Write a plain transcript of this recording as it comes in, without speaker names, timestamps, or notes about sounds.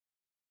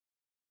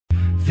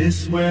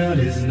This world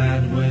is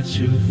not what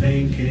you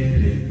think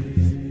it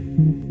is.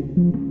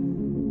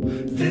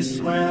 This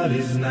world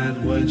is not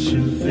what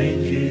you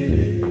think it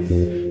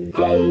is.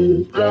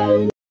 Go,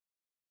 go.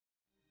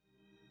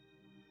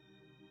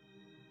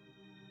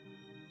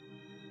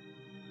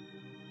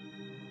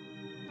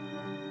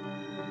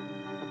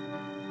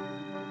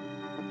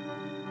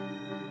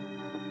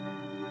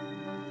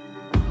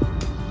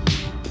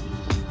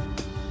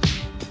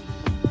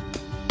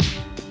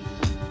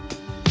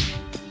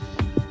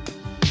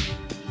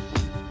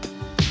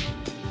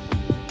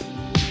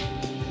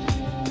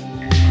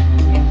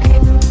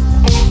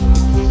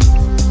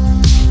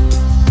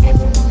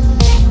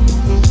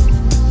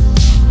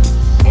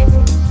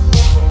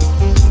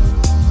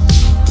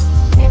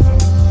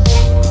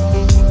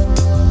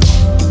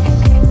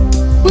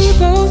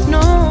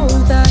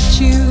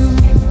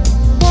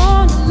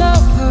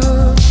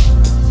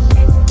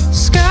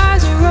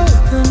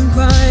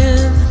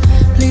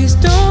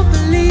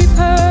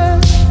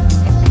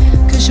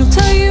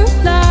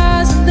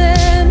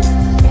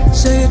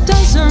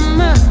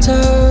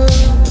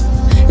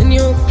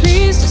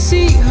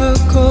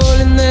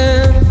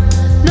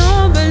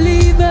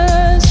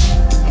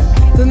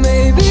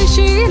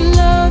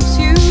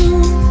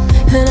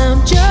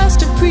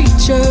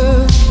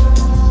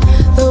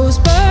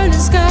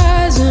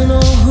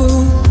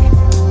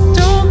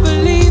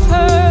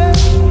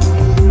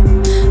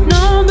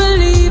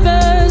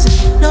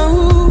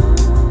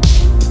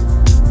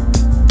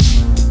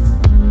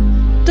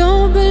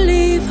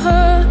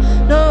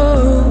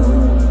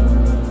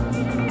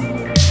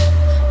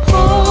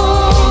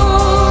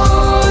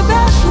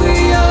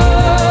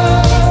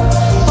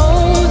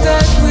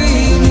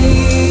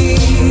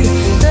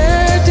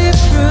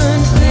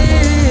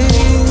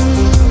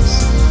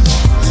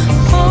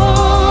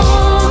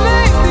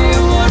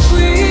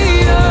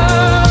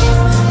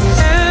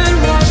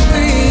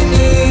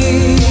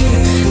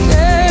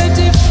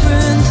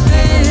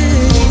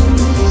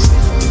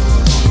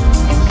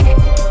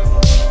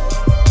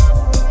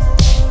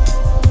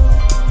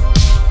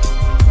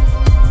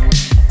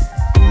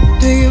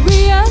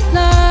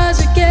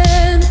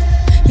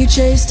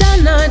 Chased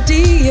an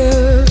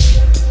idea,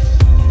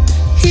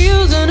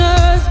 healed on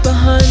earth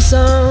behind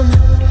some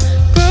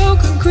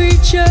broken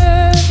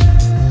creature.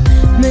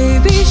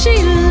 Maybe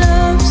she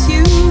loves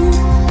you,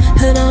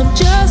 and I'm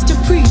just a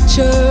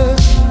preacher.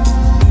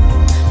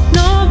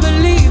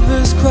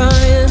 Non-believers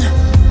crying,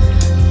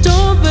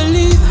 don't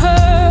believe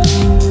her,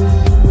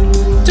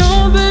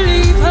 don't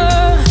believe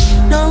her,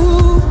 no.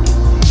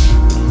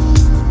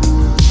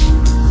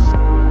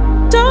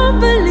 Don't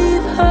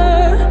believe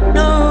her,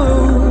 no.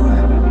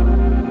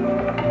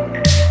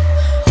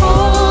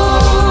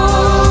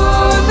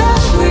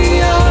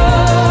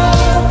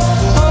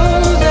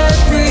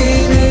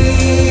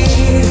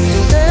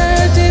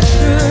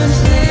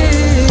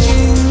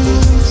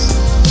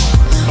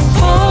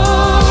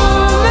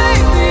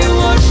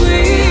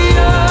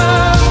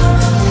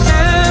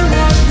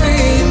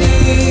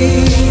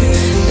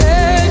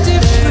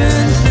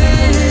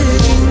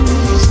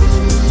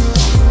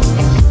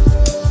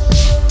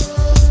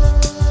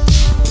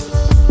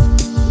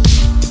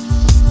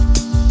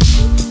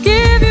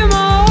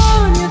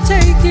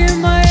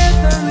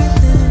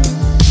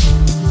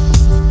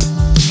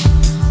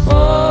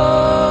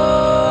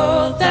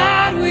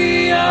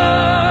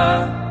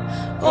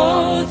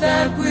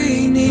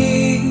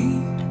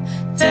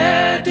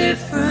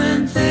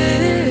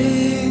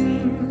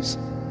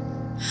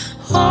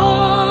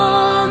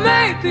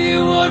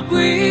 What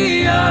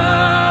we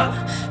are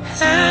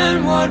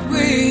and what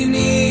we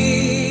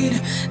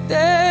need,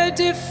 they're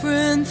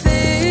different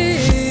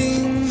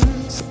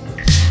things.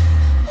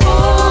 All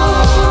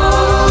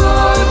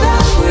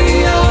that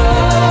we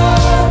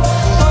are,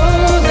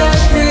 all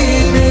that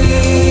we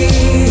need,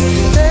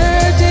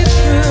 they're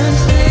different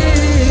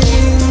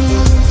things.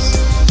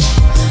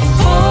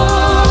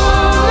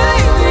 Oh,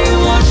 maybe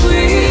what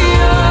we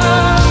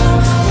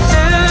are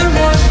and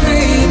what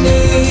we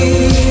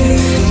need,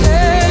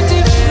 they're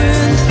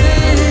different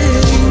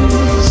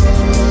things.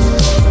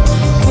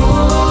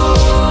 All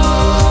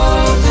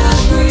that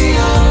we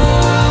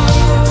are,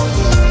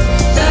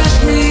 that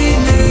we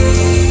need.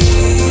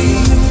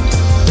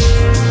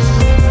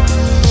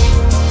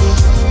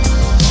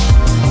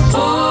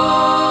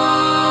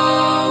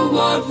 Oh,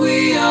 what we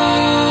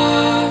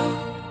are,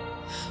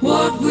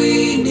 what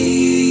we need.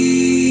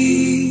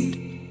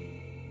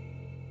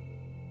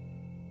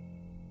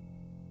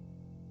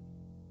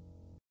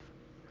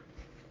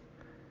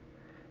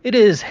 It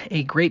is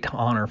a great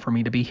honor for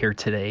me to be here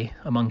today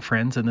among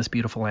friends in this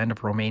beautiful land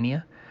of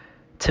Romania.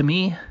 To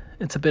me,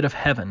 it's a bit of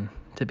heaven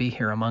to be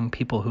here among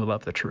people who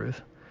love the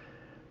truth.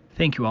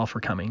 Thank you all for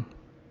coming.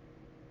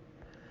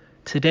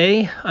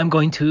 Today, I'm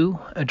going to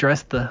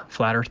address the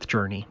flat earth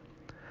journey.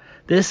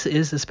 This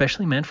is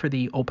especially meant for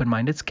the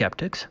open-minded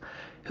skeptics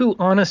who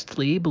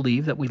honestly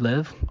believe that we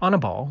live on a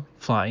ball,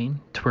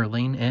 flying,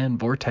 twirling, and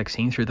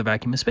vortexing through the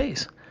vacuum of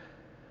space.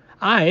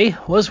 I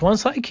was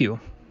once like you.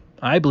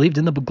 I believed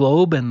in the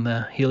globe and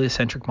the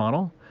heliocentric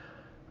model.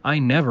 I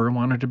never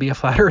wanted to be a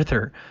flat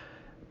earther.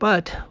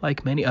 But,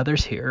 like many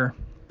others here,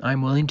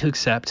 I'm willing to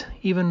accept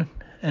even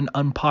an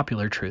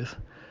unpopular truth,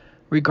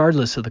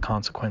 regardless of the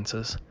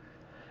consequences.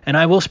 And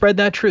I will spread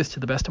that truth to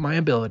the best of my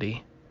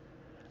ability.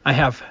 I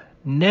have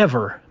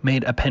never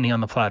made a penny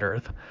on the flat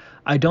earth.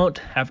 I don't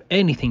have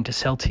anything to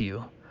sell to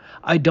you.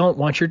 I don't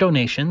want your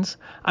donations.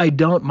 I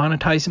don't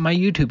monetize my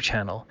YouTube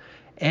channel.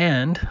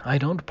 And I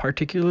don't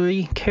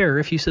particularly care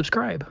if you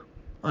subscribe.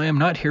 I am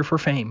not here for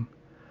fame.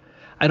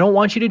 I don't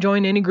want you to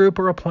join any group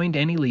or appoint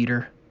any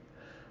leader.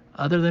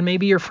 Other than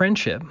maybe your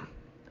friendship,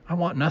 I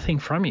want nothing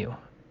from you.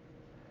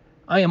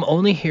 I am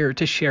only here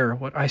to share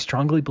what I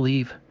strongly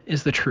believe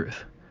is the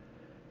truth.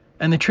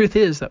 And the truth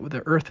is that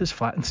the earth is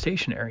flat and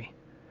stationary.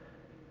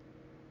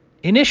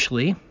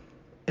 Initially,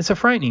 it's a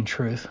frightening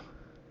truth,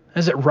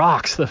 as it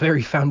rocks the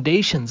very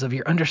foundations of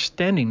your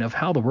understanding of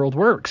how the world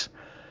works.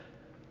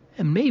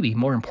 And maybe,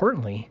 more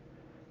importantly,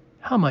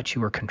 how much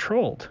you are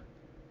controlled.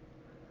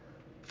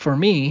 For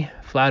me,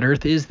 flat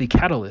earth is the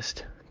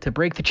catalyst to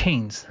break the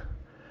chains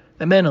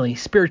that mentally,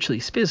 spiritually,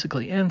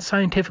 physically, and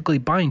scientifically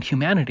bind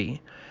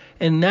humanity.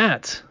 And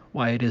that's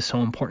why it is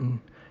so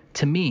important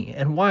to me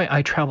and why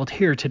I traveled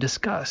here to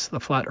discuss the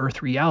flat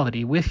earth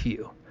reality with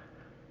you.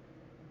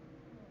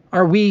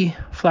 Are we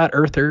flat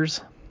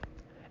earthers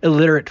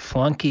illiterate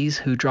flunkies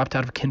who dropped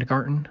out of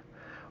kindergarten?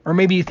 Or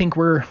maybe you think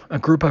we're a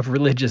group of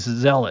religious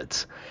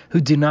zealots who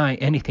deny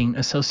anything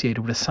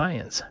associated with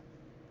science.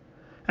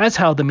 That's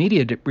how the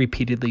media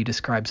repeatedly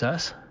describes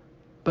us,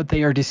 but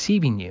they are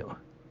deceiving you.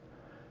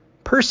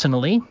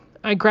 Personally,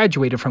 I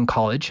graduated from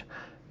college,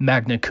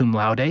 magna cum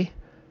laude.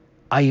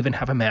 I even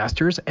have a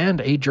master's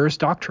and a Juris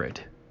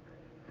Doctorate.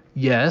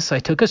 Yes, I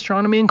took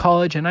astronomy in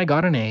college and I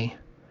got an A.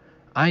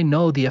 I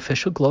know the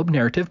official globe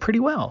narrative pretty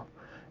well,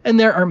 and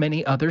there are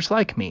many others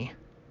like me.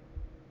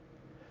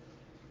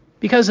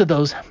 Because of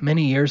those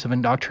many years of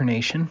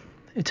indoctrination,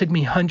 it took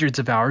me hundreds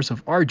of hours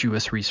of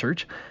arduous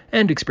research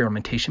and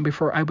experimentation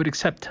before I would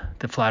accept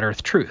the flat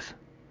earth truth.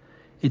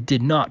 It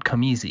did not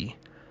come easy.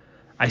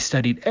 I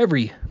studied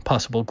every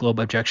possible globe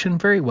objection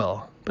very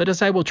well, but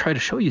as I will try to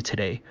show you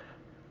today,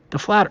 the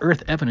flat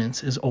earth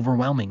evidence is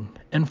overwhelming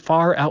and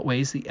far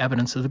outweighs the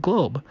evidence of the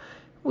globe,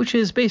 which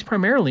is based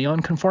primarily on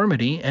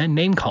conformity and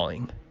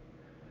name-calling.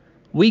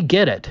 We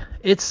get it.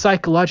 It's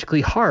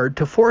psychologically hard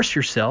to force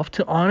yourself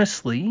to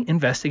honestly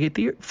investigate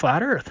the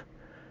flat earth.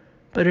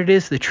 But it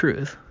is the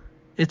truth.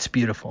 It's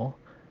beautiful.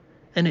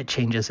 And it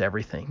changes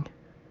everything.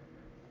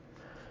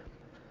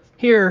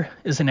 Here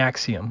is an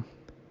axiom.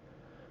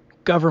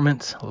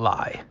 Governments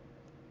lie.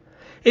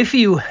 If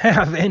you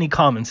have any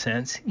common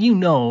sense, you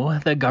know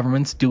that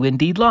governments do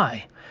indeed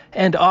lie,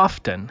 and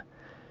often.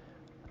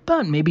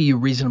 But maybe you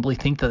reasonably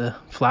think the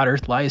flat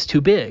earth lie is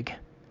too big.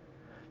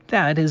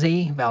 That is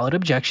a valid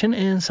objection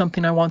and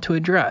something I want to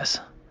address.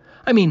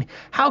 I mean,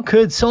 how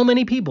could so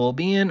many people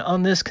be in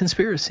on this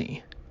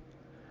conspiracy?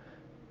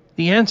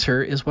 The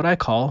answer is what I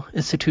call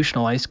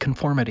institutionalized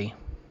conformity.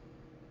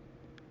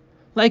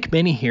 Like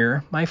many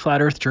here, my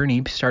flat earth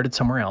journey started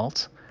somewhere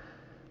else.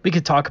 We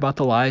could talk about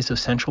the lies of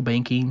central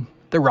banking,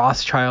 the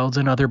Rothschilds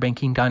and other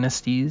banking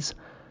dynasties,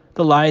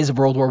 the lies of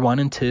World War I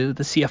and II,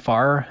 the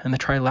CFR and the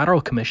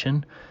Trilateral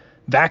Commission,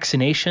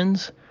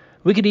 vaccinations.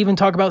 We could even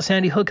talk about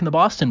Sandy Hook and the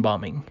Boston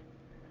bombing.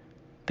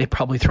 They'd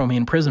probably throw me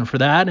in prison for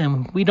that,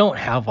 and we don't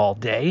have all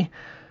day.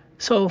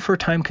 So for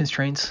time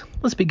constraints,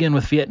 let's begin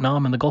with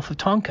Vietnam and the Gulf of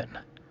Tonkin.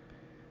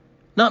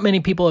 Not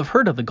many people have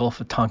heard of the Gulf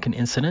of Tonkin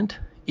incident,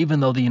 even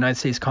though the United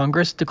States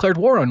Congress declared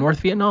war on North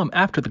Vietnam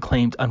after the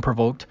claimed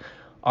unprovoked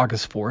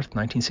August 4th,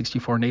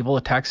 1964 naval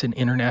attacks in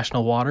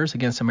international waters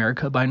against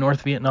America by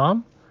North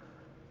Vietnam.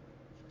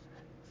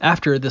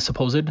 After the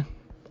supposed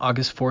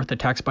August 4th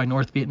attacks by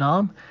North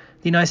Vietnam,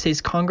 the United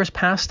States Congress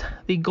passed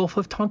the Gulf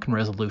of Tonkin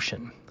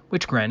Resolution,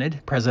 which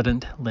granted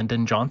President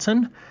Lyndon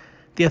Johnson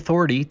the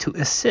authority to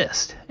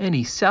assist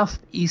any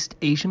Southeast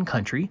Asian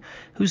country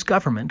whose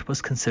government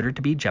was considered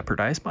to be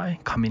jeopardized by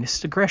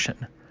communist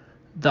aggression,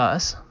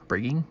 thus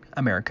bringing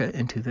America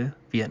into the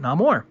Vietnam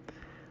War.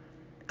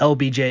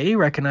 LBJ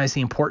recognized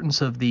the importance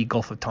of the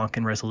Gulf of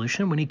Tonkin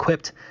Resolution when he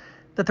quipped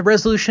that the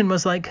resolution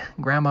was like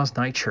Grandma's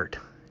nightshirt.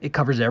 It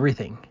covers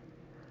everything.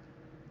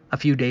 A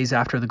few days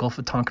after the Gulf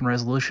of Tonkin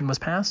Resolution was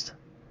passed,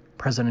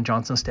 President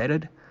Johnson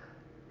stated,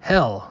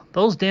 "Hell,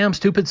 those damn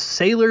stupid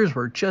sailors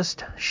were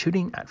just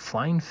shooting at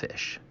flying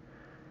fish."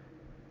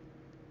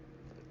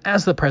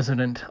 As the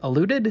president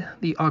alluded,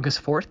 the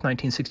August 4th,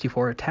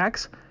 1964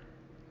 attacks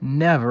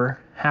never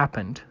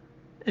happened.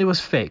 It was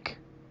fake,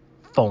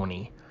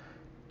 phony.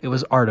 It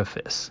was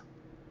artifice.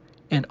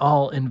 And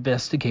all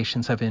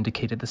investigations have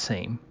indicated the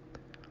same.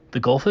 The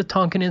Gulf of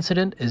Tonkin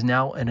incident is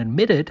now an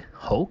admitted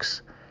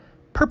hoax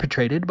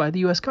perpetrated by the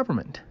U.S.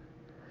 government.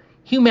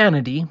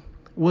 Humanity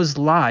was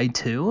lied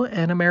to,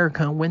 and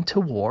America went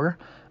to war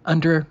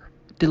under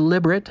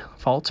deliberate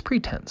false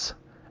pretense.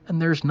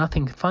 And there's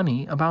nothing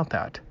funny about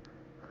that.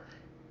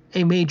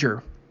 A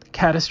major,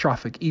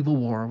 catastrophic evil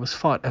war was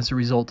fought as a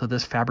result of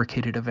this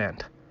fabricated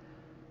event.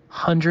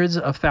 Hundreds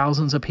of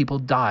thousands of people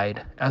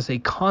died as a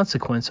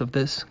consequence of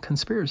this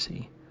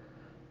conspiracy.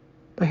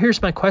 But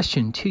here's my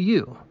question to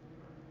you.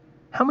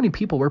 How many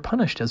people were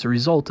punished as a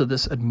result of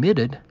this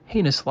admitted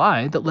heinous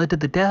lie that led to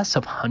the deaths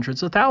of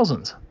hundreds of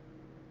thousands?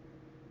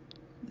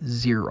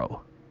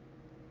 0.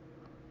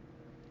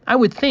 I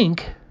would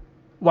think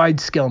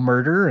wide-scale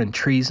murder and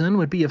treason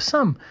would be of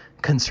some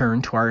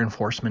concern to our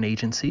enforcement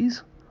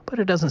agencies, but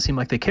it doesn't seem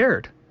like they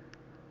cared.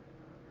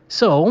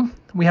 So,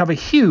 we have a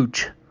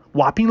huge,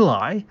 whopping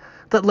lie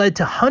that led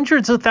to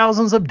hundreds of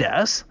thousands of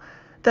deaths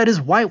that is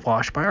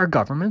whitewashed by our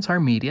governments, our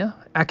media,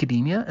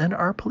 academia, and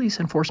our police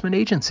enforcement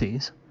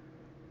agencies.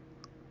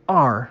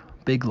 Are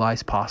big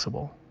lies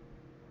possible?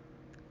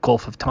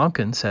 Gulf of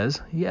Tonkin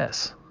says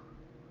yes.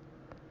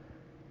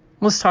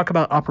 Let's talk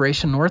about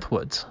Operation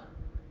Northwoods.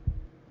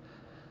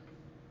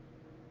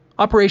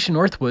 Operation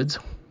Northwoods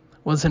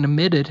was an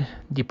admitted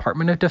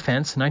Department of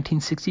Defense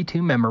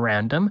 1962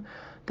 memorandum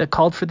that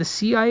called for the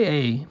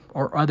CIA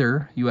or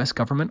other U.S.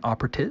 government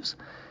operatives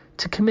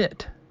to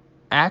commit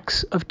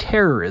acts of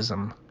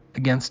terrorism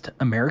against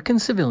American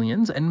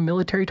civilians and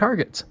military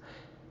targets,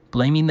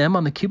 blaming them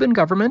on the Cuban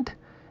government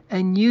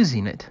and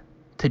using it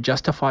to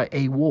justify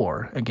a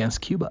war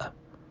against Cuba.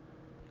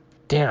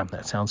 Damn,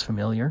 that sounds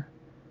familiar.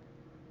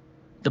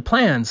 The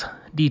plans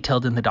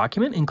detailed in the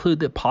document include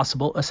the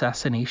possible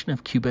assassination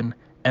of Cuban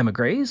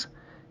emigres,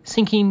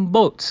 sinking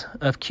boats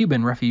of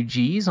Cuban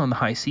refugees on the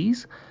high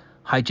seas,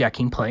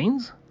 hijacking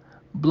planes,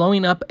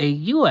 blowing up a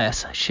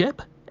U.S.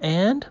 ship,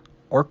 and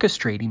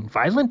orchestrating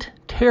violent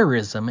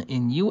terrorism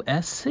in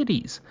U.S.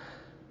 cities.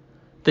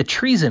 The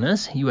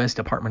treasonous U.S.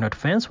 Department of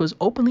Defense was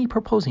openly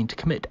proposing to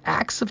commit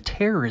acts of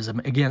terrorism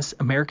against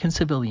American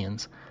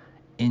civilians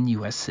in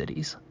U.S.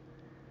 cities.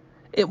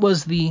 It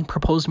was the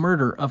proposed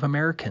murder of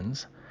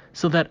Americans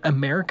so that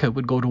America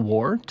would go to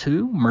war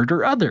to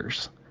murder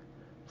others.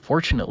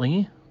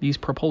 Fortunately, these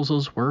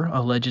proposals were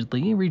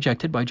allegedly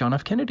rejected by John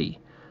F. Kennedy.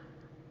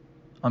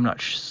 I'm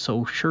not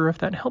so sure if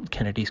that helped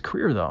Kennedy's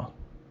career, though.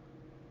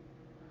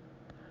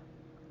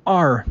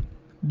 Are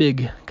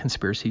big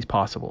conspiracies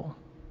possible?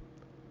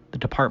 The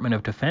Department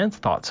of Defense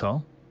thought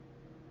so.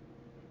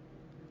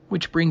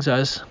 Which brings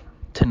us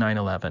to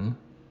 9/11.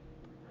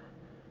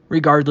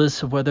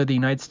 Regardless of whether the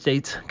United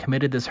States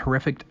committed this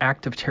horrific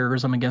act of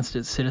terrorism against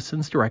its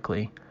citizens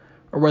directly,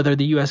 or whether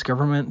the U.S.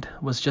 government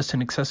was just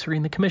an accessory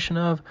in the commission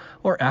of,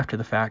 or after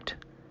the fact,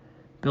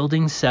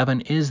 Building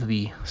 7 is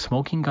the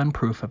smoking gun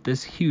proof of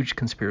this huge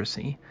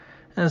conspiracy,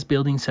 as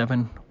Building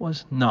 7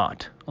 was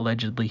not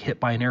allegedly hit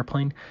by an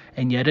airplane,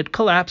 and yet it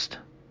collapsed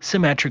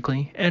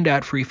symmetrically and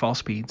at free fall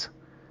speeds.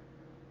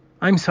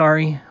 I'm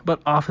sorry,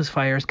 but office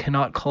fires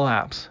cannot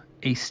collapse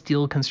a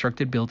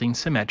steel-constructed building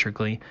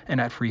symmetrically and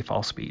at free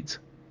fall speeds.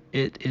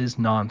 It is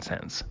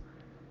nonsense.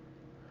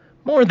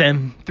 More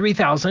than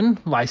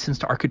 3,000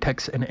 licensed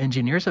architects and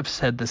engineers have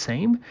said the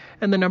same,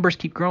 and the numbers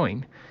keep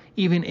growing.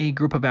 Even a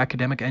group of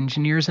academic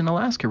engineers in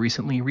Alaska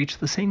recently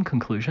reached the same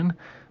conclusion,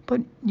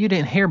 but you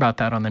didn't hear about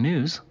that on the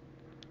news.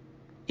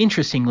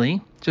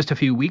 Interestingly, just a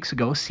few weeks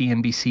ago,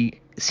 CNBC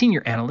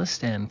senior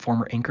analyst and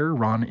former anchor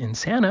Ron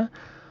Insana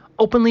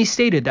openly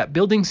stated that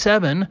Building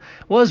 7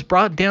 was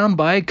brought down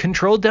by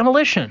controlled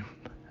demolition.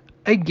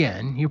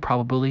 Again, you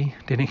probably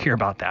didn't hear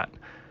about that.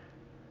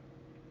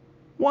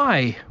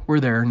 Why were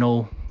there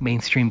no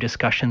mainstream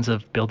discussions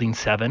of Building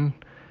 7,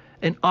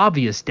 an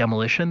obvious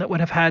demolition that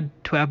would have had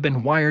to have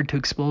been wired to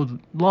explode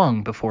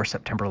long before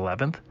September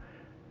 11th?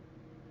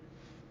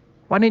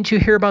 Why didn't you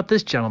hear about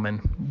this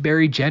gentleman,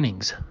 Barry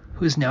Jennings,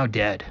 who is now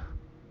dead?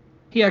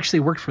 He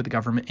actually worked for the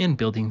government in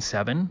Building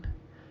 7.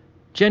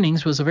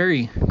 Jennings was a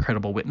very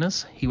credible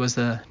witness. He was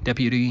the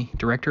deputy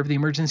director of the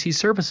Emergency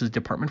Services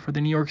Department for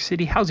the New York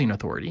City Housing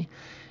Authority,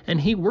 and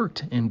he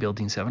worked in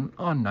Building 7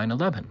 on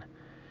 9/11.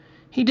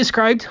 He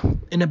described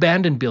an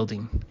abandoned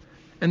building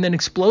and then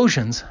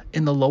explosions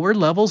in the lower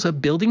levels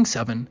of Building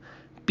 7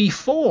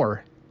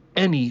 before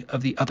any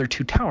of the other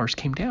two towers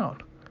came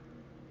down.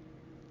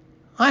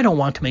 I don't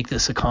want to make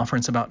this a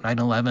conference about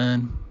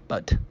 9/11,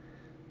 but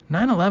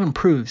 9/11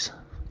 proves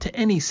to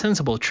any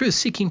sensible,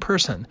 truth-seeking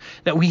person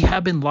that we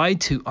have been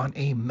lied to on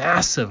a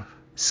massive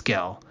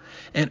scale,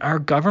 and our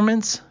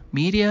governments,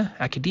 media,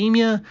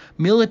 academia,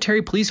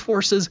 military, police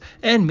forces,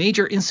 and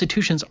major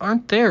institutions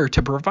aren't there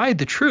to provide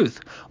the truth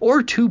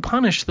or to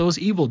punish those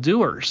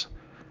evildoers.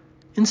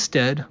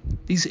 Instead,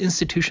 these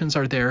institutions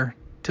are there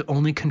to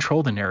only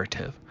control the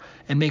narrative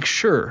and make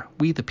sure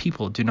we the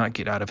people do not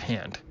get out of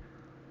hand.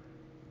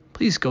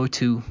 Please go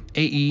to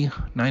AE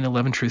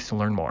 9/11 Truth to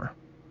learn more.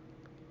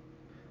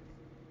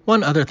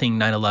 One other thing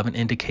 9/11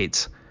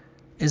 indicates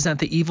is that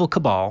the evil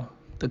cabal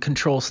that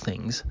controls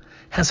things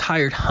has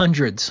hired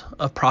hundreds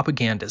of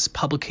propagandists,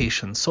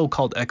 publications,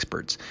 so-called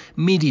experts,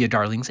 media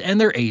darlings,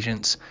 and their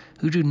agents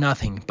who do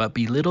nothing but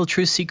belittle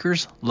truth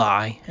seekers,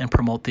 lie, and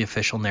promote the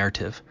official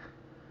narrative.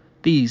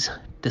 These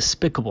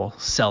despicable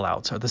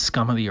sellouts are the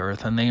scum of the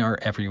earth, and they are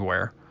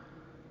everywhere.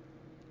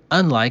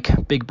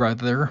 Unlike Big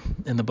Brother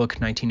in the book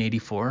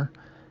 1984,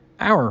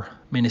 our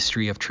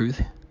Ministry of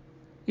Truth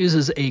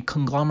uses a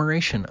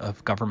conglomeration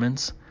of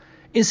governments,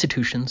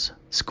 institutions,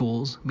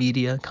 schools,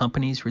 media,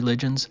 companies,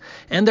 religions,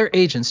 and their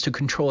agents to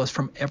control us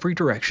from every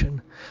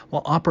direction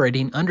while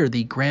operating under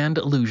the grand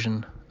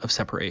illusion of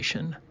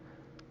separation.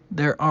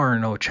 There are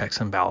no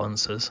checks and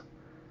balances.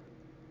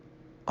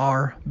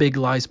 Are big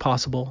lies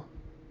possible?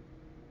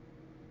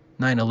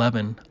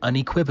 9/11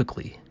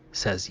 unequivocally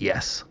says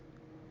yes.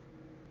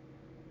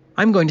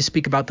 I'm going to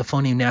speak about the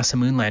phony NASA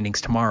moon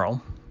landings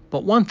tomorrow,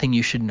 but one thing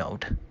you should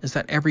note is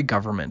that every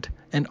government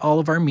and all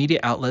of our media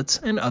outlets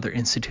and other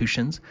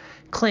institutions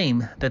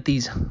claim that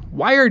these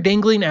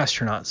wire-dangling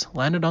astronauts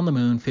landed on the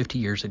moon 50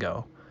 years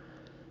ago.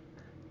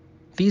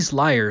 These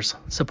liars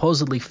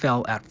supposedly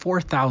fell at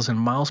 4,000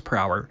 miles per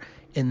hour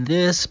in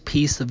this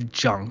piece of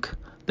junk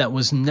that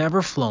was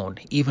never flown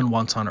even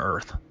once on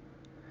Earth.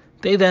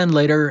 They then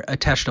later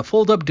attached a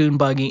fold-up dune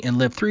buggy and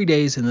lived 3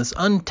 days in this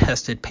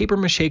untested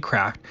papier-mâché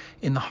craft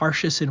in the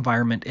harshest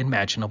environment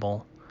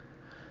imaginable.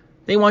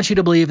 They want you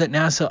to believe that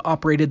NASA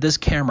operated this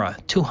camera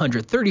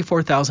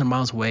 234,000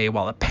 miles away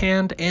while it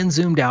panned and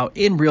zoomed out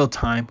in real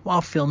time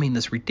while filming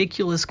this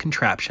ridiculous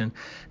contraption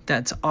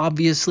that's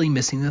obviously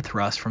missing the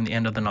thrust from the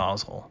end of the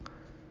nozzle.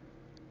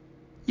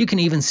 You can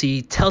even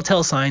see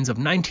telltale signs of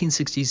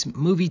 1960s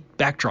movie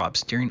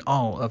backdrops during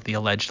all of the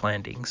alleged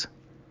landings.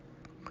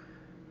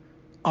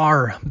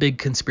 Are big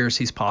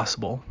conspiracies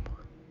possible?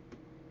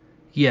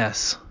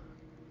 Yes,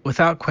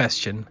 without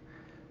question.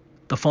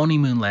 The phony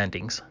moon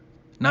landings,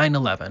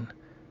 9/11,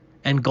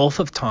 and Gulf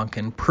of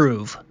Tonkin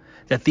prove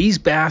that these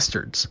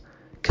bastards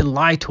can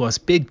lie to us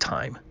big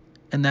time,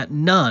 and that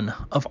none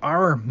of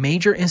our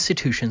major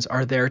institutions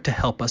are there to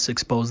help us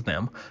expose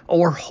them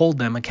or hold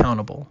them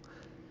accountable.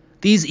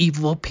 These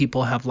evil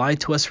people have lied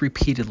to us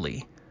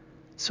repeatedly,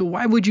 so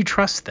why would you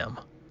trust them?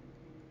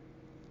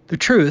 The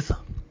truth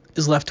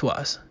is left to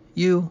us,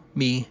 you,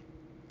 me,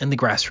 and the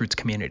grassroots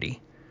community.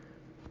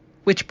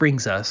 Which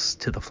brings us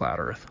to the flat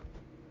earth.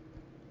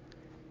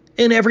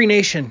 In every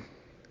nation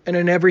and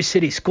in every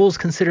city, schools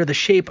consider the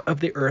shape of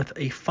the earth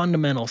a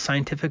fundamental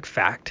scientific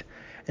fact,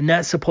 and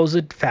that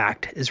supposed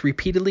fact is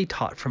repeatedly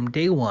taught from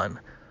day one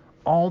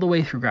all the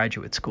way through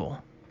graduate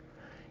school.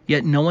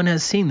 Yet no one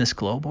has seen this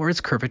globe or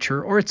its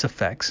curvature or its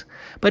effects,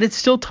 but it's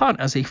still taught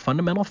as a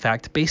fundamental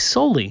fact based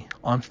solely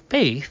on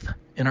faith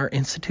in our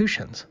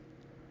institutions.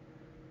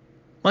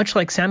 Much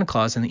like Santa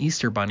Claus and the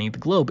Easter Bunny, the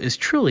globe is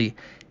truly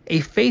a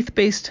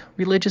faith-based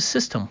religious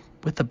system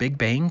with the Big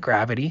Bang,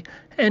 gravity,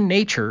 and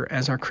nature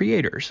as our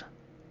creators.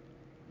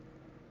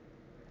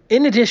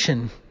 In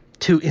addition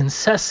to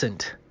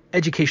incessant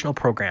educational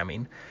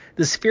programming,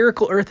 the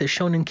spherical earth is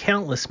shown in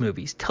countless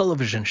movies,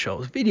 television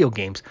shows, video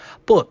games,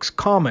 books,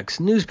 comics,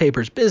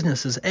 newspapers,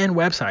 businesses, and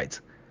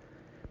websites.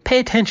 Pay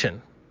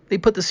attention. They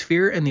put the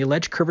sphere and the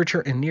alleged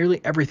curvature in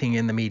nearly everything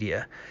in the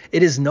media.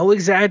 It is no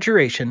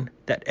exaggeration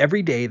that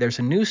every day there's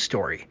a news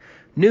story,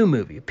 new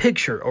movie,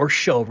 picture, or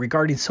show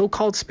regarding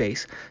so-called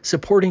space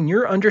supporting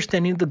your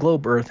understanding of the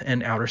globe Earth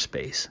and outer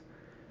space.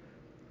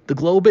 The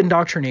globe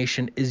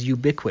indoctrination is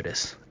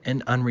ubiquitous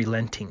and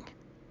unrelenting.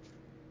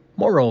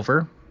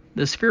 Moreover,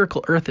 the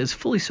spherical earth is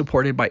fully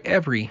supported by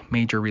every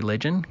major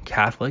religion: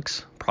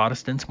 Catholics,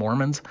 Protestants,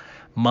 Mormons,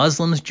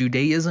 Muslims,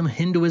 Judaism,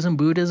 Hinduism,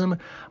 Buddhism.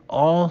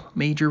 All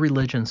major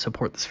religions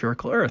support the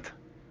spherical earth.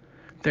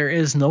 There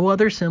is no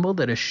other symbol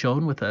that is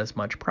shown with as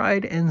much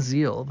pride and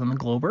zeal than the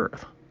globe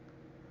earth.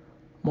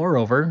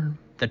 Moreover,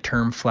 the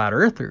term flat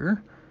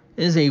earther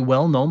is a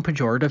well-known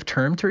pejorative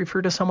term to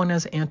refer to someone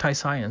as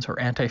anti-science or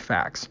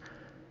anti-facts.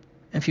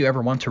 If you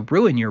ever want to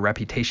ruin your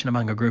reputation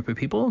among a group of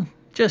people,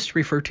 just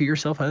refer to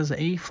yourself as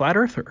a flat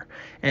earther,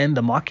 and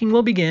the mocking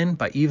will begin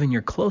by even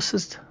your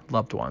closest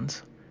loved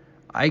ones.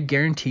 I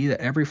guarantee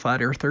that every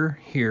flat earther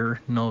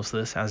here knows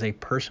this as a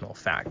personal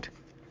fact.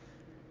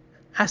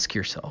 Ask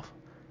yourself,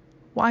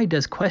 why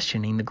does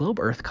questioning the globe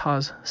earth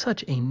cause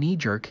such a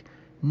knee-jerk,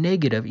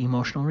 negative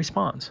emotional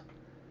response?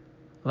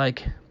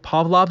 Like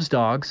Pavlov's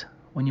dogs,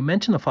 when you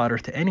mention the flat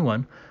earth to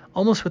anyone,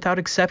 almost without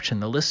exception,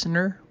 the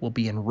listener will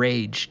be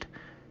enraged,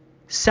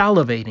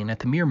 salivating at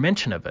the mere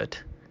mention of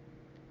it.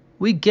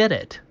 We get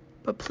it,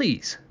 but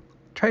please,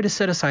 try to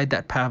set aside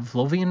that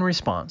Pavlovian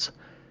response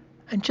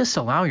and just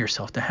allow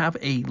yourself to have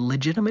a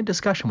legitimate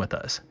discussion with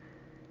us,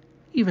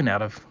 even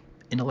out of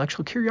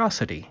intellectual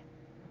curiosity.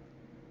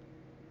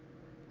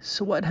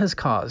 So what has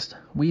caused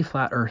we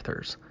flat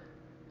earthers,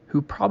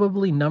 who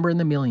probably number in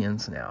the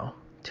millions now,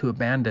 to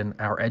abandon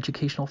our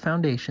educational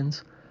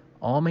foundations,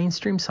 all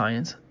mainstream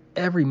science,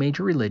 every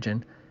major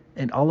religion,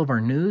 and all of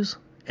our news,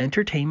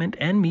 entertainment,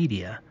 and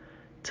media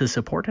to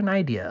support an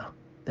idea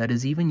that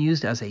is even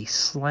used as a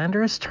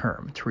slanderous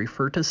term to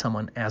refer to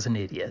someone as an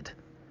idiot?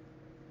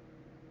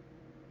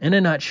 In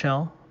a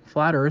nutshell,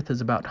 flat earth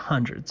is about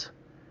hundreds,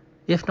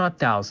 if not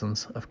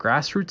thousands, of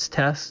grassroots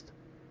tests,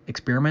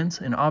 experiments,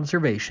 and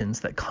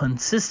observations that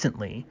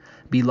consistently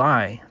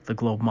belie the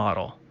globe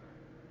model.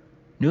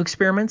 New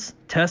experiments,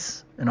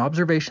 tests, and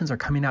observations are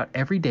coming out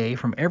every day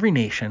from every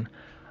nation,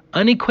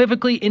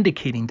 unequivocally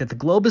indicating that the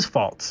globe is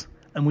false,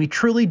 and we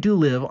truly do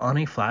live on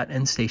a flat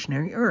and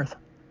stationary earth.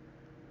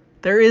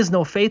 There is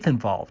no faith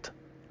involved.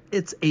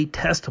 It's a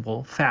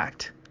testable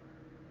fact.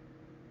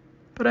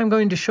 But I'm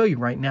going to show you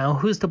right now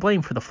who's to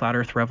blame for the flat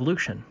earth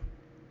revolution.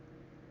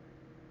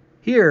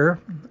 Here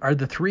are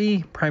the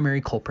three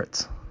primary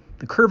culprits: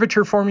 the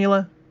curvature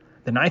formula,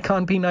 the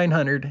Nikon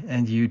P900,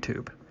 and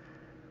YouTube.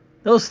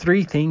 Those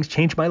 3 things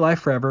changed my life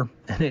forever,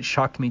 and it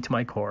shocked me to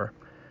my core.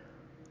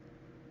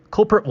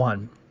 Culprit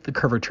 1, the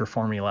curvature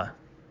formula.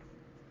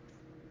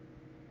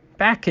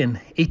 Back in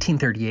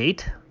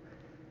 1838,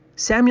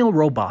 Samuel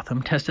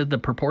Rowbotham tested the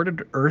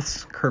purported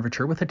Earth's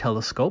curvature with a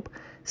telescope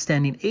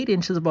standing 8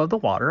 inches above the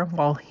water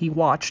while he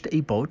watched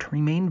a boat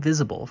remain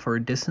visible for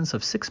a distance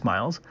of 6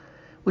 miles,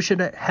 which should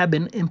have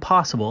been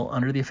impossible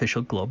under the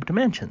official globe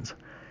dimensions.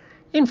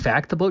 In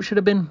fact, the boat should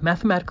have been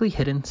mathematically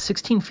hidden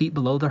 16 feet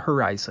below the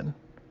horizon,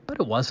 but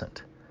it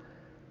wasn't.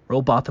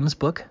 Rowbotham's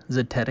book,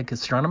 Zetetic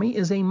Astronomy,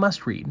 is a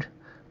must-read,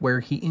 where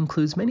he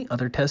includes many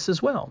other tests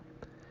as well.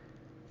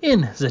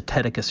 In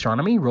Zetetic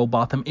Astronomy,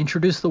 Rowbotham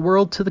introduced the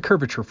world to the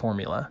curvature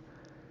formula.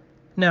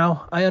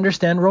 Now, I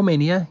understand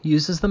Romania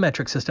uses the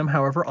metric system,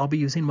 however, I'll be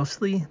using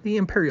mostly the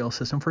imperial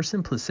system for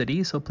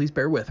simplicity, so please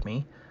bear with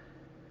me.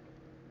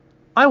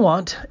 I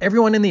want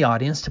everyone in the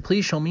audience to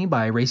please show me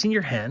by raising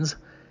your hands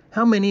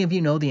how many of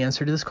you know the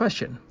answer to this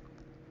question.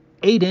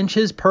 8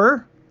 inches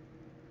per?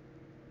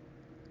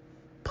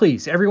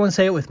 Please, everyone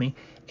say it with me.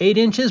 8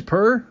 inches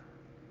per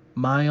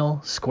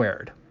mile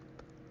squared.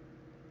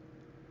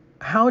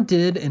 How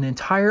did an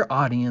entire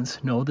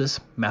audience know this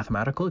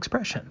mathematical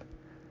expression?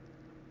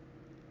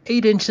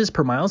 8 inches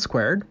per mile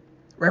squared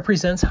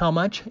represents how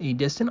much a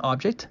distant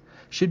object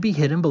should be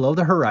hidden below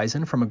the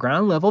horizon from a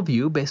ground level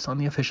view based on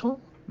the official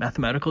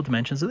mathematical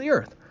dimensions of the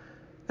Earth.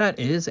 That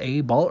is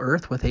a ball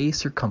Earth with a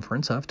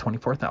circumference of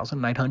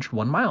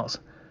 24,901 miles.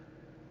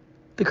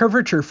 The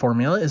curvature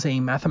formula is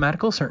a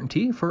mathematical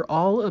certainty for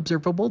all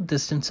observable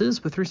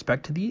distances with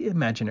respect to the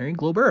imaginary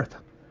globe Earth.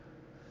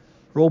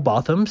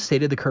 Rowbotham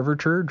stated the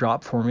curvature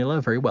drop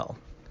formula very well.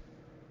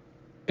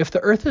 If the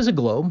Earth is a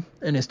globe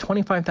and is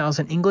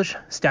 25,000 English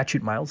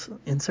statute miles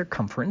in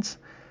circumference,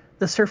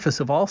 the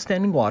surface of all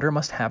standing water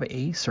must have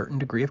a certain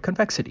degree of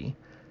convexity.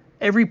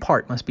 Every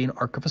part must be an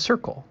arc of a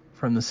circle.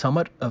 From the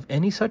summit of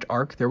any such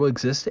arc, there will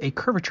exist a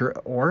curvature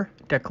or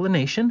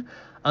declination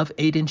of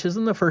 8 inches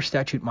in the first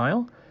statute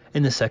mile.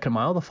 In the second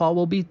mile, the fall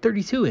will be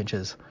 32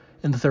 inches.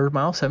 In the third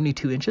mile,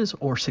 72 inches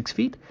or 6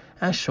 feet,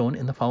 as shown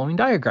in the following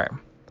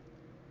diagram.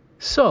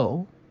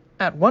 So,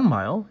 at 1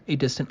 mile, a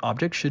distant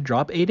object should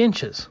drop 8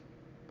 inches.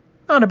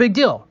 Not a big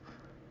deal.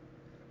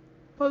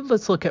 But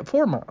let's look at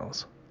 4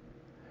 miles.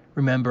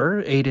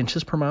 Remember, 8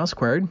 inches per mile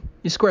squared,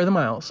 you square the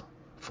miles.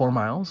 4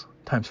 miles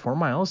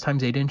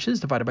times 8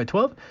 inches divided by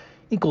 12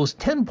 equals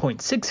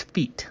 10.6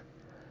 feet.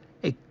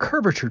 A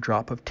curvature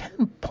drop of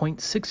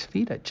 10.6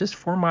 feet at just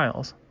 4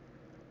 miles.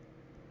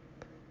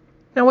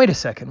 Now wait a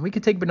second, we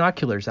could take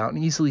binoculars out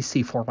and easily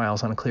see 4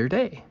 miles on a clear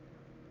day.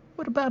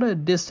 What about a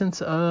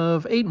distance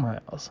of 8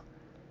 miles?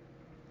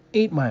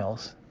 8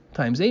 miles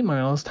times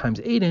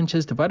 8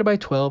 inches divided by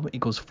 12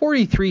 equals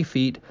 43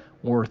 feet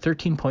or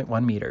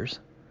 13.1 meters.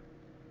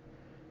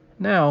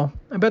 Now,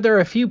 I bet there are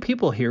a few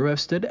people here who have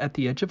stood at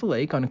the edge of a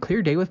lake on a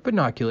clear day with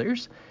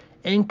binoculars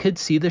and could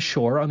see the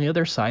shore on the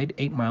other side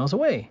 8 miles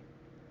away.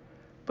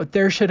 But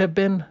there should have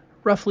been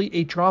roughly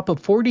a drop of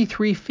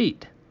 43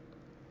 feet.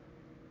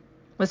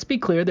 Let's be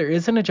clear, there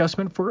is an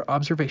adjustment for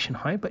observation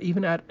height, but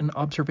even at an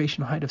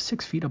observation height of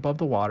 6 feet above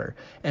the water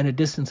and a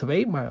distance of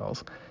 8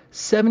 miles,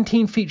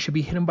 17 feet should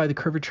be hidden by the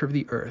curvature of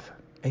the Earth,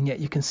 and yet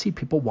you can see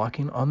people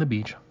walking on the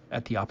beach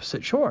at the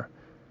opposite shore.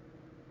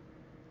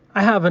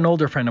 I have an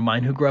older friend of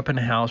mine who grew up in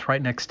a house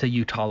right next to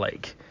Utah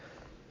Lake.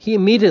 He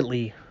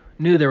immediately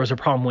knew there was a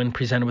problem when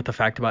presented with the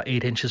fact about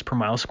 8 inches per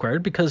mile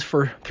squared because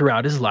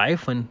throughout his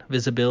life, when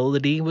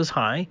visibility was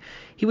high,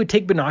 he would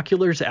take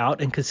binoculars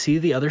out and could see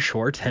the other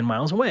shore 10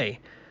 miles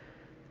away.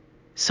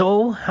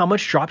 So how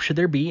much drop should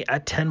there be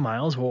at 10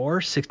 miles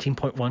or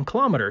 16.1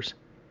 kilometers?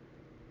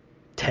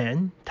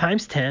 10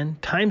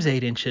 times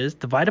 8 inches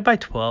divided by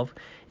 12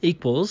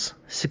 equals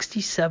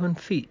 67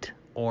 feet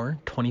or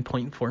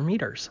 20.4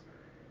 meters.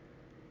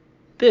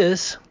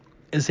 This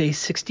is a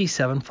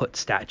 67-foot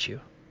statue.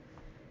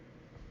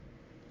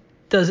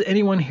 Does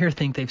anyone here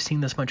think they've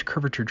seen this much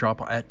curvature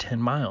drop at 10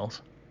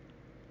 miles?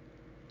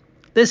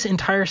 This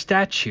entire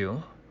statue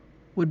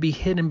would be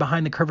hidden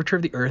behind the curvature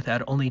of the Earth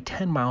at only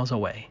 10 miles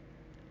away.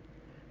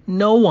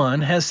 No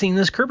one has seen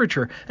this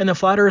curvature, and the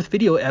flat Earth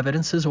video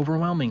evidence is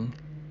overwhelming.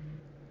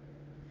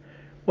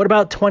 What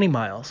about 20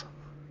 miles?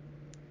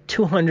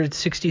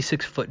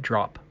 266-foot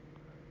drop.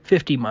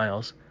 50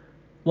 miles.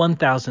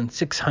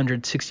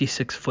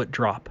 1,666-foot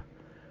drop.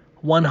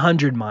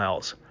 100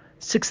 miles.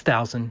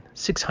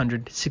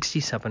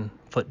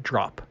 6,667-foot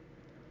drop.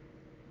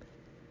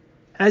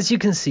 As you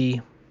can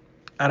see,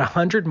 at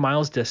 100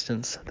 miles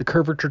distance, the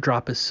curvature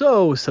drop is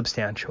so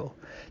substantial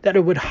that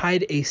it would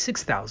hide a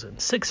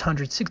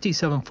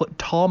 6,667-foot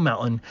tall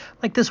mountain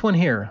like this one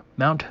here,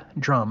 Mount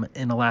Drum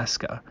in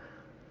Alaska.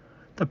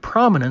 The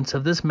prominence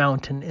of this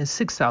mountain is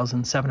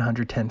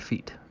 6,710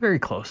 feet, very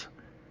close.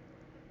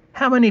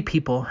 How many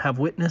people have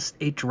witnessed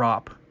a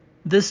drop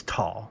this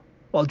tall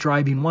while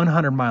driving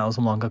 100 miles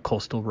along a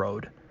coastal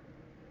road?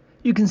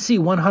 You can see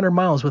 100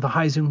 miles with a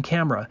high zoom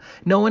camera.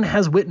 No one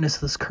has witnessed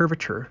this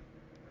curvature.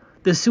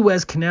 The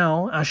Suez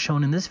Canal, as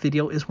shown in this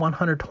video, is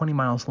 120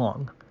 miles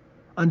long.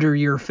 Under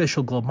your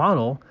official globe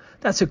model,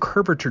 that's a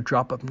curvature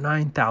drop of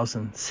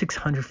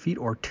 9,600 feet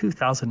or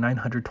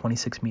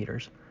 2,926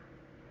 meters.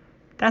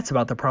 That's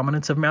about the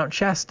prominence of Mount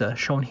Shasta,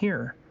 shown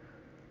here.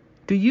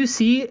 Do you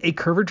see a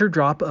curvature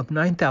drop of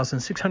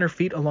 9,600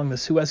 feet along the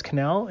Suez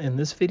Canal in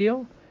this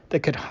video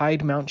that could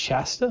hide Mount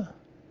Shasta?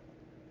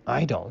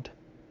 I don't.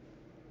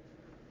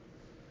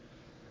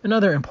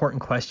 Another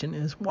important question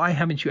is, why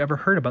haven't you ever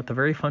heard about the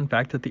very fun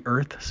fact that the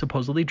Earth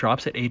supposedly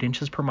drops at 8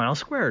 inches per mile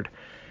squared?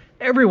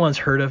 Everyone's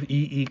heard of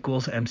E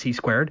equals mc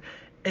squared,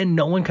 and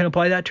no one can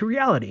apply that to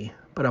reality.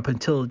 But up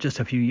until just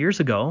a few years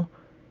ago,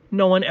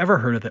 no one ever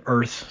heard of the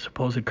Earth's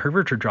supposed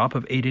curvature drop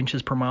of 8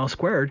 inches per mile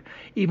squared,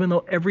 even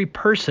though every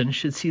person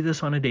should see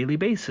this on a daily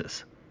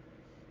basis.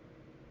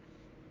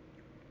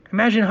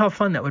 Imagine how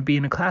fun that would be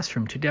in a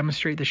classroom to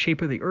demonstrate the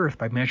shape of the Earth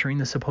by measuring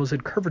the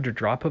supposed curvature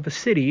drop of a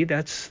city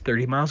that's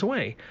 30 miles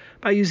away,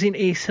 by using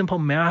a simple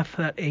math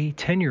that a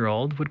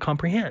 10-year-old would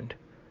comprehend.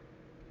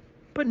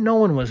 But no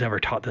one was ever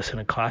taught this in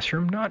a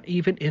classroom, not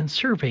even in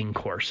surveying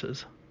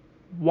courses.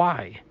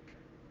 Why?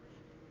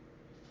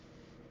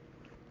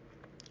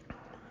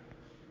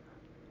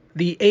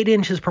 The 8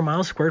 inches per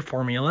mile squared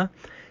formula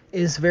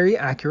is very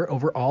accurate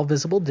over all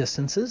visible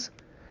distances.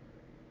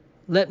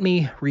 Let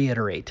me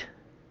reiterate.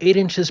 8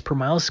 inches per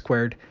mile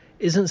squared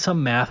isn't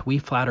some math we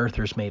flat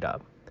earthers made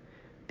up.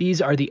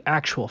 These are the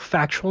actual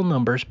factual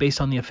numbers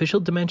based on the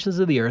official dimensions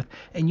of the Earth,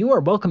 and you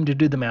are welcome to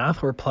do the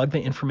math or plug the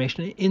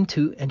information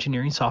into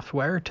engineering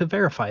software to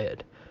verify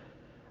it.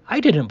 I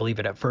didn't believe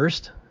it at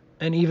first,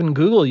 and even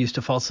Google used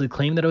to falsely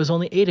claim that it was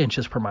only 8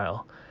 inches per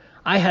mile.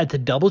 I had to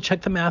double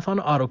check the math on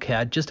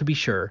AutoCAD just to be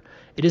sure.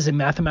 It is a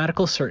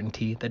mathematical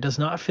certainty that does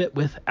not fit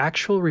with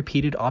actual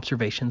repeated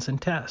observations and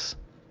tests.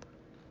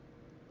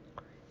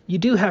 You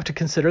do have to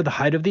consider the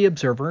height of the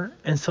observer,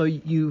 and so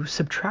you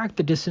subtract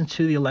the distance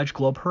to the alleged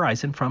globe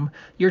horizon from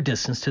your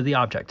distance to the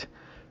object.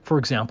 For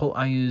example,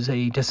 I use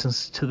a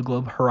distance to the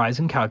globe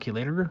horizon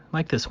calculator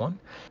like this one.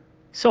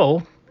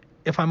 So,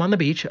 if I'm on the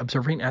beach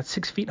observing at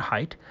 6 feet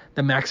height,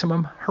 the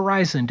maximum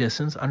horizon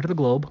distance under the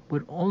globe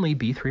would only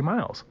be 3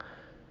 miles.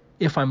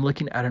 If I'm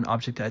looking at an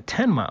object at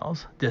 10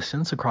 miles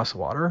distance across the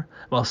water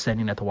while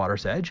standing at the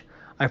water's edge,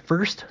 I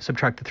first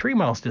subtract the 3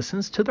 miles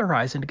distance to the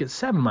horizon to get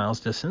 7 miles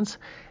distance,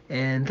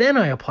 and then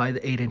I apply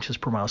the 8 inches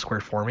per mile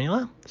squared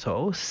formula.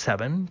 So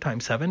 7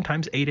 times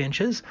 8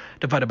 inches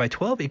divided by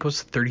 12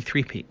 equals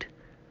 33 feet.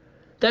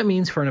 That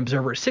means for an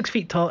observer 6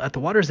 feet tall at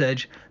the water's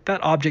edge,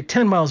 that object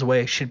 10 miles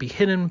away should be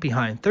hidden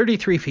behind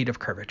 33 feet of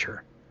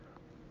curvature.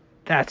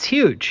 That's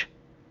huge.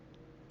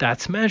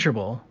 That's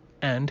measurable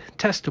and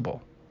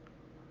testable.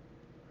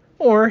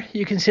 Or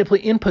you can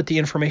simply input the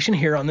information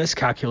here on this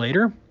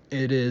calculator.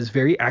 It is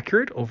very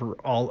accurate over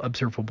all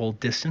observable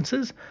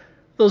distances,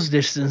 those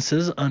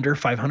distances under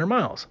 500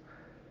 miles.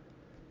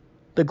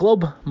 The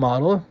globe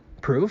model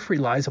proof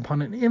relies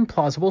upon an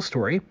implausible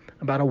story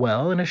about a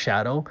well and a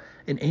shadow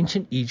in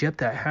ancient Egypt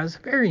that has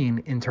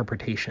varying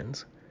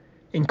interpretations.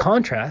 In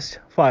contrast,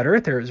 flat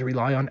earthers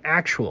rely on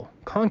actual,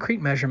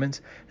 concrete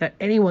measurements that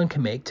anyone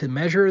can make to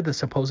measure the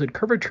supposed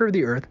curvature of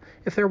the Earth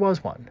if there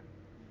was one.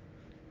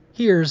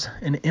 Here's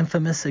an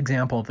infamous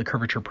example of the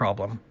curvature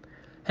problem.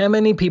 How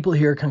many people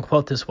here can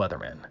quote this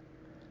weatherman?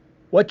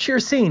 What you're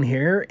seeing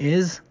here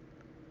is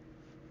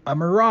a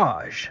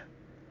mirage.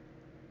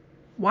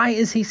 Why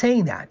is he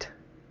saying that?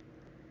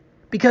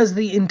 Because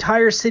the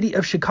entire city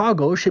of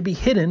Chicago should be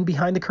hidden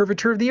behind the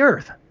curvature of the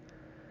Earth.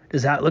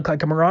 Does that look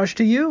like a mirage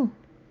to you?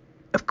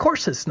 Of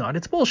course it's not.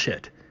 It's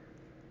bullshit.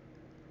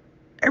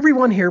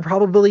 Everyone here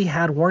probably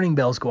had warning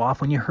bells go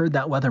off when you heard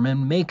that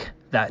weatherman make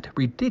that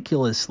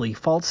ridiculously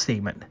false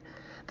statement.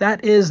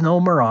 That is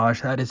no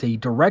mirage. That is a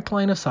direct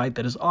line of sight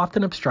that is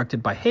often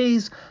obstructed by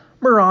haze,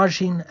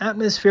 miraging,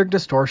 atmospheric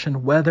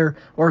distortion, weather,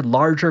 or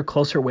larger,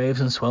 closer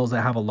waves and swells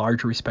that have a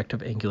larger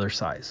respective angular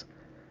size.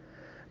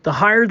 The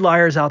hired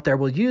liars out there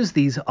will use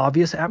these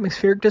obvious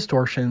atmospheric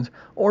distortions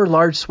or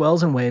large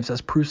swells and waves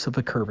as proofs of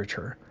a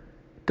curvature.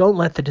 Don't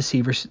let the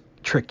deceivers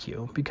trick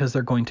you, because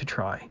they're going to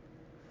try.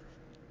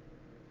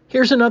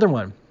 Here's another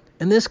one.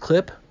 In this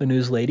clip, the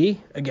news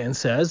lady again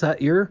says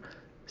that you're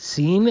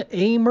seeing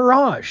a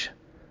mirage.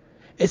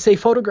 It's a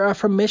photograph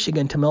from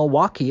Michigan to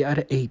Milwaukee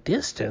at a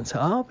distance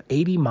of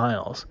 80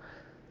 miles.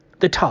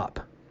 The top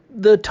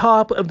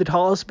of the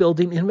tallest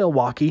building in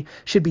Milwaukee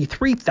should be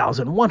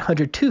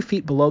 3,102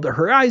 feet below the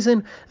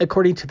horizon,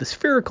 according to the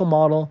spherical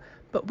model,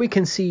 but we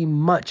can see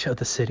much of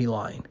the city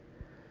line.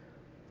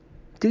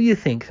 Do you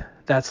think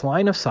that's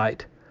line of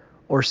sight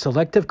or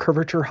selective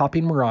curvature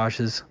hopping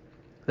mirages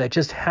that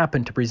just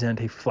happen to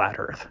present a flat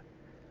Earth?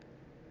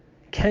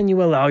 Can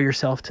you allow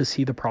yourself to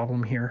see the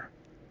problem here?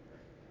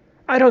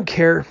 I don't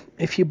care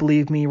if you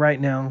believe me right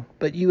now,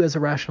 but you as a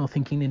rational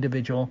thinking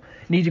individual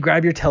need to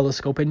grab your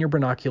telescope and your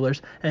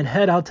binoculars and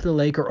head out to the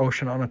lake or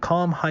ocean on a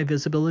calm, high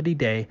visibility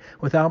day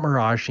without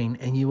miraging,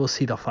 and you will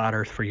see the flat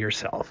Earth for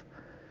yourself.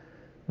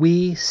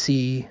 We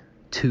see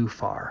too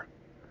far.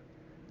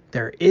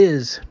 There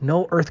is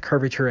no Earth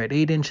curvature at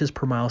 8 inches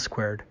per mile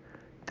squared.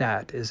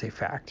 That is a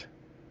fact.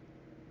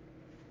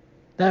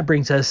 That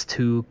brings us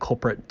to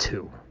culprit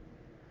 2.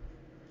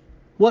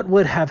 What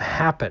would have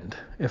happened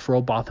if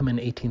Rowbotham in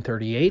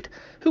 1838,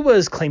 who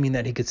was claiming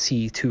that he could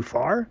see too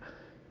far,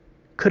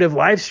 could have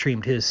live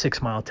streamed his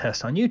 6-mile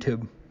test on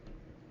YouTube?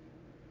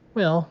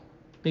 Well,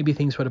 maybe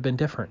things would have been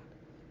different.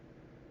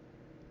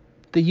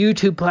 The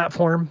YouTube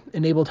platform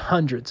enabled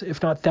hundreds,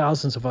 if not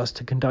thousands of us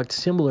to conduct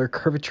similar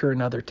curvature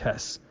and other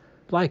tests,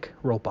 like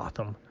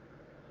Rowbotham.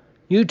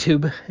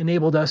 YouTube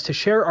enabled us to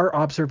share our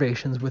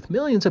observations with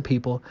millions of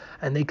people,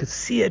 and they could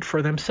see it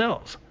for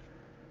themselves.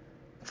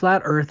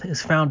 Flat Earth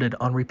is founded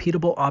on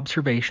repeatable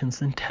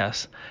observations and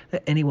tests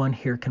that anyone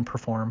here can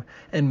perform,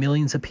 and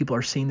millions of people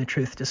are seeing the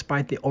truth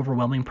despite the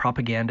overwhelming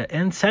propaganda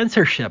and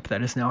censorship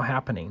that is now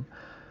happening.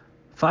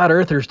 Flat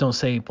Earthers don't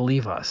say,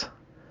 believe us.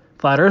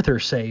 Flat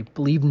Earthers say,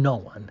 believe no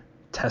one.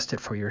 Test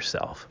it for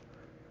yourself.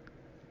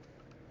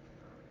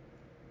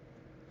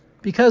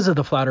 Because of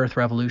the Flat Earth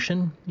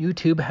revolution,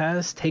 YouTube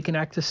has taken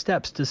active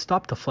steps to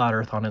stop the Flat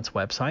Earth on its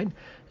website,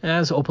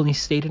 as openly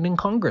stated in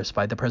Congress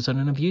by the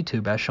president of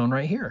YouTube, as shown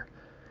right here.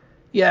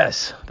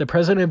 Yes, the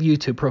president of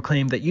YouTube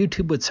proclaimed that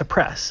YouTube would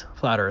suppress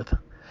Flat Earth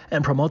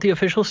and promote the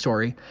official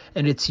story,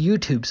 and it's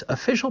YouTube's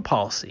official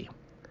policy.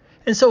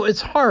 And so it's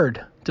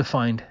hard to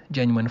find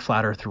genuine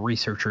Flat Earth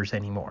researchers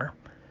anymore.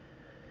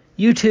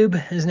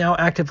 YouTube is now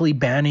actively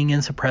banning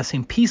and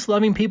suppressing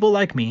peace-loving people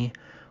like me,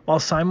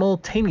 while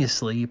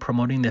simultaneously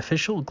promoting the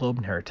official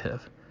globe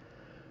narrative.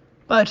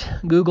 But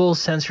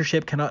Google's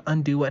censorship cannot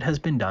undo what has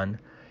been done.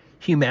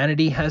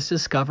 Humanity has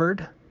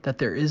discovered that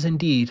there is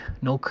indeed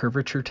no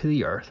curvature to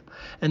the Earth,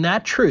 and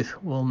that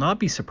truth will not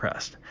be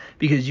suppressed,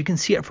 because you can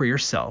see it for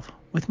yourself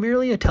with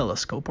merely a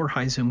telescope or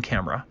high-zoom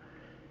camera.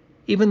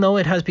 Even though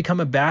it has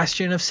become a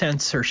bastion of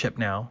censorship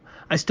now,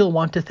 I still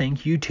want to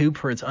thank YouTube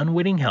for its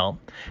unwitting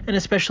help, and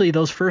especially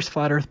those first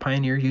Flat Earth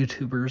pioneer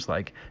YouTubers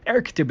like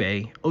Eric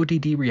DeBay,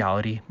 ODD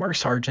Reality, Mark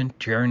Sargent,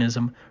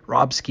 Jeranism,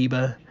 Rob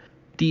Skiba,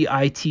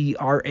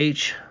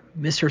 DITRH,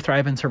 Mr.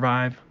 Thrive and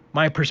Survive,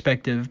 My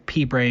Perspective,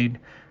 P-Brain,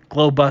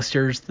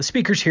 Glowbusters, the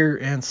speakers here,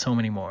 and so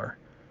many more.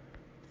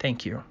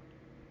 Thank you.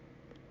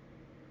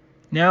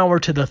 Now we're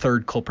to the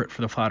third culprit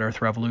for the Flat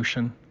Earth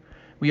revolution.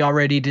 We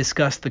already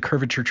discussed the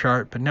curvature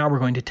chart, but now we're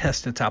going to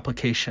test its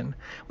application,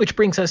 which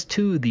brings us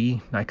to the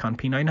Nikon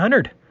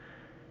P900.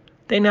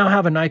 They now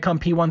have a Nikon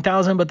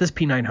P1000, but this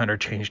P900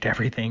 changed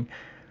everything.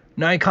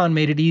 Nikon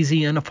made it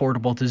easy and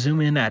affordable to zoom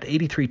in at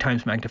 83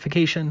 times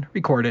magnification,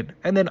 record it,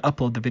 and then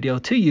upload the video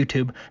to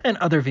YouTube and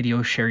other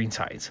video sharing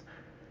sites.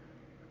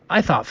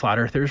 I thought Flat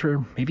Earthers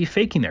were maybe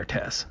faking their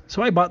tests,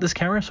 so I bought this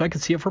camera so I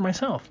could see it for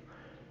myself.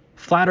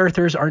 Flat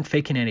Earthers aren't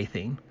faking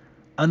anything.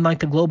 Unlike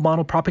the globe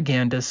model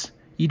propagandists,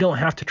 you don't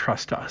have to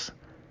trust us.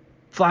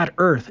 Flat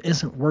Earth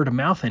isn't word of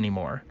mouth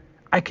anymore.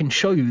 I can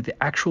show you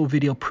the actual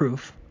video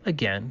proof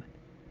again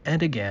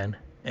and again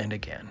and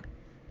again.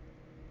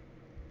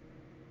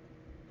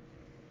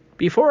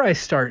 Before I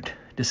start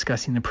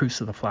discussing the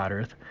proofs of the Flat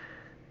Earth,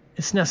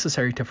 it's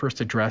necessary to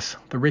first address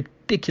the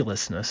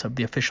ridiculousness of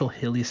the official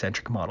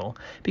heliocentric model,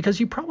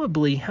 because you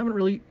probably haven't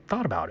really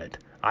thought about it.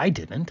 I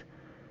didn't.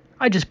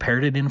 I just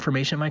parroted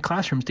information in my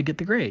classrooms to get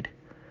the grade.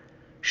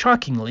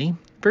 Shockingly,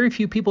 very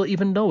few people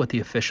even know what the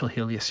official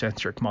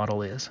heliocentric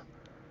model is.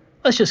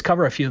 Let's just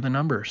cover a few of the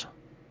numbers.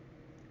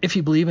 If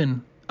you believe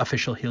in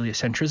official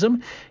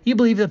heliocentrism, you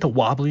believe that the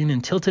wobbling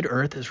and tilted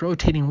Earth is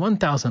rotating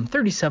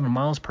 1,037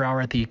 miles per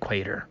hour at the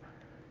equator.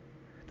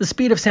 The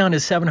speed of sound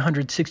is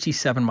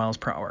 767 miles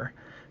per hour,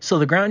 so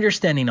the ground you're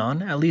standing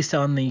on, at least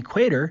on the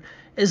equator,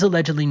 is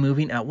allegedly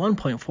moving at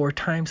 1.4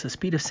 times the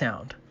speed of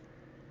sound.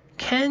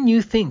 Can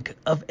you think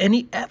of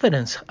any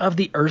evidence of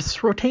the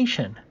Earth's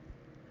rotation?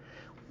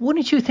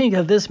 Wouldn't you think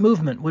that this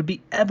movement would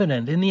be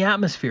evident in the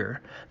atmosphere,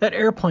 that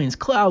airplanes,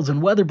 clouds,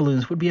 and weather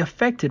balloons would be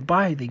affected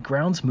by the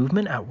ground's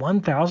movement at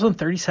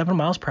 1,037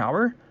 miles per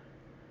hour?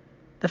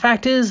 The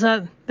fact is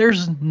that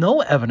there's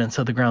no evidence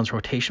of the ground's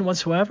rotation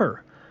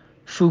whatsoever.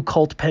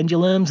 Foucault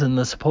pendulums and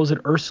the supposed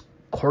Earth's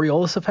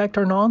Coriolis effect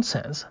are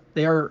nonsense.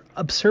 They are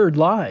absurd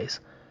lies.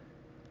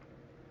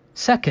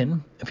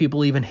 Second, if you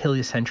believe in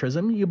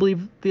heliocentrism, you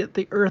believe that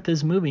the Earth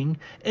is moving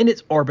in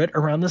its orbit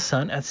around the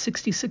Sun at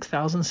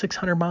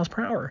 66,600 miles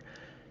per hour.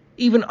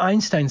 Even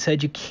Einstein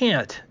said you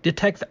can't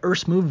detect the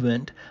Earth's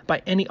movement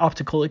by any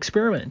optical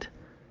experiment.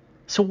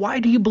 So why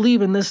do you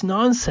believe in this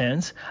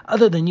nonsense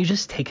other than you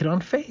just take it on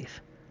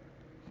faith?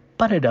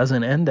 But it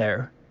doesn't end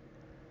there.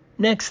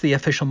 Next, the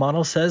official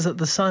model says that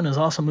the Sun is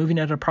also moving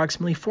at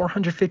approximately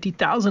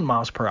 450,000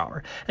 miles per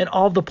hour, and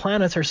all of the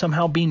planets are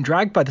somehow being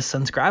dragged by the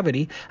Sun's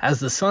gravity as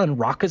the Sun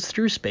rockets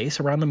through space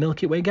around the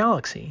Milky Way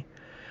galaxy.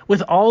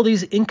 With all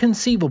these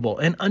inconceivable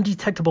and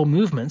undetectable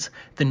movements,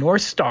 the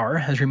North Star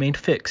has remained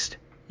fixed,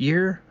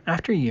 year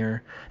after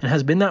year, and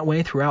has been that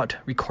way throughout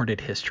recorded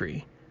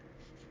history.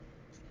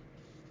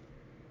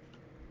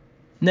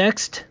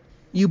 Next,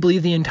 you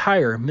believe the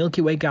entire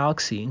Milky Way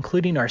galaxy,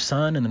 including our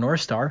Sun and the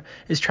North Star,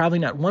 is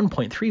traveling at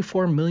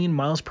 1.34 million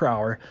miles per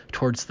hour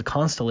towards the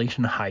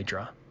constellation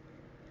Hydra.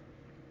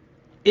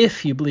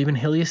 If you believe in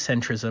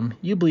heliocentrism,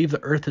 you believe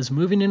the Earth is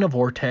moving in a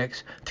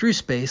vortex through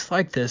space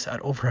like this at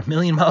over 1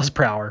 million miles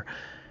per hour.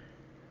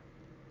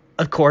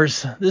 Of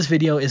course, this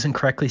video isn't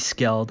correctly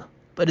scaled,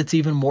 but it's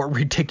even more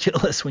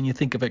ridiculous when you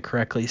think of it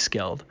correctly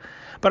scaled.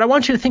 But I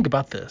want you to think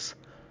about this.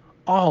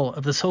 All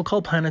of the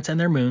so-called planets and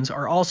their moons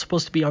are all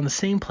supposed to be on the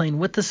same plane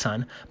with the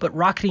sun, but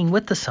rocketing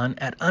with the sun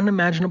at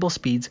unimaginable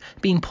speeds,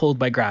 being pulled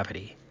by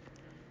gravity.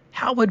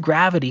 How would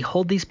gravity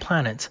hold these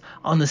planets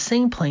on the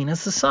same plane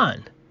as the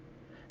sun?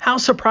 How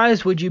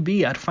surprised would you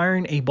be at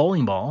firing a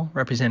bowling ball,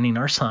 representing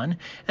our sun,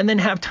 and then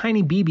have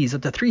tiny BBs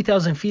up to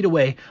 3,000 feet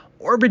away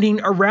orbiting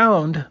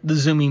around the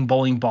zooming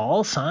bowling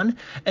ball, sun,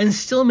 and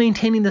still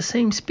maintaining the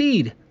same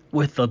speed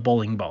with the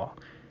bowling ball?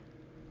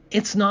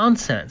 It's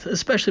nonsense,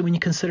 especially when you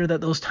consider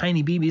that those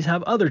tiny BBs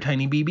have other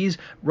tiny BBs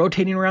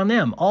rotating around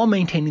them, all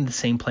maintaining the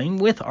same plane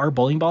with our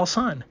bowling ball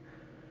sun.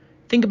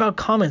 Think about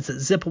comets that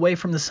zip away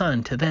from the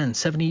sun to then,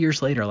 70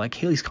 years later, like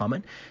Halley's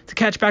Comet, to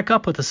catch back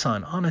up with the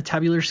sun on a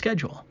tabular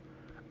schedule.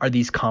 Are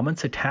these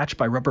comets attached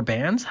by rubber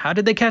bands? How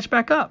did they catch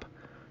back up?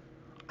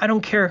 I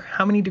don't care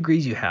how many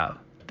degrees you have.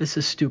 This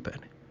is stupid.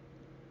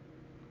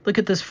 Look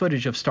at this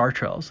footage of star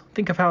trails.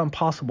 Think of how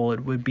impossible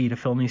it would be to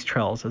film these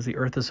trails as the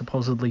Earth is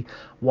supposedly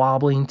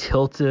wobbling,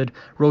 tilted,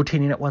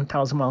 rotating at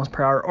 1,000 miles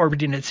per hour,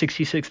 orbiting at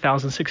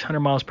 66,600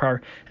 miles per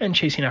hour, and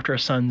chasing after a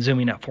sun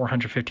zooming at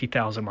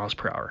 450,000 miles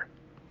per hour.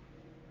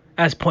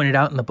 As pointed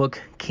out in the book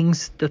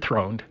Kings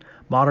Dethroned,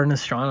 modern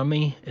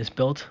astronomy is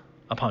built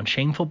upon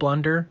shameful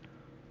blunder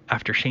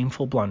after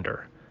shameful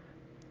blunder.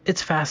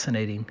 It's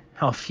fascinating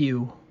how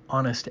few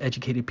honest,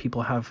 educated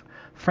people have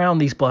found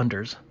these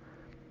blunders.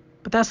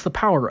 But that's the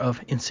power of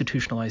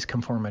institutionalized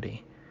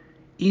conformity.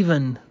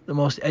 Even the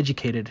most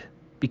educated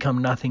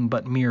become nothing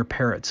but mere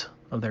parrots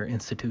of their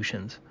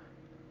institutions.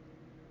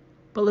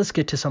 But let's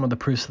get to some of the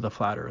proofs of the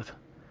flat earth.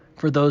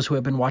 For those who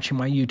have been watching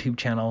my YouTube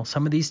channel,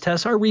 some of these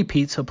tests are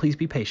repeats, so please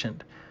be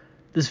patient.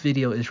 This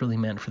video is really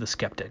meant for the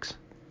skeptics.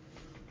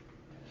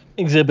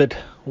 Exhibit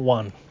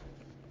 1.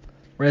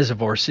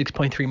 Reservoir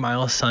 6.3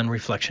 mile sun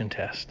reflection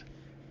test.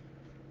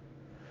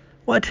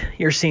 What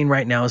you're seeing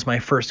right now is my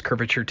first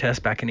curvature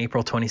test back in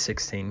April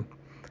 2016.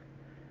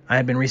 I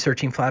had been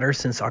researching flat earth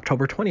since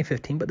October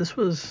 2015, but this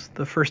was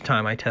the first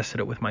time I tested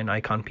it with my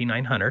Nikon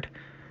P900.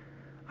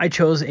 I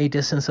chose a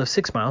distance of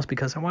 6 miles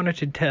because I wanted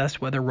to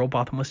test whether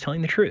Robotham was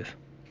telling the truth.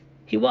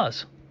 He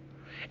was.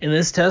 In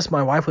this test,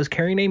 my wife was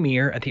carrying a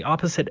mirror at the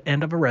opposite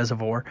end of a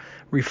reservoir,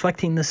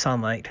 reflecting the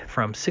sunlight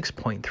from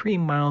 6.3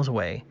 miles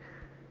away.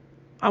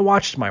 I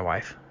watched my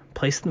wife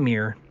place the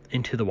mirror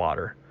into the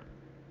water.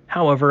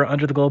 However,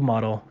 under the globe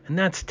model, and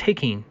that's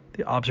taking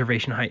the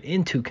observation height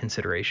into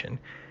consideration,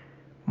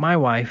 my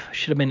wife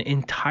should have been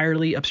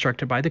entirely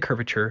obstructed by the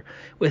curvature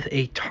with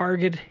a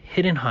target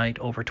hidden height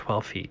over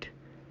 12 feet.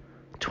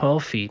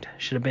 12 feet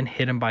should have been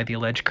hidden by the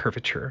alleged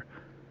curvature,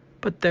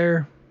 but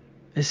there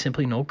is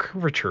simply no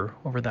curvature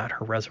over that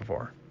her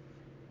reservoir.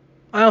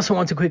 I also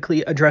want to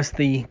quickly address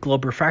the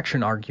globe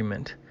refraction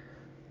argument.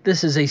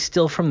 This is a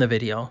still from the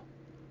video.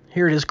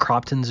 Here it is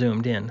cropped and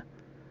zoomed in.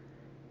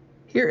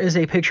 Here is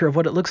a picture of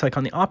what it looks like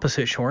on the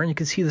opposite shore, and you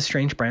can see the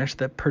strange branch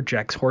that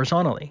projects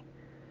horizontally.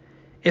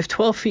 If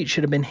 12 feet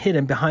should have been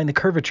hidden behind the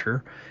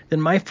curvature,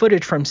 then my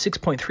footage from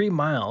 6.3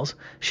 miles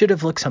should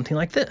have looked something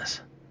like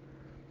this.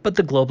 But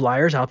the globe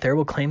liars out there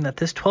will claim that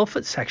this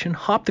 12-foot section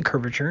hopped the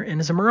curvature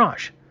and is a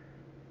mirage.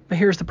 But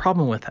here's the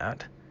problem with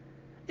that.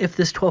 If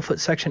this 12-foot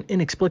section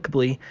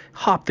inexplicably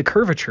hopped the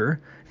curvature,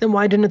 then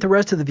why didn't the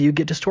rest of the view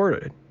get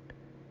distorted?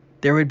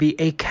 There would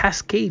be a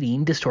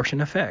cascading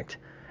distortion effect.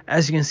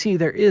 As you can see,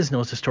 there is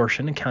no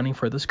distortion accounting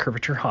for this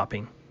curvature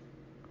hopping.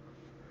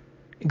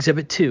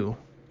 Exhibit 2,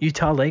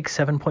 Utah Lake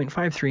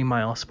 7.53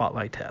 mile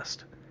spotlight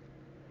test.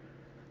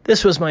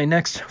 This was my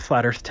next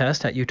flat earth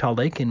test at Utah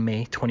Lake in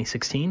May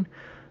 2016.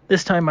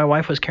 This time my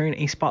wife was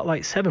carrying a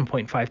spotlight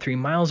 7.53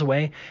 miles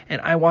away,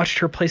 and I watched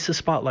her place the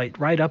spotlight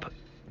right up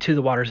to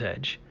the water's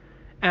edge.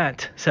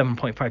 At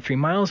 7.53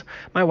 miles,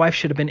 my wife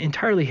should have been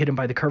entirely hidden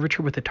by the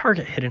curvature with a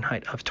target hidden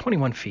height of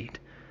 21 feet.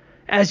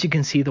 As you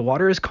can see, the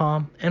water is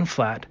calm and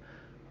flat.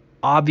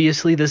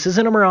 Obviously, this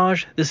isn't a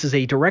mirage. This is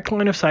a direct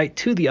line of sight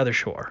to the other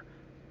shore.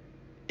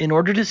 In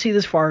order to see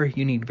this far,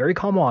 you need very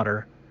calm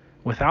water,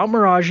 without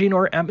miraging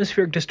or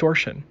atmospheric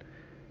distortion.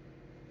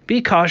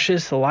 Be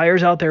cautious. The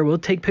liars out there will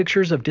take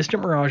pictures of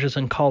distant mirages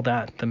and call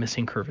that the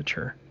missing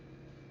curvature.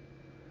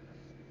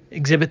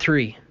 Exhibit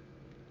 3,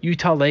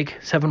 Utah Lake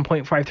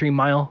 7.53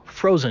 mile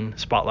frozen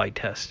spotlight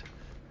test.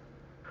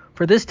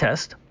 For this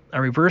test, I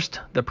reversed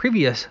the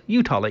previous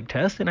Utah Lake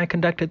test, and I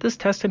conducted this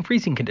test in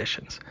freezing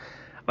conditions.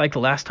 Like the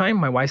last time,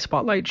 my wife's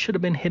spotlight should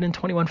have been hidden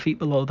 21 feet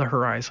below the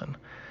horizon.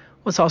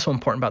 What's also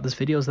important about this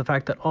video is the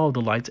fact that all of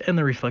the lights and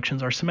the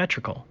reflections are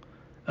symmetrical.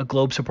 A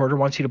globe supporter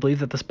wants you to believe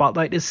that the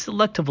spotlight is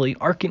selectively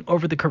arcing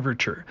over the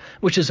curvature,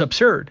 which is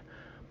absurd.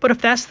 But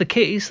if that's the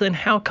case, then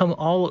how come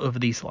all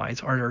of these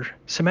lights are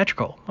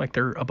symmetrical, like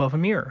they're above a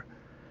mirror?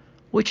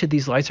 Which of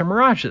these lights are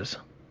mirages?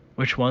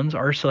 Which ones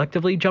are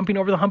selectively jumping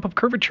over the hump of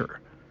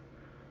curvature?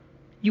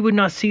 You would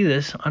not see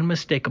this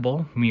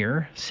unmistakable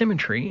mirror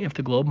symmetry if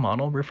the globe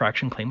model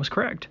refraction claim was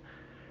correct.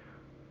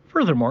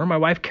 Furthermore, my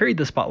wife carried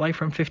the spotlight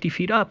from 50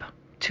 feet up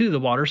to the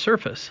water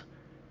surface.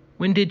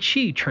 When did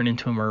she turn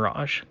into a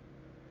mirage?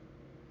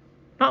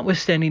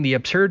 Notwithstanding the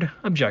absurd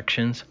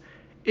objections,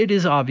 it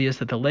is obvious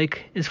that the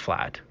lake is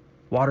flat.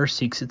 Water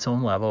seeks its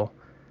own level.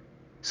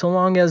 So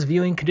long as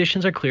viewing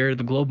conditions are clear,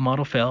 the globe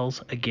model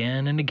fails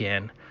again and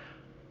again.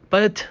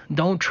 But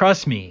don't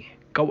trust me.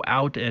 Go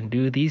out and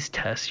do these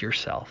tests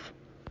yourself.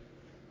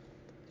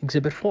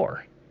 Exhibit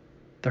 4.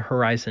 The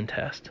horizon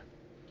test.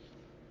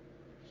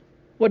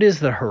 What is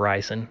the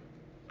horizon?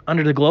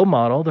 Under the globe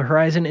model, the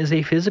horizon is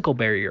a physical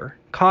barrier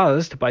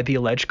caused by the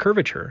alleged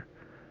curvature.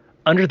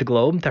 Under the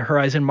globe, the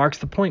horizon marks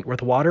the point where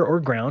the water or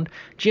ground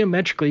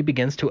geometrically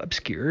begins to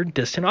obscure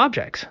distant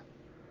objects.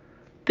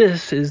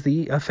 This is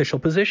the official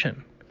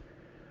position.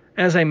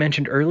 As I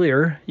mentioned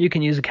earlier, you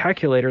can use a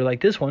calculator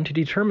like this one to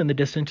determine the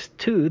distance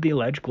to the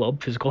alleged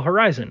globe physical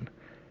horizon.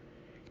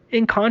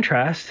 In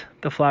contrast,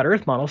 the flat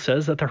Earth model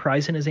says that the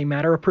horizon is a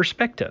matter of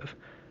perspective.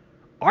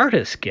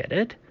 Artists get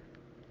it.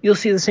 You'll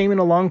see the same in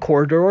a long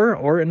corridor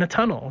or in a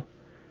tunnel.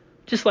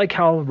 Just like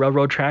how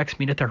railroad tracks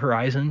meet at the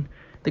horizon,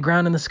 the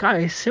ground and the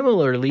sky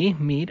similarly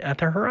meet at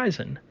the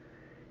horizon.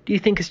 Do you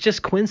think it's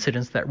just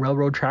coincidence that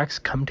railroad tracks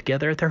come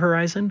together at the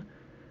horizon?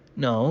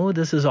 No,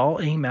 this is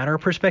all a matter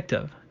of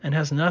perspective and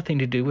has nothing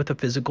to do with the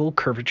physical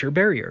curvature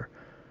barrier.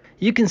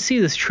 You can see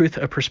this truth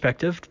of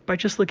perspective by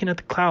just looking at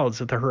the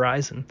clouds at the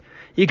horizon.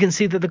 You can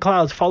see that the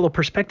clouds follow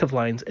perspective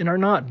lines and are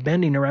not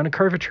bending around a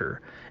curvature.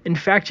 In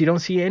fact, you don't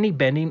see any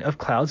bending of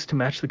clouds to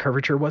match the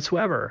curvature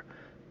whatsoever.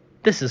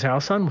 This is how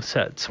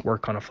sunsets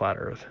work on a flat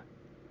Earth.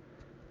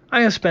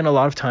 I have spent a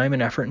lot of time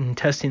and effort in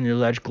testing the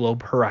alleged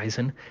globe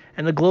horizon,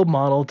 and the globe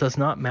model does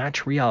not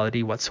match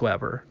reality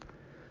whatsoever.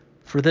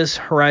 For this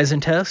horizon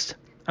test,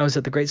 I was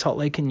at the Great Salt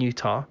Lake in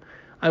Utah.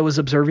 I was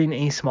observing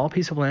a small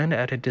piece of land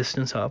at a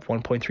distance of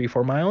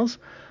 1.34 miles.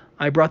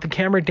 I brought the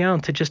camera down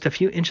to just a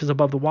few inches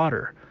above the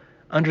water.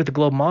 Under the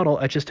globe model,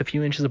 at just a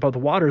few inches above the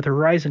water, the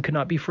horizon could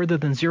not be further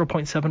than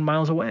 0.7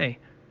 miles away.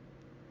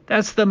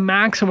 That's the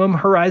maximum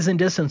horizon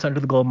distance under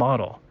the globe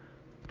model.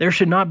 There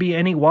should not be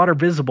any water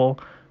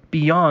visible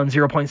beyond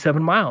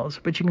 0.7 miles,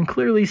 but you can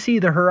clearly see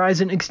the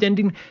horizon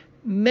extending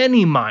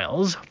many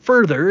miles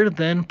further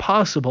than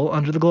possible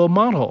under the globe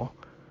model.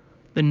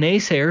 The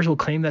naysayers will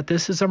claim that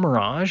this is a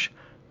mirage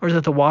or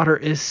that the water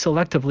is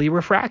selectively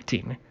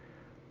refracting.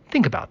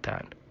 Think about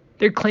that.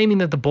 They're claiming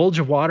that the bulge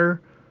of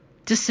water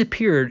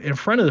disappeared in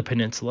front of the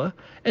peninsula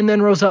and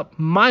then rose up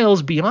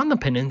miles beyond the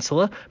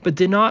peninsula but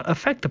did not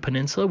affect the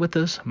peninsula with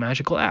this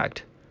magical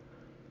act.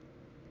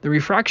 The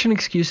refraction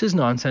excuse is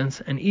nonsense,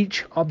 and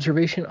each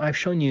observation I've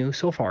shown you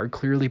so far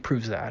clearly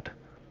proves that.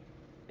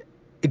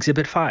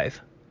 Exhibit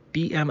 5.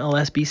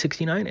 BMLS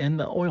B69 and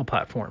the oil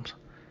platforms.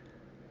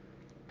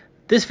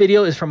 This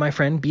video is from my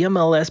friend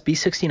BMLS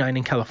B69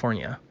 in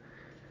California.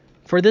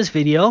 For this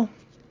video,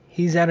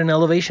 he's at an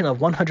elevation of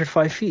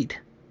 105 feet.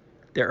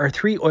 There are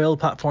 3 oil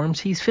platforms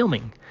he's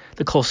filming.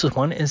 The closest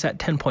one is at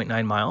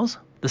 10.9 miles,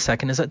 the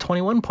second is at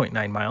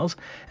 21.9 miles,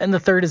 and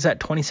the third is at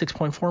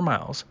 26.4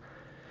 miles.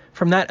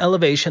 From that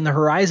elevation, the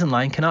horizon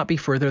line cannot be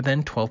further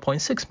than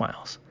 12.6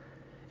 miles.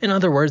 In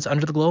other words,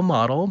 under the globe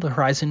model, the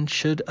horizon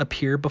should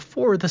appear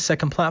before the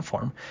second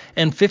platform,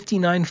 and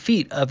 59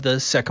 feet of the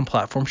second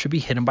platform should be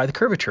hidden by the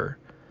curvature.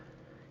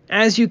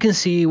 As you can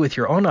see with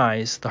your own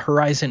eyes, the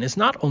horizon is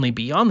not only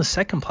beyond the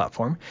second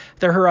platform,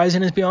 the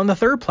horizon is beyond the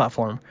third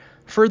platform,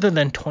 further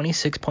than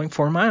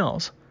 26.4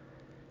 miles.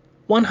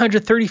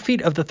 130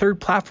 feet of the third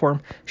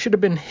platform should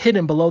have been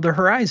hidden below the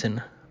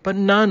horizon, but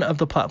none of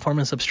the platform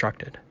is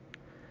obstructed.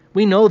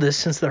 We know this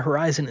since the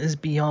horizon is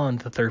beyond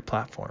the third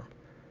platform.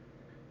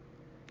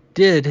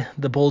 Did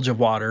the bulge of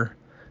water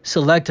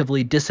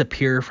selectively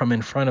disappear from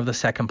in front of the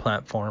second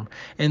platform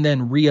and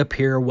then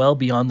reappear well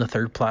beyond the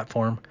third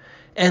platform?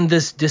 And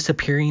this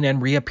disappearing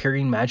and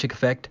reappearing magic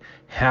effect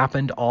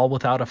happened all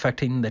without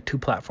affecting the 2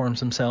 platforms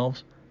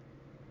themselves?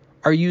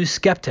 Are you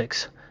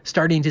skeptics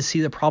starting to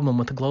see the problem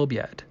with the globe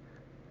yet?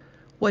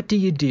 What do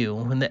you do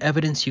when the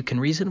evidence you can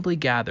reasonably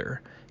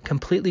gather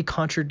completely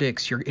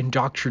contradicts your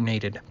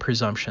indoctrinated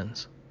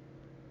presumptions?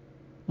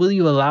 Will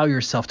you allow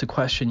yourself to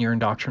question your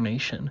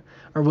indoctrination,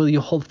 or will you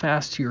hold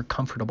fast to your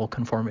comfortable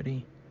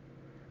conformity?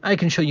 I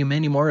can show you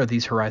many more of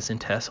these horizon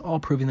tests, all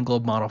proving the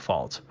globe model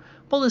faults,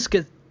 but let's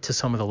get to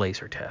some of the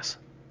laser tests.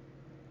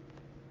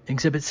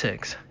 Exhibit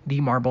 6,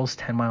 D. Marble's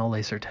 10-mile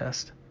laser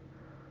test.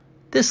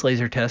 This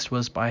laser test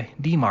was by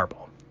D.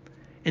 Marble.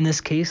 In this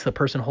case, the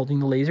person holding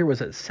the laser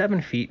was at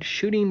 7 feet,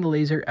 shooting the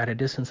laser at a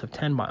distance of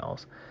 10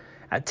 miles.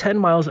 At 10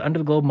 miles under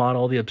the globe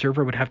model, the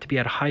observer would have to be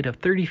at a height of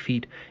 30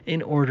 feet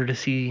in order to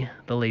see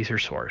the laser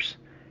source.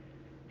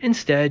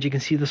 Instead, you can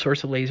see the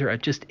source of laser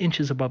at just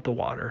inches above the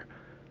water.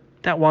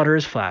 That water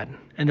is flat,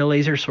 and the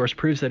laser source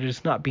proves that it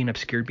is not being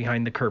obscured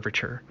behind the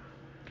curvature.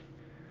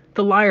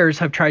 The liars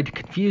have tried to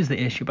confuse the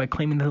issue by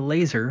claiming that the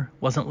laser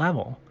wasn't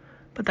level,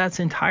 but that's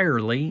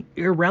entirely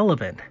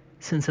irrelevant,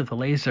 since if the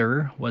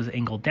laser was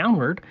angled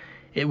downward,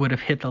 it would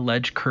have hit the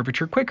alleged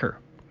curvature quicker.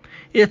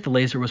 If the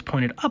laser was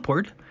pointed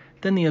upward,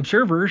 then the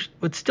observers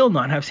would still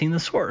not have seen the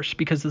source,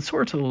 because the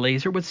source of the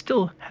laser would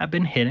still have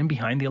been hidden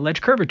behind the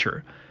alleged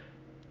curvature.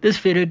 This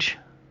footage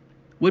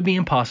would be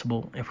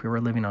impossible if we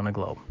were living on a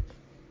globe.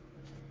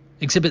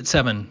 Exhibit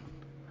 7.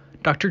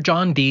 Dr.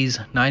 John Dee's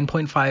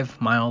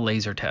 9.5-mile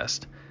laser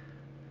test.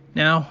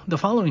 Now, the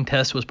following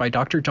test was by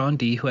Dr. John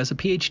Dee, who has a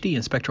PhD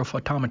in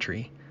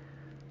spectrophotometry.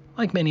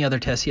 Like many other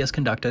tests he has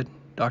conducted,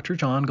 Dr.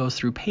 John goes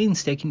through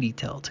painstaking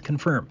detail to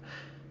confirm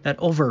that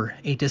over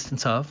a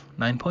distance of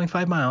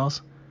 9.5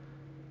 miles,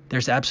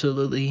 there's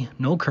absolutely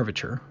no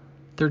curvature.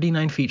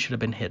 39 feet should have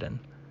been hidden.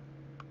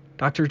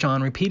 Dr.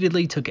 John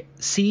repeatedly took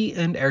sea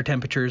and air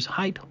temperatures,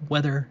 height,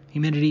 weather,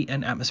 humidity,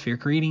 and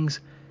atmospheric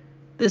readings.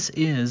 This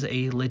is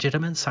a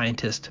legitimate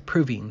scientist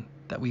proving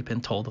that we've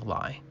been told a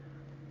lie.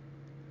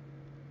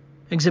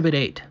 Exhibit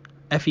 8,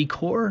 FE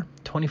Core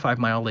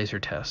 25-mile laser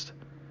test.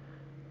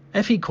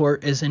 FE Core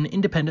is an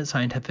independent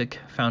scientific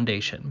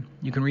foundation.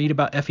 You can read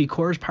about FE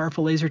Core's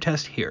powerful laser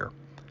test here.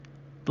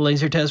 The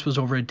laser test was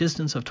over a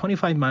distance of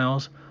 25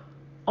 miles.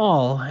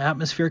 All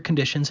atmospheric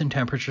conditions and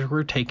temperatures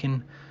were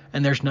taken,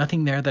 and there's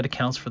nothing there that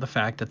accounts for the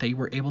fact that they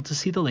were able to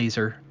see the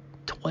laser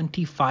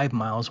 25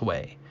 miles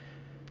away.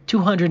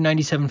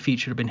 297 feet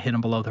should have been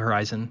hidden below the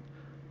horizon.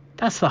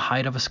 That's the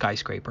height of a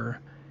skyscraper.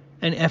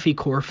 And FE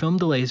Core filmed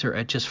the laser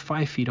at just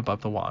 5 feet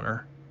above the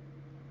water.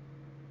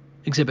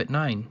 Exhibit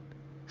 9.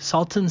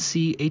 Salton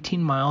Sea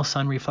 18-mile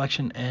sun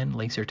reflection and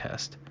laser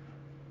test.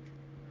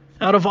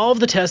 Out of all of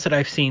the tests that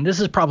I've seen, this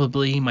is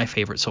probably my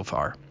favorite so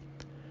far.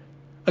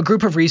 A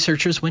group of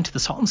researchers went to the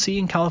Salton Sea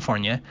in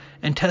California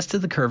and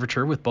tested the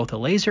curvature with both a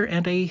laser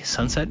and a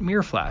sunset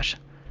mirror flash.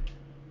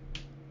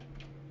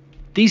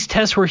 These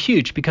tests were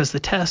huge because the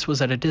test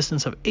was at a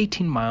distance of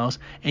 18 miles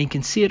and you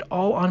can see it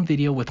all on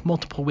video with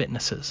multiple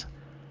witnesses.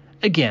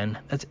 Again,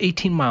 that's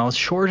 18 miles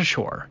shore to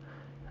shore.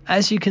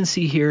 As you can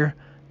see here,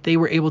 they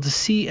were able to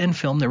see and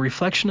film the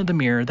reflection of the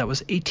mirror that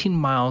was 18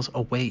 miles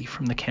away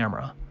from the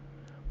camera.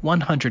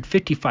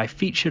 155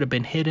 feet should have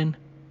been hidden.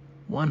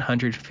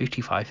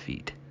 155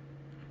 feet.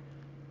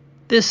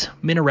 This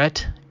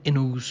minaret in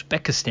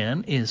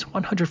Uzbekistan is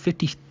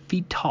 150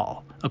 feet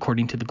tall.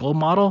 According to the globe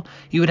model,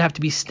 you would have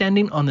to be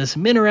standing on this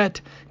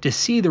minaret to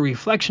see the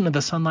reflection of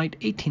the sunlight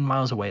 18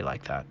 miles away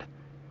like that.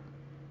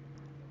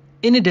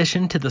 In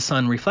addition to the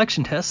sun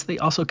reflection test, they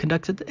also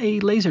conducted a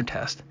laser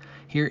test.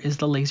 Here is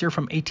the laser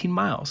from 18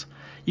 miles.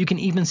 You can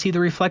even see the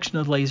reflection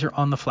of the laser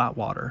on the flat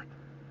water.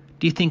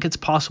 Do you think it's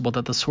possible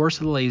that the source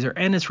of the laser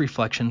and its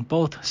reflection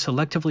both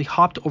selectively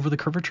hopped over the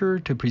curvature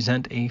to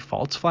present a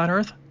false flat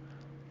Earth?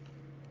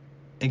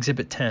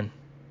 Exhibit 10.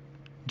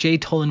 J.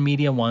 Tolan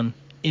Media 1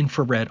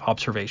 Infrared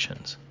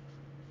Observations.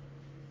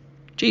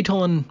 J.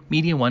 Tolan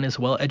Media 1 is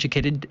a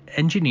well-educated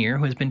engineer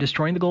who has been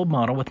destroying the globe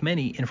model with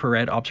many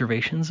infrared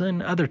observations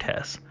and other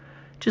tests.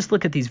 Just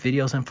look at these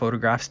videos and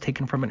photographs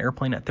taken from an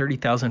airplane at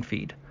 30,000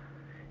 feet.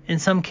 In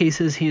some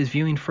cases, he is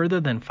viewing further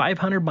than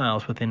 500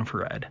 miles with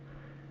infrared.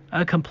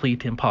 A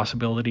complete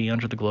impossibility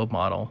under the globe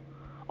model.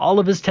 All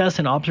of his tests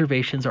and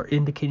observations are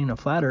indicating a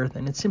flat Earth,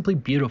 and it's simply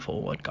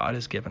beautiful what God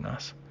has given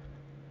us.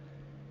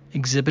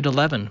 Exhibit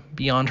 11,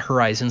 Beyond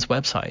Horizons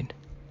website.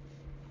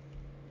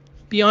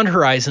 Beyond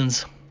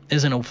Horizons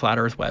is an flat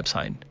Earth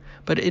website,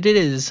 but it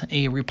is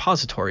a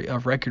repository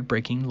of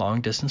record-breaking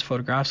long-distance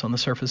photographs on the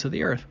surface of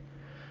the Earth.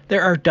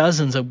 There are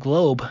dozens of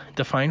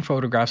globe-defined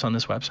photographs on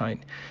this website.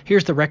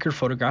 Here's the record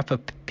photograph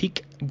of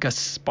Peak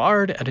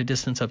Gaspard at a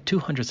distance of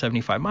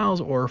 275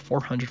 miles or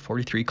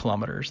 443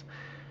 kilometers.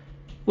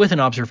 With an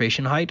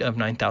observation height of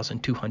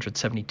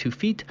 9,272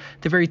 feet,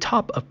 the very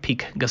top of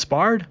Peak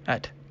Gaspard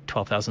at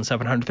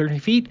 12,730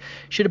 feet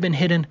should have been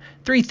hidden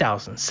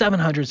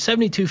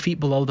 3,772 feet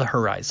below the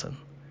horizon.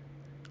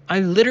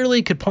 I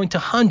literally could point to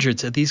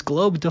hundreds of these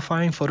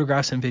globe-defined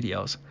photographs and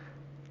videos.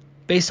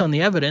 Based on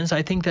the evidence,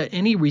 I think that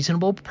any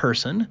reasonable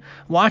person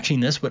watching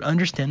this would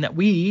understand that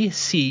we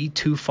see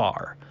too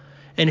far.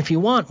 And if you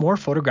want more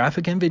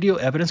photographic and video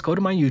evidence, go to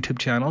my YouTube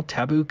channel,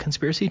 Taboo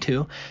Conspiracy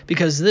 2,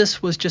 because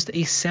this was just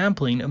a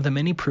sampling of the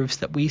many proofs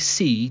that we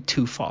see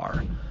too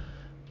far.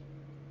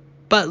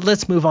 But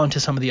let's move on to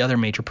some of the other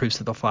major proofs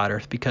of the flat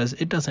Earth, because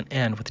it doesn't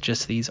end with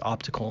just these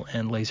optical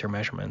and laser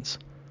measurements.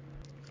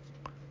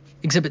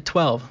 Exhibit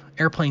 12,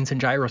 Airplanes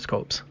and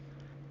Gyroscopes.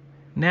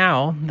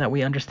 Now that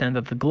we understand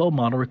that the globe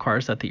model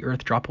requires that the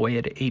Earth drop away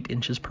at 8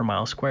 inches per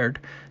mile squared,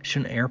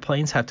 shouldn't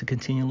airplanes have to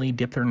continually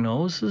dip their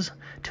noses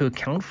to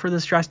account for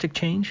this drastic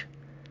change?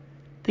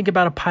 Think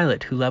about a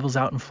pilot who levels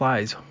out and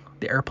flies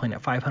the airplane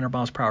at 500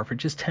 miles per hour for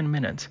just 10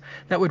 minutes.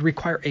 That would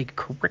require a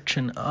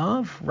correction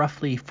of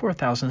roughly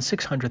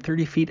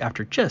 4,630 feet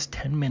after just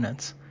 10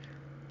 minutes.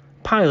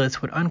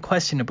 Pilots would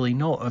unquestionably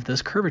know of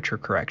this curvature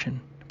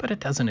correction, but it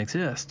doesn't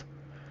exist.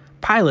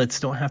 Pilots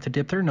don't have to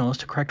dip their nose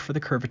to correct for the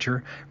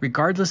curvature,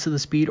 regardless of the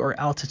speed or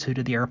altitude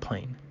of the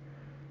airplane.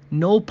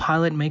 No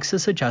pilot makes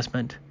this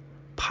adjustment.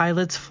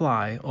 Pilots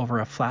fly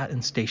over a flat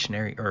and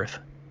stationary Earth.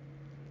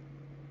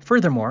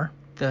 Furthermore,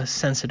 the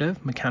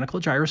sensitive mechanical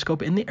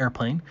gyroscope in the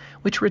airplane,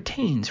 which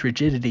retains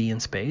rigidity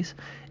in space,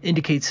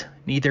 indicates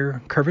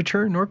neither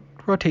curvature nor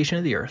rotation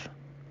of the Earth.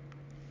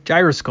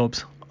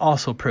 Gyroscopes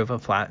also prove a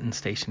flat and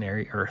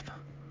stationary Earth.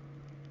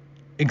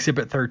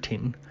 Exhibit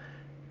 13.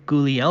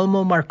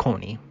 Guglielmo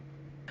Marconi.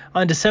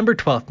 On December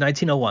 12,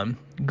 1901,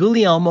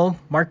 Guglielmo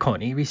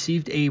Marconi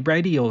received a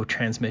radio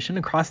transmission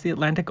across the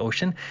Atlantic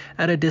Ocean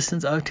at a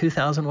distance of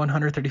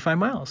 2,135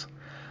 miles.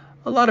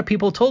 A lot of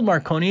people told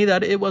Marconi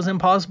that it was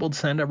impossible to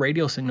send a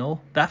radio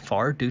signal that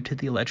far due to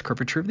the alleged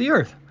curvature of the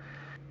Earth.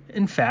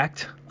 In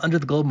fact, under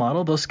the globe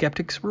model, those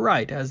skeptics were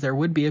right, as there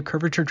would be a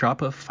curvature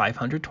drop of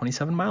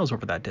 527 miles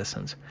over that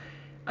distance.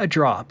 A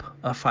drop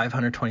of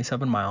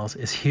 527 miles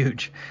is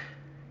huge.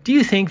 Do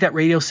you think that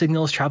radio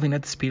signals traveling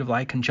at the speed of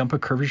light can jump a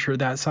curvature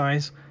that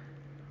size?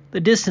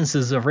 The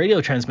distances of radio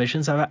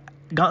transmissions have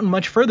gotten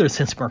much further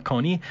since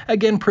Marconi,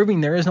 again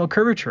proving there is no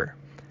curvature.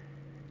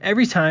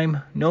 Every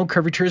time no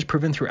curvature is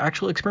proven through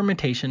actual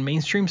experimentation,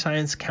 mainstream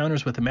science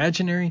counters with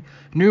imaginary,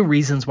 new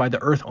reasons why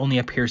the Earth only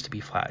appears to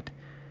be flat.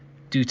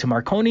 Due to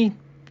Marconi,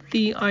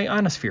 the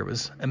ionosphere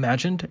was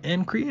imagined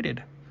and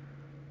created.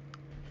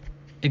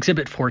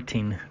 Exhibit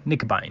 14,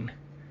 Nicobine.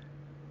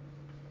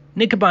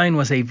 Nicobine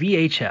was a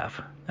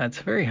VHF, that's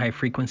very high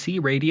frequency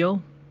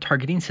radio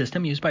targeting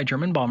system used by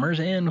German bombers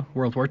in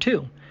World War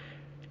II.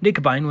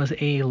 Nicobine was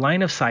a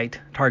line of sight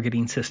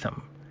targeting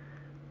system.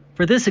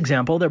 For this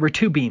example, there were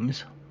two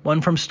beams,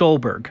 one from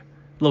Stolberg,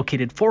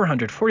 located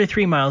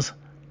 443 miles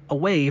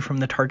away from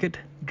the target,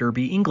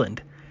 Derby,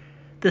 England.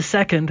 The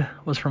second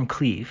was from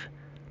Cleve,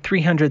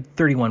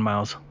 331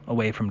 miles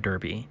away from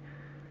Derby.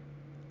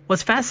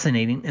 What's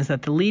fascinating is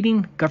that the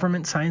leading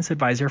government science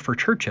advisor for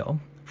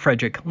Churchill,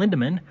 Frederick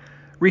Lindemann,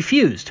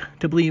 refused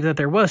to believe that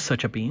there was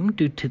such a beam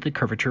due to the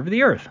curvature of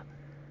the Earth.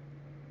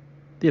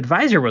 The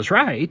advisor was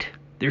right.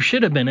 There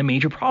should have been a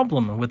major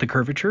problem with the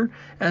curvature,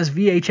 as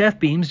VHF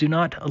beams do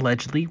not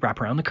allegedly wrap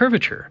around the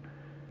curvature.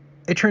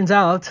 It turns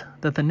out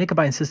that the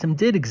Nicobine system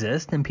did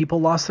exist, and people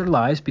lost their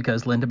lives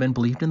because Lindemann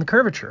believed in the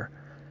curvature.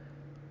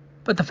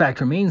 But the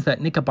fact remains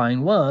that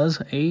Nicobine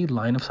was a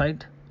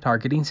line-of-sight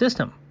targeting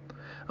system.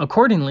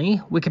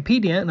 Accordingly,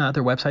 Wikipedia and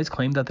other websites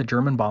claim that the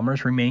German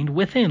bombers remained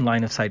within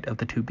line of sight of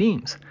the two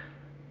beams.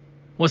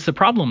 What's the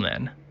problem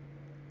then?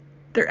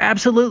 There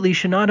absolutely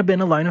should not have been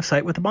a line of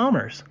sight with the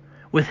bombers.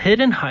 With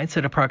hidden heights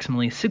at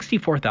approximately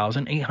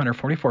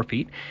 64,844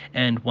 feet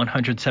and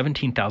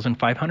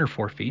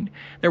 117,504 feet,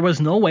 there was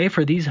no way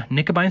for these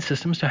Nicobine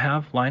systems to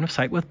have line of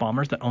sight with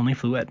bombers that only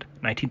flew at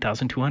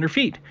 19,200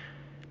 feet.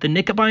 The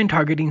Nicobine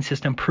targeting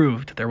system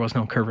proved there was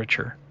no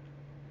curvature.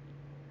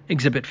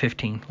 Exhibit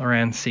 15,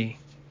 Loran C.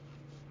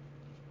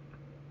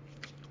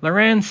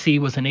 Loran C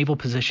was a naval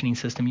positioning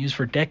system used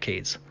for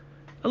decades,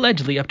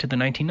 allegedly up to the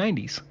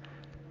 1990s.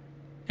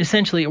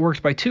 Essentially, it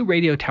worked by two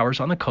radio towers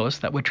on the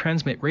coast that would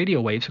transmit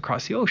radio waves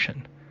across the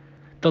ocean.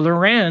 The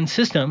Loran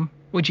system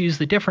would use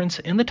the difference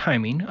in the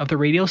timing of the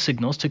radio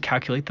signals to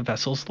calculate the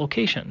vessel's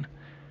location.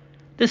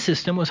 This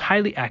system was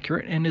highly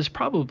accurate and is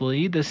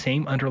probably the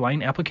same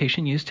underlying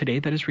application used today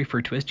that is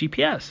referred to as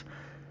GPS.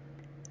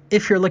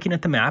 If you're looking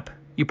at the map,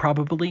 you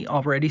probably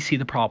already see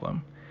the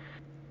problem.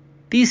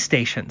 These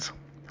stations,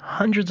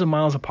 hundreds of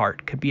miles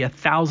apart, could be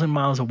 1,000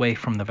 miles away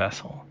from the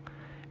vessel,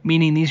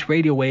 meaning these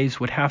radio waves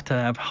would have to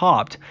have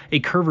hopped a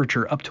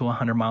curvature up to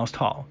 100 miles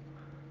tall.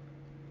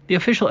 The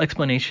official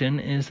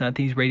explanation is that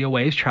these radio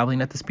waves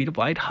traveling at the speed of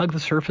light hug the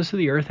surface of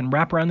the Earth and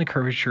wrap around the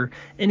curvature,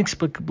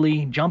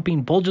 inexplicably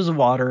jumping bulges of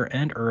water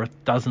and Earth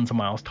dozens of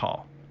miles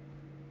tall.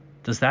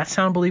 Does that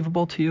sound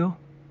believable to you?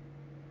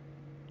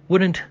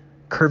 Wouldn't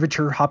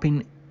curvature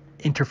hopping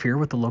interfere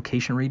with the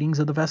location readings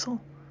of the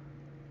vessel?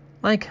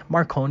 Like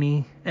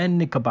Marconi and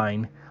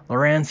Nicobine,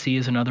 Loran C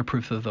is another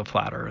proof of the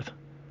flat Earth.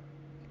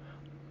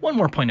 One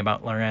more point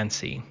about Loran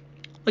C.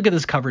 Look at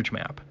this coverage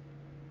map.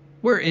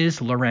 Where is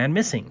Loran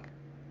missing?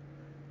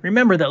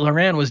 Remember that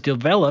Loran was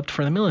developed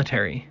for the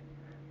military.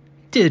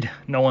 Did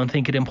no one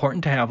think it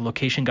important to have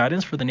location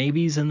guidance for the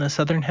navies in the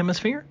southern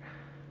hemisphere?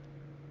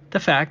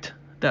 The fact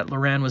that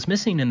Loran was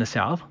missing in the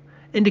south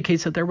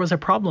indicates that there was a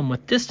problem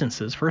with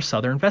distances for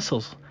southern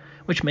vessels,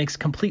 which makes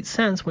complete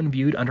sense when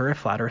viewed under a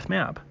flat Earth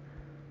map.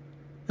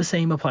 The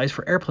same applies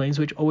for airplanes,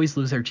 which always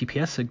lose their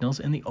GPS signals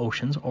in the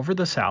oceans over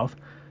the south,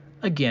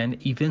 again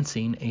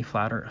evincing a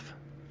flat Earth.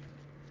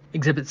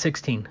 Exhibit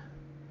 16,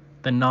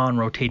 the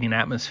non-rotating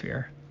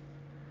atmosphere.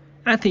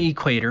 At the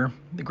equator,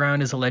 the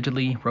ground is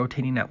allegedly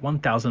rotating at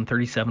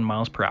 1,037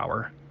 miles per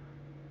hour.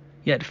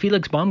 Yet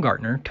Felix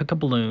Baumgartner took a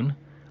balloon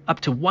up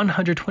to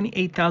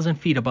 128,000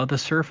 feet above the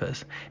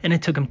surface, and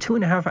it took him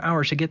 2.5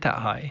 hours to get that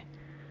high.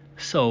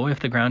 So, if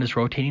the ground is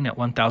rotating at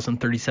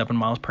 1,037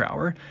 miles per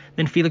hour,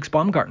 then Felix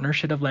Baumgartner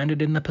should have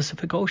landed in the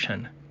Pacific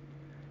Ocean.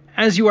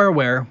 As you are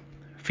aware,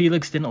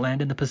 Felix didn't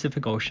land in the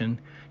Pacific Ocean.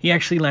 He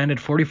actually landed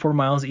 44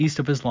 miles east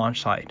of his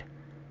launch site.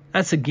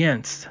 That's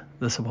against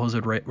the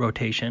supposed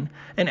rotation,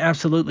 and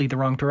absolutely the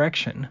wrong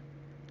direction.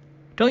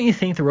 Don't you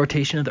think the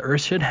rotation of the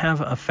Earth should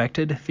have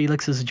affected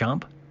Felix's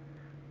jump?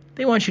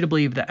 They want you to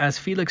believe that as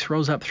Felix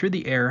rose up through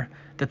the air,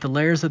 that the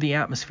layers of the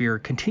atmosphere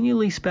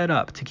continually sped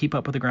up to keep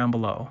up with the ground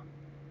below.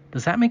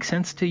 Does that make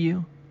sense to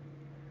you?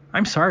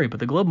 I'm sorry, but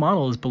the globe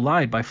model is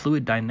belied by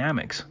fluid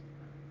dynamics.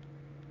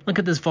 Look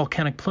at this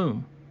volcanic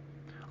plume.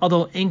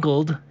 Although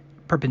angled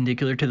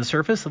perpendicular to the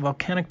surface, the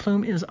volcanic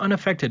plume is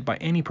unaffected by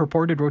any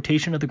purported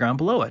rotation of the ground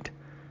below it.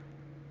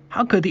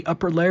 How could the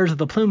upper layers of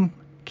the plume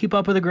keep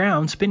up with the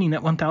ground spinning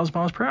at 1,000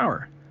 miles per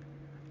hour?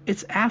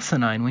 It's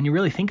asinine when you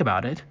really think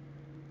about it.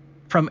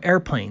 From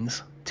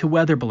airplanes, to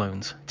weather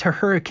balloons, to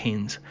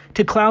hurricanes,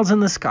 to clouds in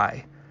the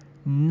sky,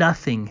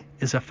 nothing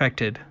is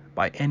affected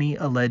by any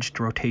alleged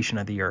rotation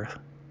of the Earth.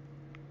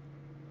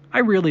 I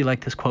really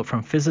like this quote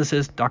from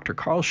physicist Dr.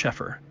 Carl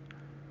Scheffer.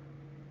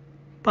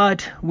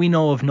 But we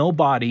know of no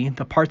body,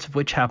 the parts of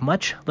which have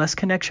much less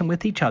connection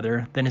with each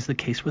other than is the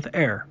case with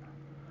air.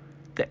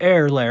 The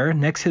air layer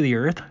next to the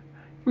Earth,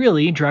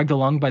 really dragged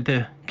along by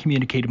the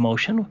communicated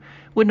motion,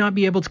 would not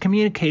be able to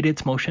communicate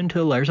its motion to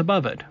the layers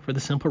above it, for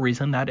the simple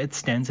reason that it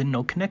stands in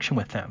no connection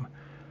with them.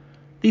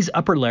 These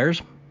upper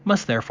layers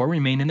must therefore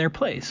remain in their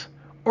place,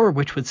 or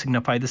which would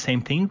signify the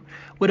same thing,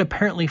 would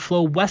apparently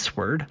flow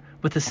westward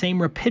with the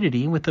same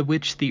rapidity with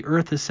which the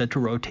Earth is said to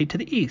rotate to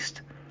the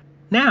east.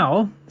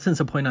 Now, since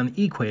a point on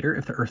the equator,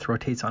 if the Earth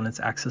rotates on its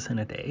axis in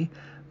a day,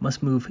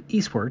 must move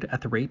eastward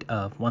at the rate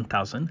of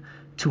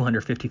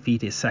 1,250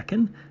 feet a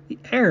second, the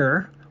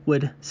air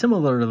would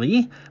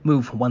similarly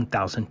move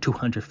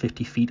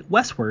 1,250 feet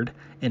westward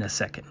in a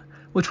second,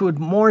 which would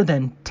more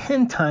than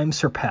 10 times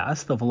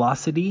surpass the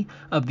velocity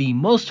of the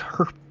most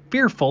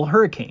fearful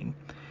hurricane.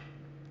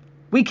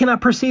 We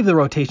cannot perceive the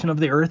rotation of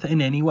the Earth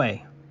in any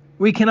way.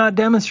 We cannot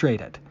demonstrate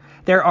it.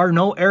 There are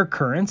no air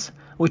currents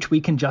which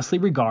we can justly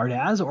regard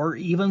as, or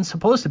even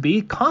supposed to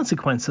be,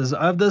 consequences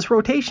of this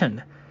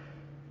rotation.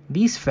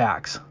 These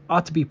facts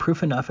ought to be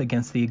proof enough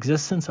against the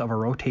existence of a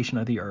rotation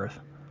of the Earth.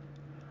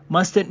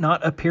 Must it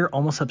not appear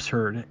almost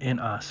absurd in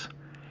us,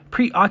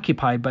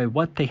 preoccupied by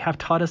what they have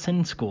taught us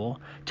in school,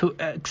 to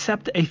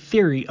accept a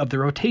theory of the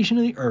rotation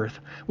of the Earth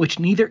which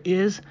neither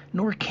is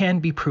nor can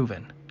be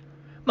proven?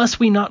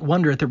 Must we not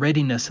wonder at the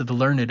readiness of the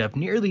learned of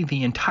nearly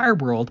the entire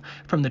world,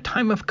 from the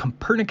time of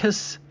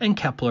Copernicus and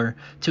Kepler,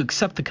 to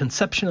accept the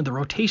conception of the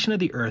rotation of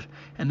the Earth,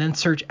 and then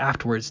search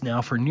afterwards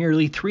now for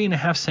nearly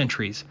 3.5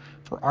 centuries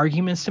for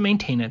arguments to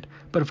maintain it,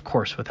 but of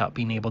course without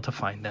being able to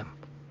find them?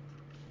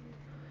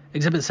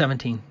 Exhibit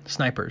 17.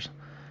 Snipers.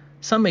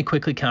 Some may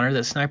quickly counter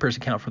that snipers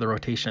account for the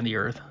rotation of the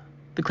Earth.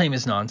 The claim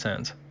is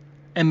nonsense,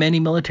 and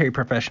many military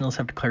professionals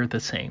have declared the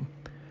same.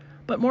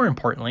 But more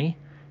importantly,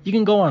 you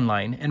can go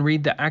online and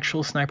read the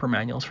actual sniper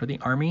manuals for the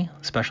Army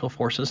Special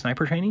Forces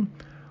Sniper Training,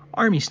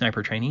 Army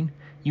Sniper Training,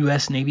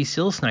 U.S. Navy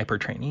SEAL Sniper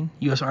Training,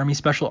 U.S. Army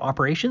Special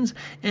Operations,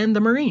 and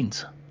the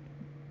Marines.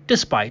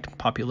 Despite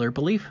popular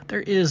belief,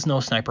 there is no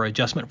sniper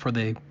adjustment for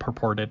the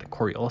purported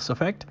Coriolis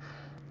effect.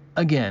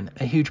 Again,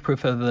 a huge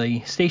proof of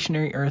the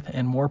stationary Earth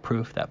and more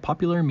proof that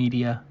popular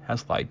media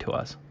has lied to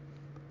us.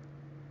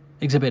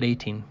 Exhibit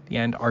 18. The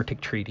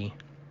Antarctic Treaty.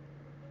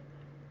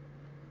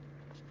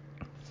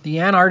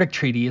 The Antarctic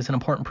Treaty is an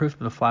important proof of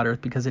the flat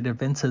Earth because it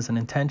evinces an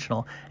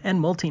intentional and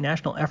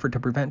multinational effort to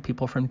prevent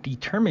people from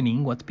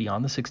determining what's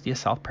beyond the 60th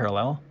south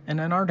parallel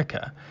and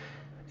Antarctica.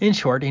 In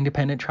short,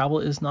 independent travel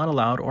is not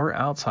allowed or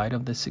outside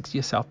of the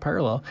 60th south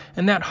parallel,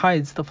 and that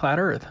hides the flat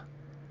Earth.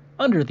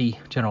 Under the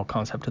general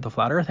concept of the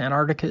flat Earth,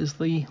 Antarctica is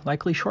the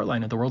likely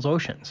shoreline of the world's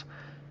oceans.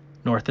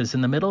 North is in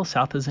the middle,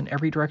 south is in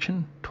every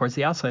direction towards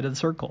the outside of the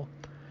circle.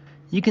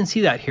 You can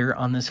see that here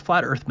on this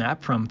flat Earth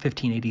map from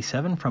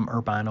 1587 from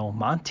Urbano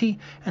Monti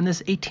and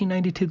this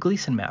 1892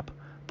 Gleason map,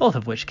 both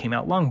of which came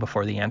out long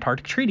before the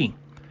Antarctic Treaty.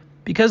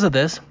 Because of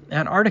this,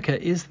 Antarctica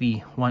is the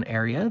one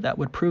area that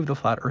would prove the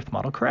flat Earth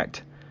model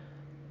correct.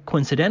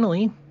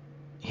 Coincidentally,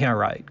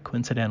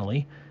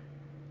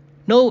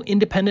 no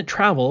independent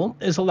travel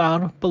is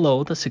allowed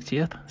below the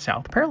 60th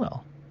south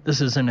parallel. This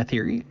isn't a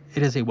theory,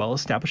 it is a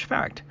well-established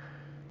fact.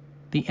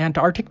 The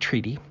Antarctic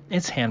Treaty,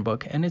 its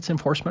handbook, and its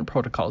enforcement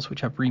protocols,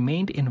 which have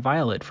remained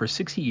inviolate for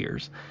 60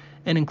 years,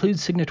 and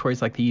includes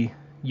signatories like the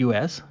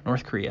US,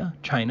 North Korea,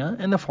 China,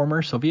 and the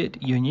former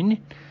Soviet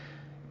Union,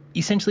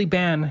 essentially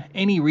ban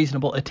any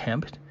reasonable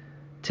attempt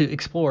to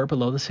explore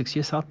below the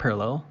 60th south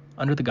parallel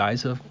under the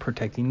guise of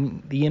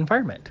protecting the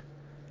environment.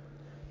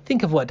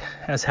 Think of what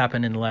has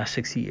happened in the last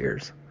 60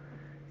 years.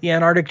 The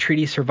Antarctic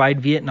Treaty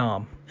survived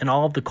Vietnam and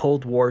all of the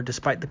Cold War,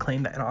 despite the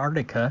claim that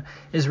Antarctica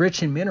is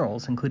rich in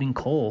minerals, including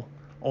coal,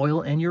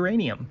 oil, and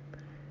uranium.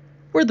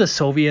 Were the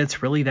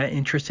Soviets really that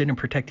interested in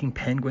protecting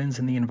penguins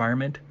and the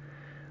environment?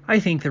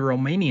 I think the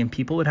Romanian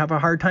people would have a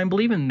hard time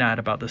believing that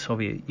about the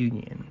Soviet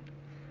Union.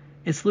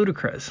 It's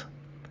ludicrous.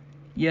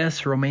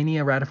 Yes,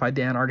 Romania ratified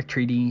the Antarctic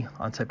Treaty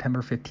on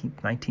September 15,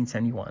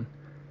 1971.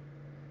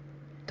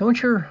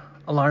 Don't your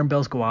alarm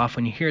bells go off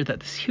when you hear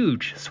that this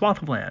huge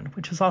swath of land,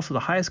 which is also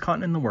the highest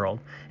continent in the world,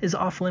 is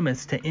off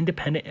limits to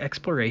independent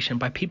exploration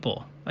by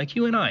people like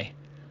you and I?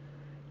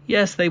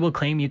 Yes, they will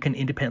claim you can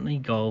independently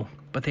go,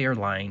 but they are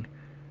lying.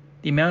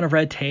 The amount of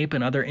red tape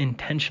and other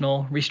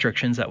intentional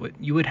restrictions that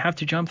you would have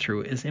to jump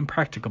through is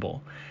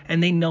impracticable,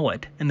 and they know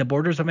it, and the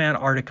borders of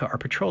Antarctica are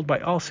patrolled by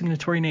all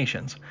signatory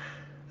nations.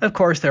 Of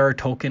course, there are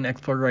token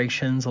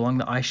explorations along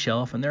the ice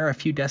shelf, and there are a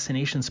few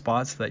destination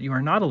spots that you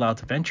are not allowed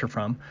to venture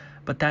from,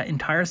 but that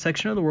entire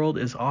section of the world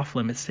is off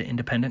limits to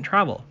independent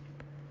travel.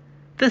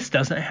 This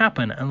doesn't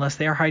happen unless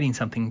they are hiding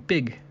something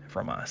big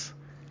from us.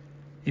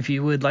 If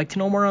you would like to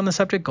know more on the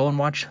subject, go and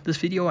watch this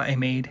video I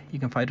made. You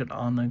can find it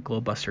on the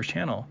Globebusters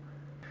channel.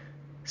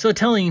 So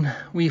telling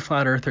we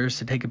flat earthers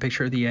to take a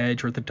picture of the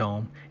edge or the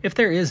dome, if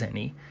there is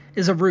any,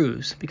 is a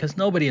ruse because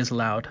nobody is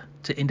allowed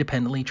to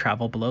independently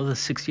travel below the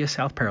 60th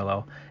south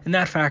parallel, and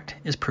that fact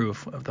is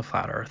proof of the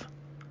flat earth.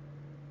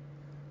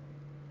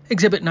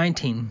 Exhibit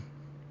 19.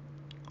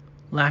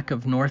 Lack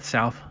of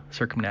north-south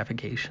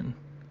circumnavigation.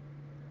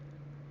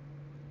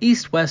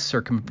 East-west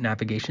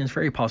circumnavigation is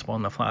very possible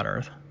on the flat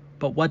earth,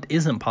 but what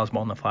isn't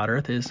possible on the flat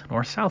earth is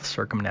north-south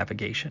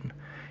circumnavigation.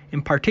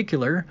 In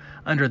particular,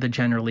 under the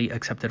generally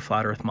accepted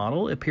flat earth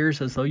model, it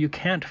appears as though you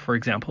can't, for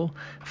example,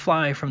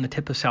 fly from the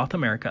tip of South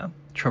America,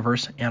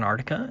 traverse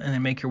Antarctica, and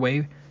then make your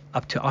way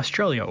up to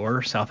Australia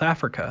or South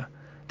Africa.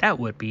 That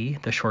would be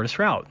the shortest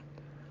route.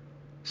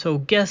 So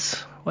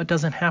guess what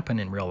doesn't happen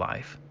in real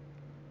life?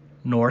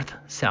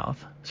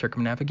 North-south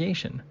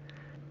circumnavigation.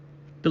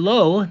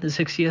 Below the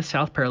 60th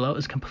south parallel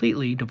is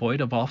completely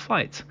devoid of all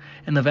flights,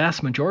 and the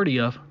vast majority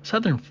of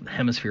southern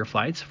hemisphere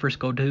flights first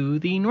go to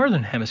the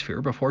northern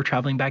hemisphere before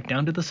traveling back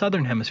down to the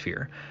southern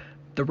hemisphere.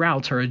 The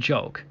routes are a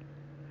joke.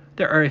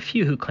 There are a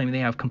few who claim they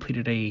have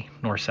completed a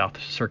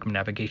north-south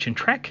circumnavigation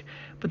trek,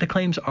 but the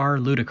claims are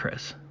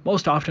ludicrous,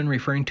 most often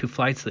referring to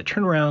flights that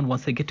turn around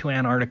once they get to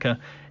Antarctica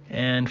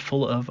and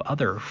full of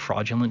other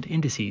fraudulent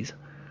indices.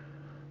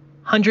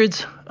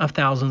 Hundreds of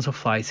thousands of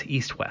flights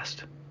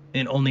east-west,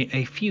 and only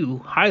a few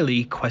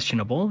highly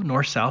questionable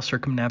north-south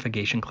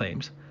circumnavigation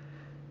claims.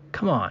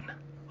 Come on,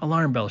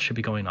 alarm bells should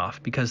be going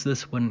off because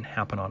this wouldn't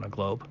happen on a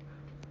globe.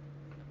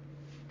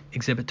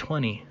 Exhibit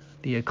 20,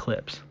 the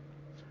eclipse.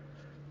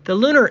 The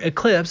lunar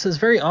eclipse is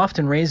very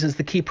often raised as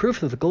the key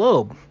proof of the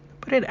globe,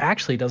 but it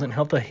actually doesn't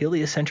help the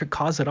heliocentric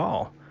cause at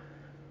all.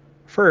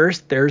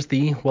 First, there's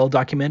the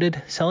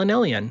well-documented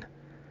Sagan.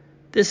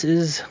 This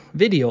is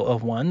video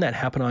of one that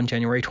happened on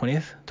January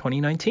 20th,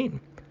 2019.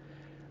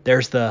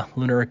 There's the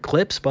lunar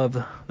eclipse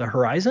above the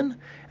horizon,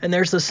 and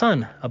there's the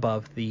sun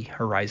above the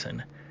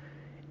horizon.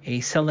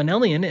 A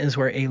Sagan is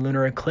where a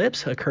lunar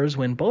eclipse occurs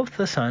when both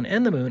the sun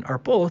and the moon are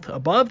both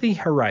above the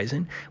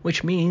horizon,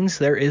 which means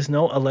there is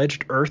no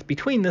alleged Earth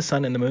between the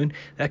sun and the moon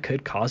that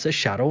could cause a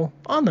shadow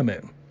on the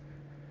moon.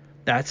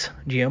 That's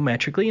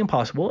geometrically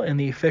impossible, and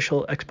the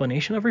official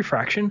explanation of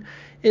refraction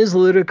is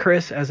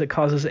ludicrous as it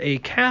causes a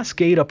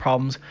cascade of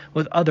problems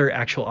with other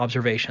actual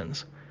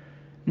observations.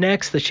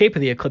 Next, the shape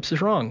of the eclipse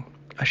is wrong.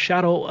 A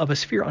shadow of a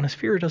sphere on a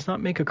sphere does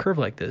not make a curve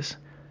like this.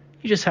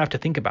 You just have to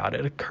think about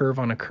it. A curve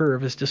on a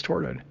curve is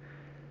distorted.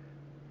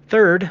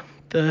 Third,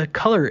 the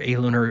color a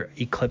lunar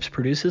eclipse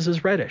produces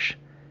is reddish.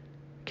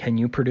 Can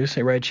you produce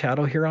a red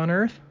shadow here on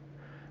Earth?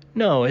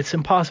 No, it's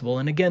impossible,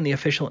 and again, the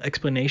official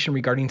explanation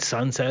regarding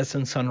sunsets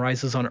and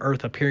sunrises on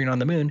Earth appearing on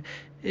the moon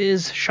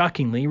is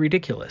shockingly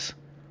ridiculous.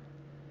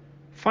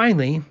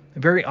 Finally,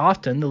 very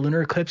often the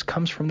lunar eclipse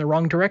comes from the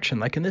wrong direction,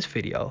 like in this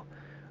video.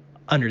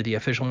 Under the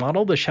official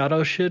model, the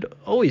shadow should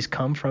always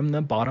come from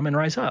the bottom and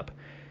rise up.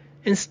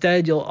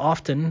 Instead, you'll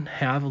often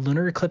have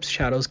lunar eclipse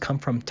shadows come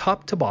from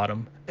top to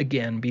bottom,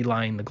 again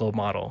belying the globe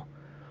model.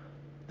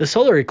 The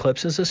solar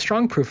eclipse is a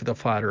strong proof of the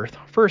flat Earth.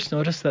 First,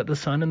 notice that the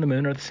sun and the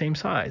moon are the same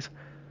size.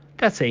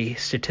 That's a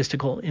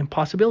statistical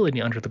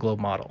impossibility under the globe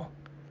model.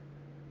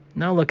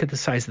 Now look at the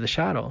size of the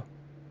shadow.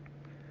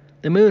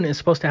 The moon is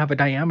supposed to have a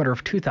diameter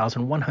of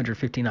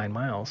 2,159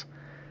 miles.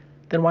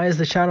 Then why is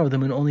the shadow of the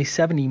moon only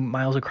 70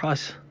 miles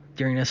across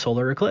during a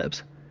solar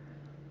eclipse?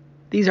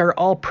 These are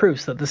all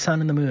proofs that the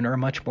sun and the moon are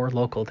much more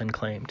local than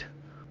claimed.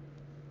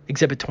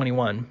 Exhibit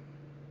 21.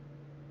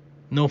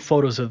 No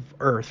photos of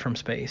Earth from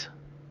space.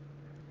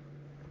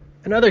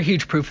 Another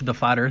huge proof of the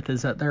flat Earth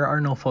is that there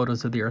are no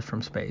photos of the Earth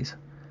from space.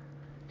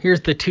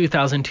 Here's the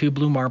 2002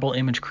 blue marble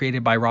image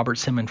created by Robert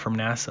Simon from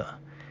NASA.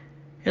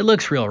 It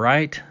looks real,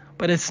 right?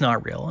 But it's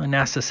not real, and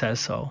NASA says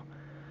so.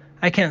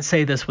 I can't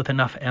say this with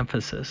enough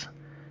emphasis.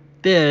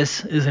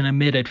 This is an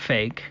admitted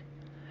fake.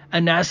 A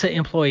NASA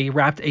employee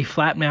wrapped a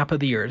flat map of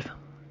the Earth.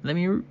 Let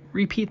me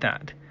repeat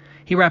that.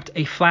 He wrapped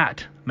a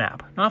flat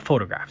map, not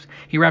photographs.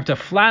 He wrapped a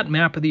flat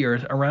map of the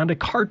Earth around a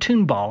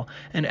cartoon ball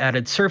and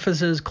added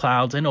surfaces,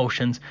 clouds, and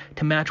oceans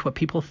to match what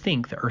people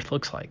think the Earth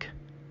looks like.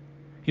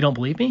 You don't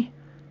believe me?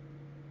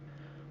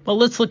 Well,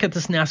 let's look at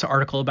this NASA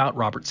article about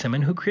Robert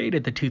Simon, who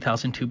created the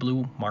 2002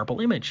 blue marble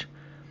image.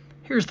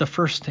 Here's the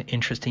first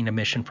interesting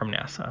admission from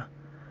NASA.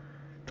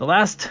 The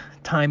last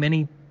time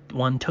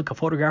anyone took a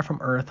photograph from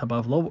Earth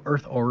above low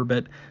Earth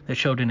orbit that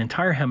showed an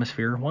entire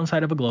hemisphere, one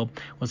side of a globe,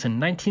 was in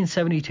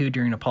 1972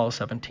 during Apollo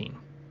 17.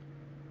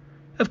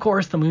 Of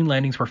course, the moon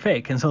landings were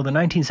fake, and so the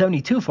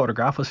 1972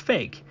 photograph was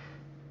fake.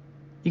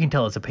 You can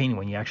tell it's a painting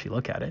when you actually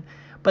look at it.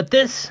 But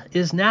this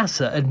is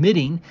NASA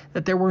admitting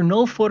that there were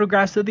no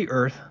photographs of the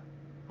Earth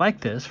like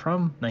this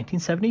from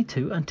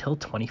 1972 until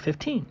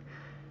 2015.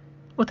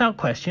 Without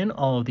question,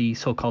 all of the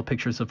so-called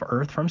pictures of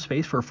Earth from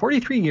space for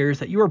 43 years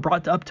that you were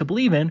brought up to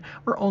believe in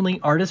were only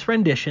artist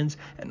renditions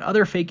and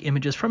other fake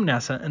images from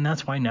NASA, and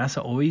that's why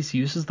NASA always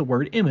uses the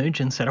word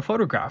image instead of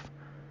photograph.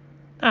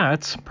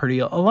 That's pretty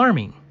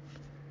alarming.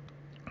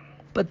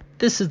 But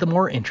this is the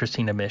more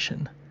interesting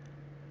admission.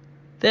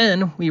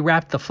 Then we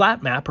wrapped the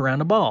flat map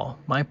around a ball.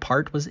 My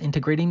part was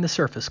integrating the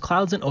surface,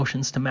 clouds, and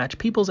oceans to match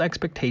people's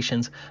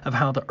expectations of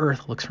how the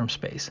Earth looks from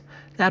space.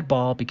 That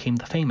ball became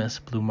the famous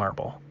blue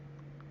marble.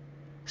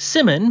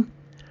 Simon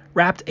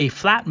wrapped a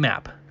flat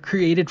map,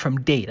 created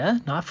from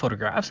data, not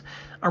photographs,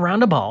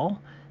 around a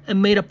ball,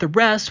 and made up the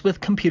rest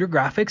with computer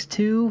graphics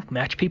to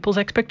match people's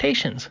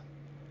expectations.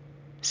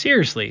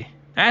 Seriously,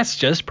 that's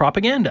just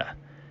propaganda.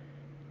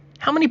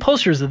 How many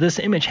posters of this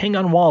image hang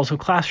on walls of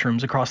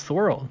classrooms across the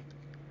world?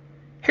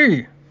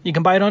 Here, you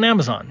can buy it on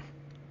Amazon.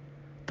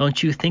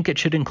 Don't you think it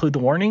should include the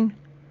warning?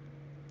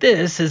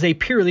 This is a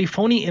purely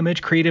phony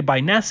image created by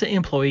NASA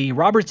employee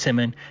Robert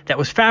Simon that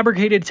was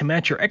fabricated to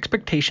match your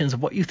expectations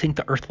of what you think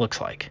the Earth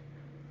looks like.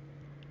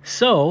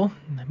 So,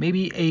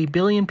 maybe 1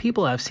 billion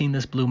people have seen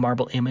this blue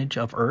marble image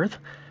of Earth,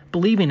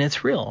 believing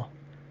it's real,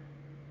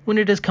 when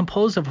it is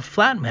composed of a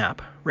flat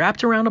map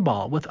wrapped around a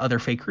ball with other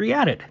fakery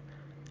added.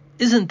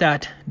 Isn't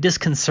that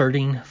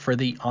disconcerting for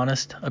the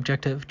honest,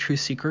 objective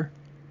truth seeker?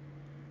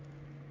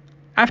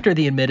 After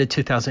the admitted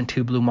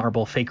 2002 blue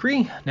marble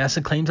fakery,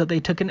 NASA claims that they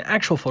took an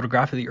actual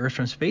photograph of the Earth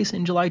from space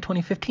in July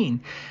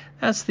 2015.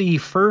 That's the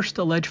first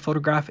alleged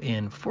photograph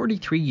in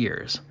 43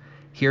 years.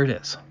 Here it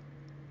is.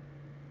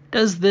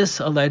 Does this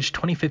alleged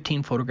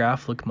 2015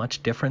 photograph look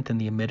much different than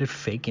the admitted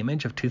fake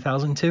image of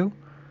 2002?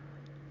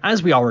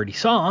 As we already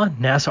saw,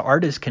 NASA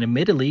artists can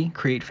admittedly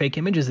create fake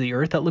images of the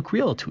Earth that look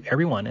real to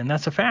everyone, and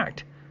that's a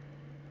fact.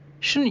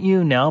 Shouldn't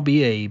you now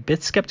be a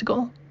bit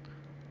skeptical?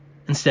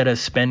 Instead of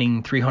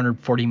spending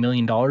 $340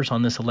 million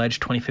on this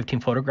alleged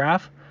 2015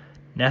 photograph,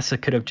 NASA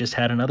could have just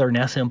had another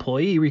NASA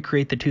employee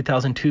recreate the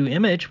 2002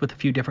 image with a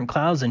few different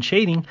clouds and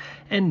shading,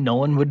 and no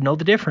one would know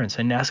the difference,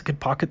 and NASA could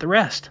pocket the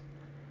rest.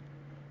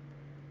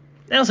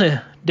 As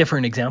a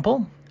different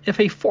example, if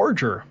a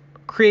forger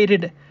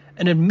created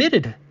an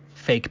admitted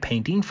fake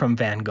painting from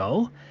Van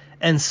Gogh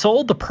and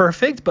sold the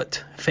perfect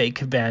but fake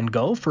Van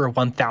Gogh for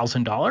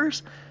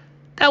 $1,000,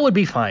 that would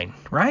be fine,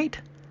 right?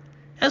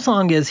 As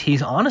long as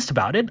he's honest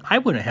about it, I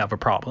wouldn't have a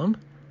problem.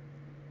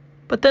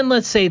 But then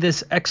let's say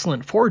this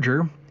excellent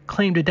forger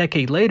claimed a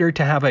decade later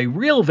to have a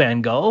real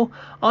Van Gogh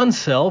on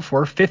sale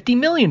for $50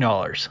 million.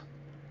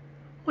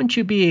 Wouldn't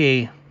you be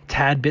a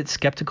tad bit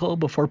skeptical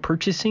before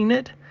purchasing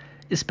it,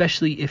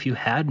 especially if you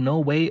had no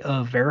way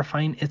of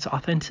verifying its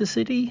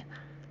authenticity?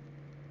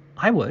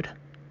 I would.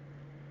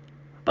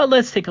 But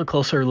let's take a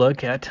closer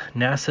look at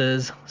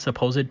NASA's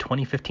supposed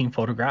 2015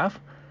 photograph.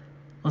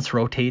 Let's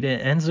rotate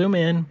it and zoom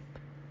in.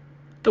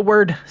 The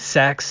word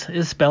sex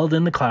is spelled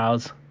in the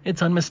clouds.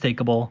 It's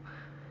unmistakable.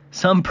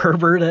 Some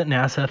pervert at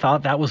NASA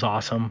thought that was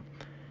awesome.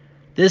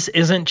 This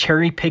isn't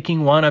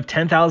cherry-picking one of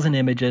 10,000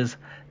 images.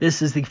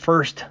 This is the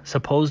first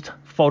supposed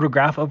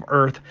photograph of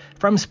Earth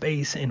from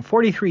space in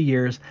 43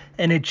 years,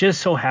 and it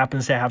just so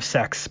happens to have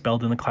sex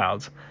spelled in the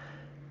clouds.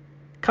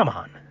 Come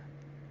on.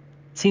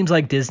 Seems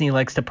like Disney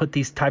likes to put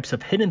these types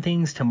of hidden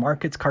things to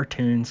market its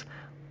cartoons,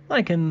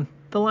 like in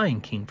The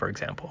Lion King, for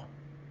example.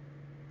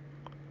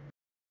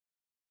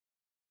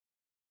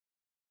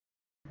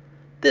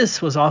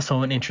 This was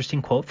also an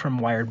interesting quote from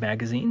Wired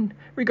magazine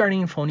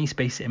regarding phony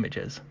space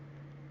images.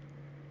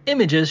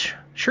 Images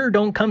sure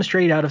don't come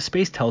straight out of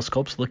space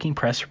telescopes looking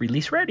press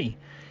release ready.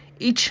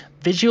 Each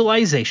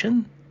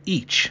visualization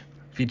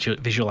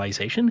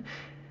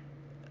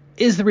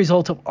is the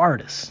result of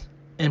artists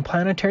and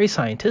planetary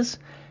scientists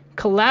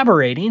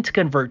collaborating to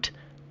convert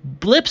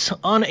blips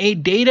on a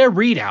data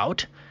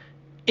readout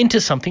into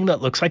something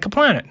that looks like a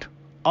planet,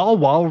 all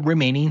while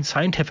remaining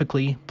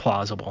scientifically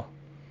plausible.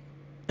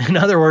 In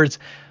other words,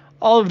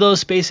 all of those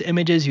space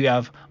images you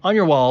have on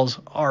your walls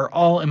are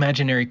all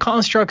imaginary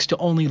constructs to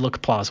only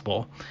look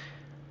plausible.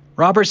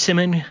 Robert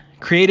Simon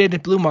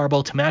created blue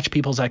marble to match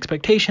people's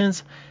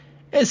expectations.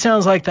 It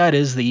sounds like that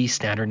is the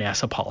standard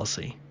NASA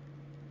policy.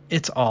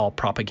 It's all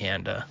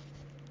propaganda.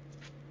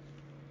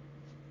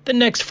 The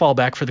next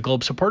fallback for the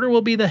globe supporter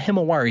will be the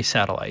Himawari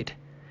satellite.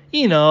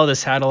 You know, the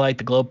satellite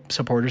the globe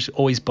supporters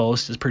always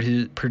boast is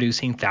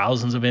producing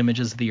thousands of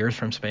images of the Earth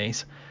from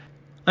space.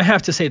 I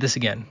have to say this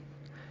again.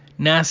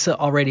 NASA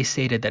already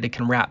stated that it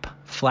can wrap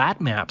flat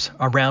maps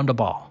around a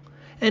ball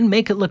and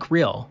make it look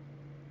real.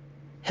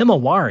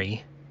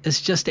 Himawari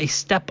is just a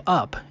step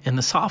up in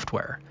the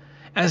software,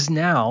 as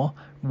now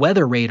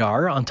weather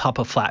radar on top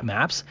of flat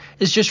maps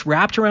is just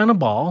wrapped around a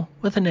ball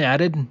with an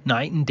added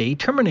night and day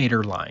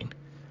terminator line.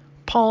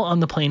 Paul on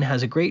the Plane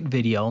has a great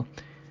video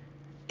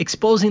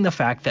exposing the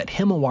fact that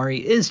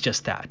Himawari is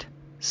just that,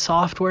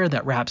 software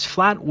that wraps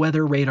flat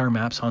weather radar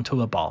maps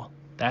onto a ball.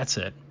 That's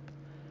it.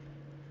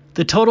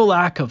 The total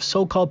lack of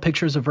so-called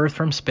pictures of Earth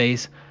from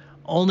space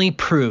only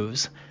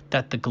proves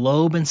that the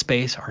globe and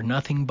space are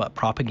nothing but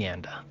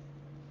propaganda.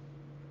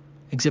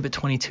 Exhibit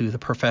 22, the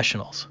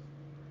professionals.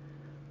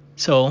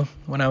 So,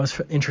 when I was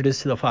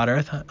introduced to the flat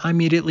Earth, I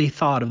immediately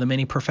thought of the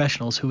many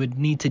professionals who would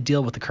need to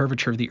deal with the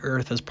curvature of the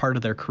Earth as part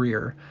of their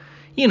career.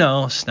 You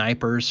know,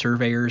 snipers,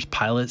 surveyors,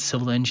 pilots,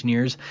 civil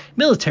engineers,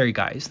 military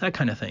guys, that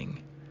kind of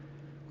thing.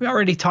 We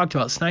already talked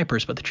about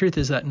snipers, but the truth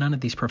is that none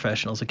of these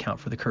professionals account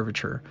for the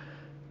curvature.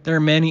 There are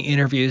many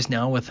interviews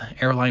now with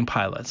airline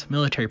pilots,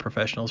 military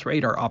professionals,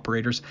 radar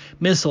operators,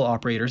 missile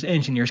operators,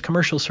 engineers,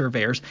 commercial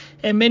surveyors,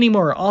 and many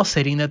more, all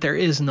stating that there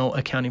is no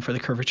accounting for the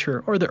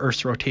curvature or the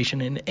Earth's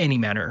rotation in any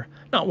manner,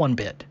 not one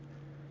bit.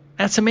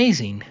 That's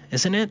amazing,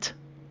 isn't it?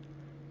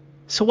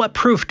 So what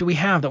proof do we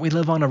have that we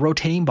live on a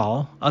rotating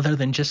ball other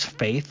than just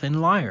faith and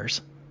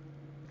liars?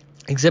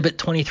 Exhibit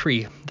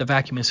 23, the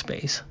vacuum of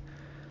space.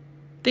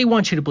 They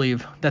want you to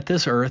believe that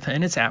this Earth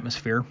and its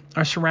atmosphere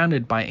are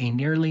surrounded by a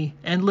nearly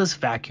endless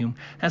vacuum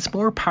that's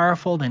more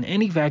powerful than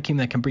any vacuum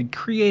that can be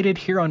created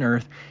here on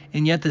Earth,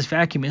 and yet this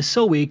vacuum is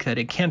so weak that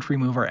it can't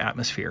remove our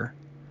atmosphere.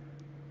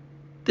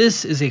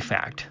 This is a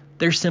fact.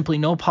 There's simply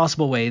no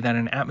possible way that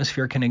an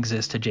atmosphere can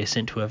exist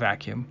adjacent to a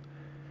vacuum.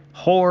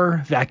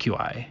 Horror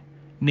vacui.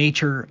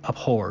 Nature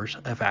abhors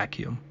a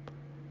vacuum.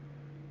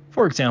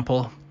 For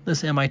example,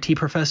 this MIT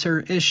professor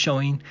is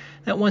showing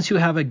that once you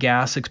have a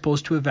gas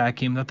exposed to a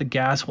vacuum, that the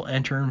gas will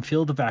enter and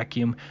fill the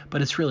vacuum,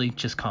 but it's really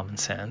just common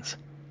sense.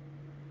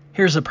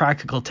 Here's a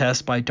practical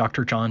test by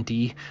Dr. John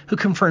D., who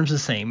confirms the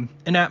same.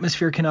 An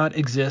atmosphere cannot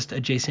exist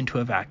adjacent to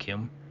a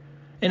vacuum.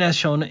 And as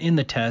shown in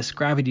the test,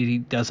 gravity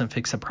doesn't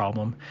fix the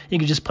problem. You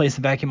can just place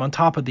the vacuum on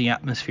top of the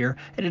atmosphere,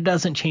 and it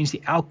doesn't change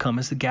the outcome,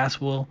 as the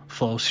gas will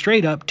flow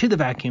straight up to the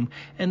vacuum,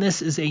 and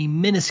this is a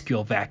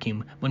minuscule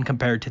vacuum when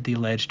compared to the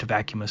alleged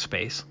vacuum of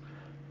space.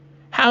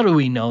 How do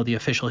we know the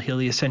official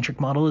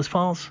heliocentric model is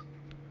false?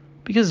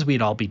 Because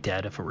we'd all be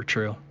dead if it were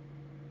true.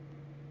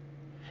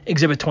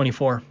 Exhibit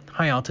 24,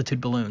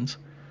 high-altitude balloons.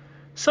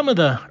 Some of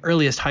the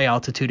earliest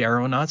high-altitude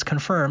aeronauts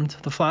confirmed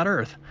the flat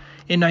Earth.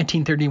 In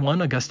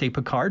 1931, Auguste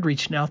Piccard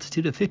reached an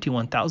altitude of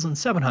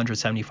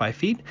 51,775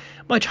 feet,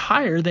 much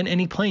higher than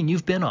any plane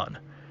you've been on.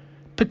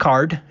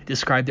 Piccard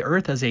described the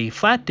Earth as a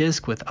flat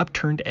disk with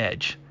upturned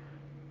edge.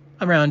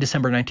 Around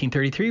December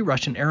 1933,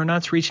 Russian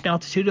aeronauts reached an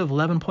altitude of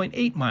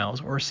 11.8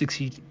 miles, or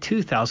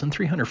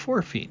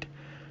 62,304 feet.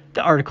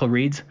 The article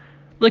reads,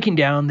 "Looking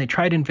down, they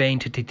tried in vain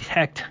to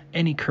detect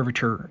any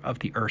curvature of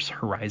the Earth's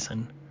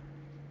horizon."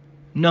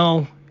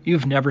 No,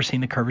 you've never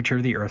seen the curvature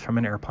of the Earth from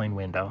an airplane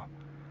window.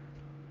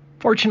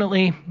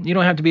 Fortunately, you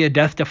don't have to be a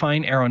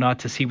death-defying aeronaut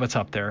to see what's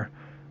up there.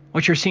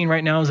 What you're seeing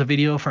right now is a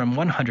video from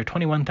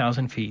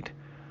 121,000 feet.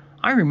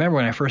 I remember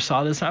when I first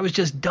saw this, I was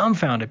just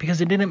dumbfounded because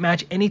it didn't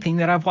match anything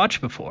that I've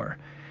watched before.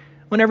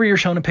 Whenever you're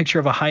shown a picture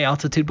of a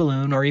high-altitude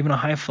balloon or even a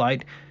high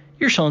flight,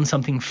 you're shown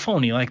something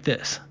phony like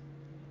this.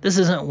 This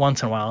isn't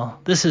once in a while.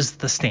 This is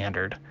the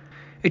standard.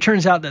 It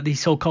turns out that these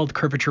so-called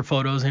curvature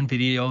photos and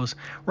videos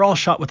were all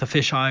shot with a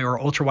fisheye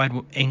or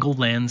ultra-wide-angle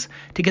lens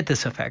to get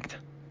this effect.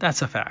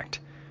 That's a fact.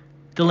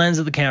 The lens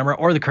of the camera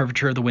or the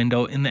curvature of the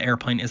window in the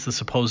airplane is the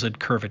supposed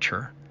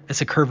curvature. It's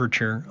a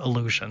curvature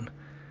illusion.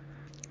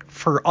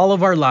 For all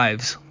of our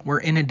lives, we're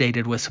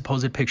inundated with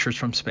supposed pictures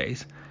from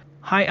space.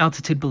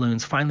 High-altitude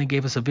balloons finally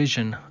gave us a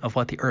vision of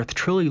what the Earth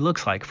truly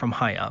looks like from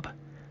high up.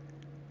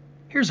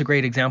 Here's a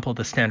great example of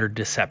the standard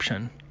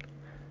deception.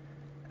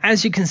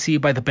 As you can see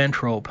by the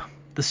bent rope,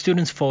 the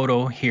student's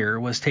photo here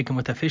was taken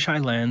with a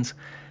fisheye lens,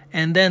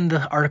 and then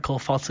the article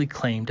falsely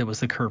claimed it was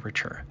the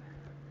curvature.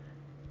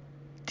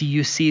 Do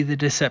you see the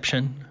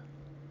deception?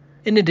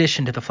 In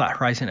addition to the flat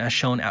horizon as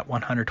shown at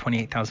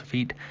 128,000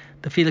 feet,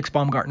 the Felix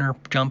Baumgartner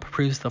jump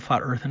proves the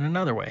flat Earth in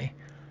another way.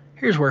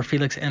 Here's where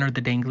Felix entered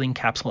the dangling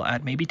capsule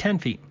at maybe 10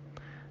 feet.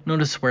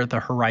 Notice where the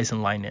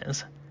horizon line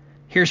is.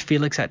 Here's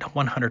Felix at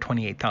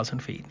 128,000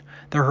 feet.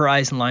 The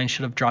horizon line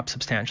should have dropped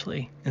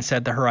substantially.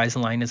 Instead, the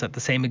horizon line is at the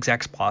same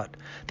exact spot,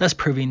 thus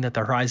proving that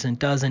the horizon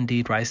does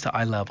indeed rise to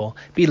eye level,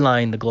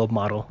 belying the globe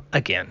model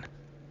again.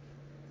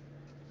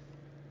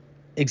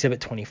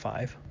 Exhibit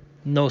 25.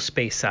 No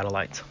space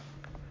satellites.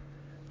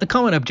 The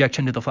common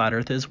objection to the flat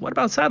Earth is, what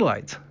about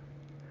satellites?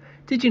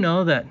 Did you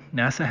know that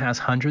NASA has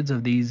hundreds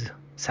of these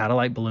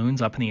satellite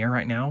balloons up in the air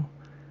right now?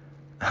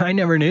 I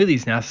never knew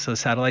these NASA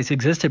satellites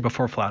existed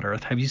before flat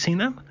Earth. Have you seen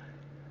them?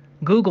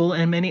 Google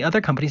and many other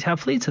companies have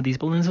fleets of these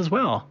balloons as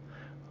well.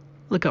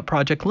 Look up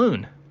Project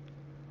Loon.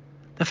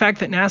 The fact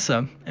that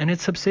NASA and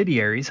its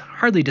subsidiaries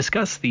hardly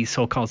discuss these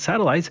so-called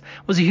satellites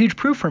was a huge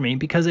proof for me,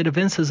 because it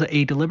evinces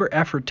a deliberate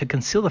effort to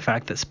conceal the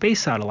fact that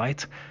space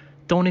satellites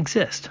don't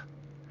exist,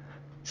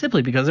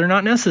 simply because they're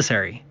not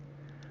necessary.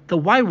 The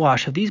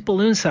whitewash of these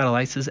balloon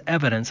satellites is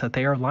evidence that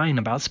they are lying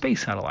about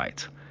space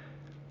satellites.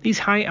 These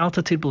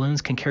high-altitude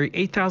balloons can carry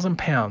 8,000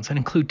 pounds and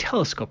include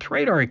telescopes,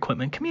 radar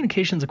equipment,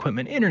 communications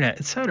equipment, internet,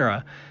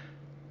 etc.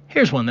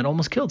 Here's one that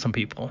almost killed some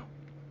people.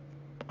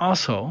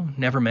 Also,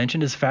 never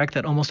mentioned is the fact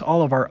that almost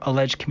all of our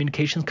alleged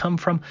communications come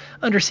from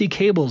undersea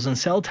cables and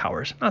cell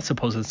towers, not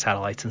supposed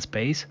satellites in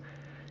space.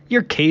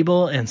 Your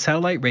cable and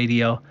satellite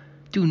radio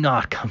do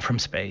not come from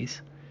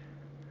space.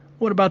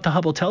 What about the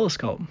Hubble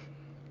telescope?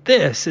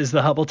 This is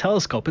the Hubble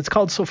telescope. It's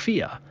called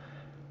Sophia.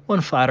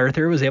 One flat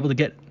earther was able to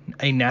get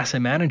a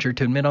NASA manager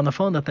to admit on the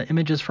phone that the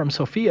images from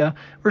Sophia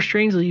were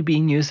strangely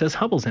being used as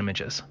Hubble's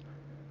images.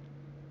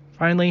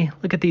 Finally,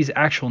 look at these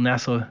actual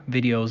NASA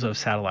videos of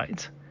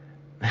satellites.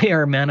 They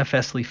are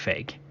manifestly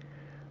fake.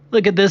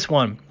 Look at this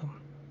one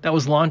that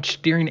was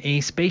launched during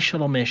a space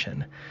shuttle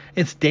mission.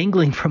 It's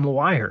dangling from a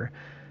wire.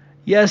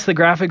 Yes, the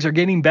graphics are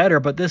getting better,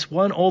 but this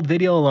one old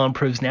video alone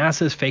proves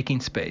NASA's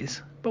faking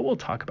space. But we'll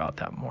talk about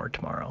that more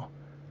tomorrow.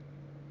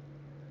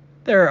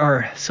 There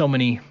are so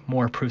many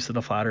more proofs of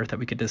the flat Earth that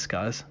we could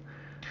discuss.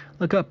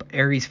 Look up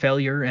Airy's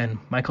failure and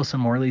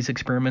Michelson-Morley's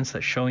experiments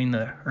that showing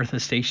the Earth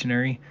is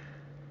stationary.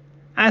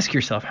 Ask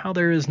yourself how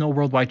there is no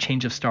worldwide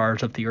change of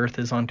stars if the Earth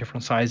is on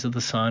different sides of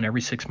the Sun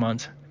every 6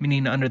 months,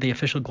 meaning under the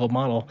official globe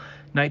model,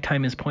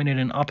 nighttime is pointed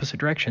in opposite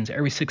directions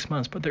every 6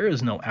 months, but there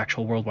is no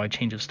actual worldwide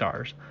change of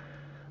stars.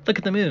 Look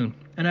at the moon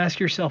and ask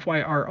yourself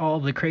why are all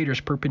of the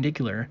craters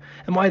perpendicular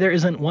and why there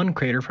isn't one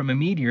crater from a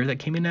meteor that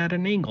came in at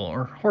an angle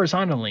or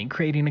horizontally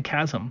creating a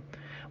chasm.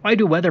 Why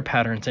do weather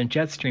patterns and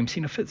jet streams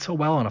seem to fit so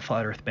well on a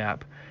flat Earth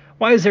map?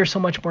 Why is there so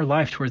much more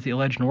life towards the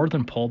alleged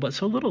northern pole but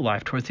so little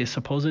life towards the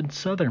supposed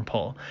southern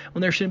pole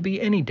when there shouldn't be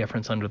any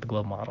difference under the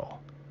globe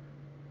model?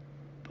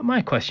 But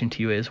my question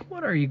to you is,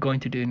 what are you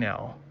going to do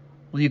now?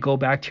 Will you go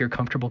back to your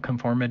comfortable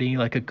conformity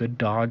like a good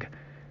dog?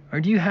 Or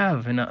do you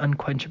have an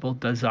unquenchable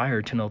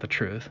desire to know the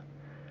truth?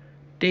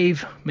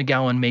 Dave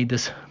McGowan made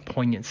this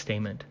poignant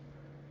statement.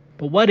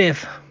 But what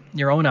if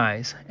your own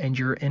eyes and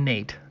your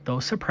innate, though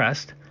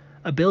suppressed,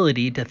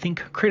 ability to think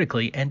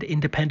critically and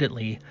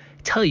independently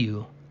tell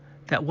you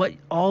that what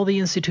all the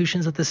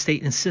institutions of the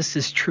state insist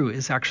is true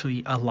is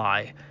actually a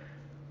lie?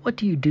 What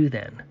do you do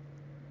then?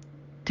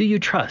 Do you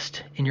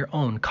trust in your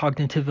own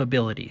cognitive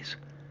abilities?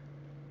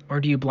 Or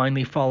do you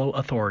blindly follow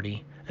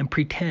authority and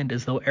pretend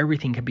as though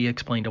everything can be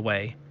explained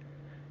away?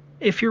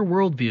 If your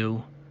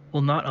worldview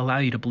will not allow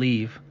you to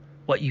believe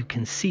what you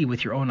can see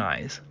with your own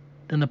eyes,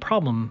 then the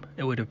problem,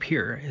 it would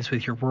appear, is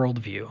with your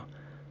worldview.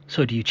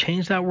 So do you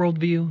change that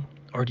worldview,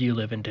 or do you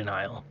live in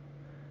denial?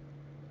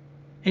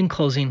 In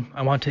closing,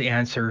 I want to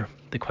answer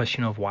the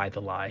question of why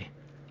the lie.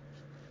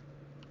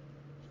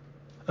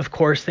 Of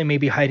course, they may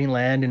be hiding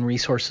land and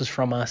resources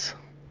from us.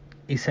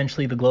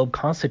 Essentially, the globe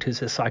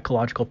constitutes a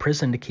psychological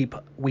prison to keep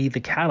we the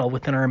cattle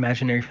within our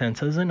imaginary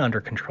fences and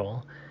under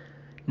control.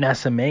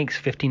 NASA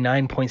makes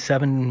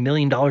 $59.7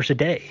 million a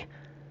day.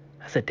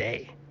 That's a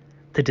day.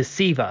 To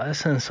deceive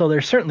us, and so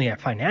there's certainly a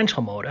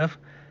financial motive.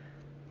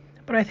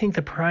 But I think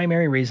the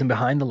primary reason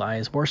behind the lie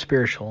is more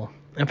spiritual,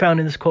 and found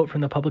in this quote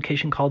from the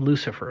publication called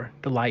Lucifer,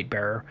 the Light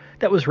Bearer,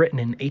 that was written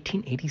in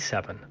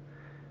 1887.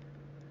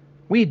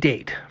 We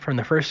date from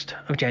the 1st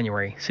of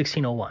January,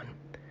 1601.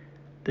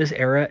 This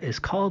era is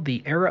called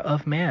the Era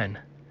of Man,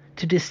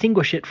 to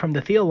distinguish it from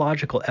the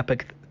theological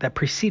epoch that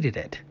preceded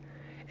it.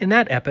 In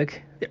that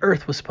epoch, the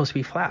earth was supposed to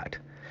be flat.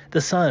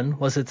 The sun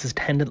was its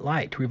attendant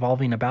light,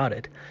 revolving about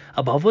it.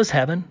 Above was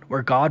heaven,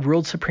 where God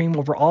ruled supreme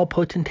over all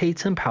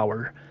potentates and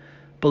power.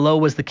 Below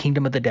was the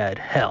kingdom of the dead,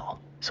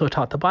 hell. So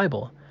taught the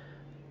Bible.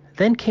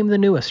 Then came the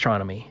new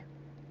astronomy.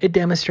 It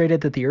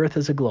demonstrated that the earth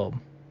is a globe,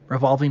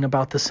 revolving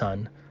about the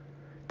sun,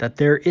 that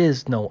there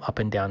is no up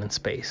and down in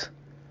space.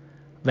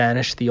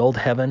 Vanished the old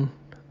heaven,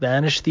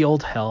 vanished the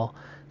old hell,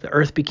 the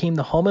earth became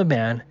the home of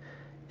man,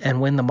 and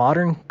when the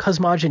modern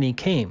cosmogony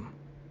came,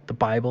 the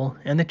Bible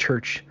and the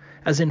church,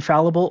 as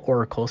infallible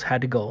oracles,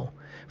 had to go,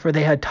 for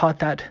they had taught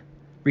that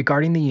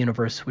regarding the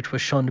universe which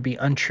was shown to be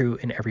untrue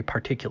in every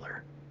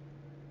particular.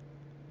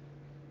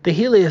 The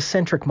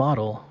heliocentric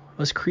model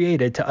was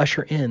created to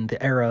usher in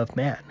the era of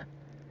man,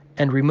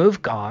 and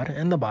remove God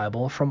and the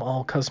Bible from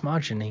all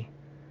cosmogony.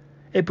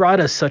 It brought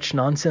us such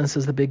nonsense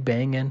as the Big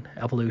Bang and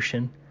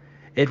evolution.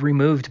 It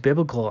removed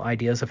biblical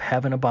ideas of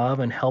heaven above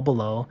and hell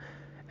below,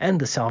 and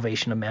the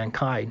salvation of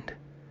mankind.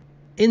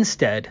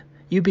 Instead,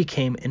 you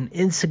became an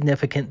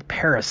insignificant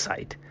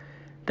parasite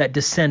that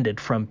descended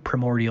from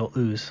primordial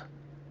ooze.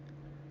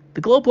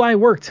 The globe lie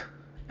worked,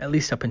 at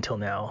least up until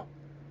now.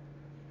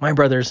 My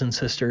brothers and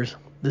sisters,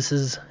 this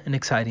is an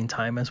exciting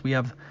time as we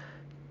have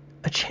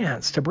a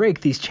chance to break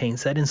these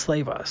chains that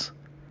enslave us.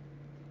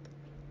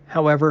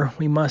 However,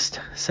 we must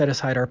set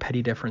aside our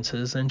petty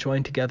differences and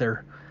join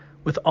together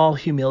with all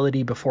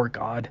humility before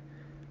God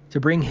to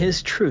bring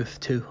His truth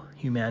to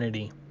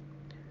humanity.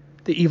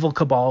 The evil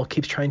cabal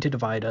keeps trying to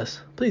divide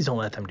us. Please don't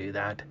let them do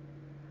that.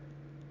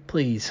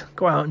 Please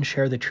go out and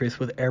share the truth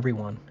with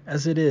everyone,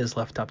 as it is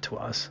left up to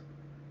us.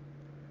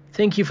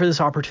 Thank you for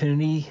this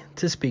opportunity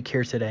to speak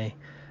here today,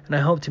 and I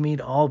hope to meet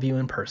all of you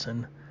in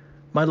person.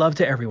 My love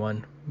to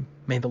everyone.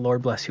 May the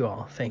Lord bless you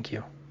all. Thank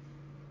you.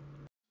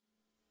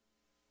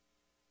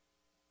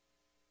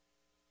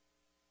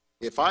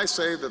 If I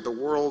say that the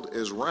world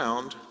is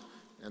round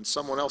and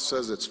someone else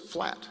says it's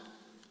flat,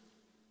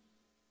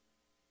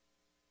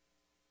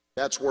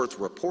 that's worth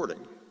reporting.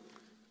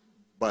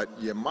 But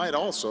you might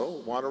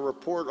also want to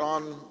report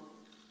on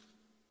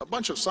a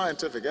bunch of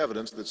scientific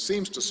evidence that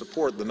seems to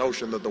support the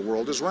notion that the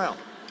world is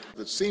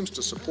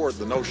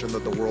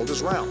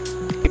round.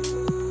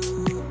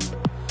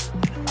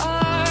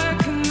 I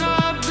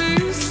cannot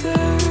be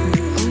saved.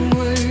 I'm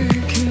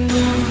waking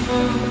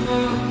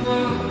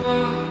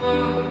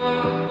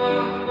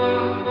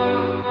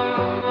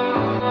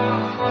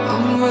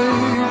I'm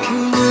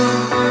waking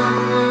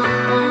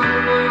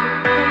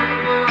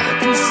I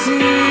can see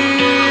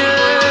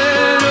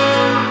it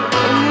all.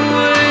 I'm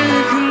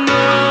waking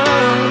up.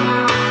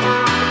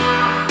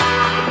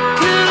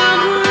 Can I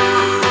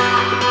breathe?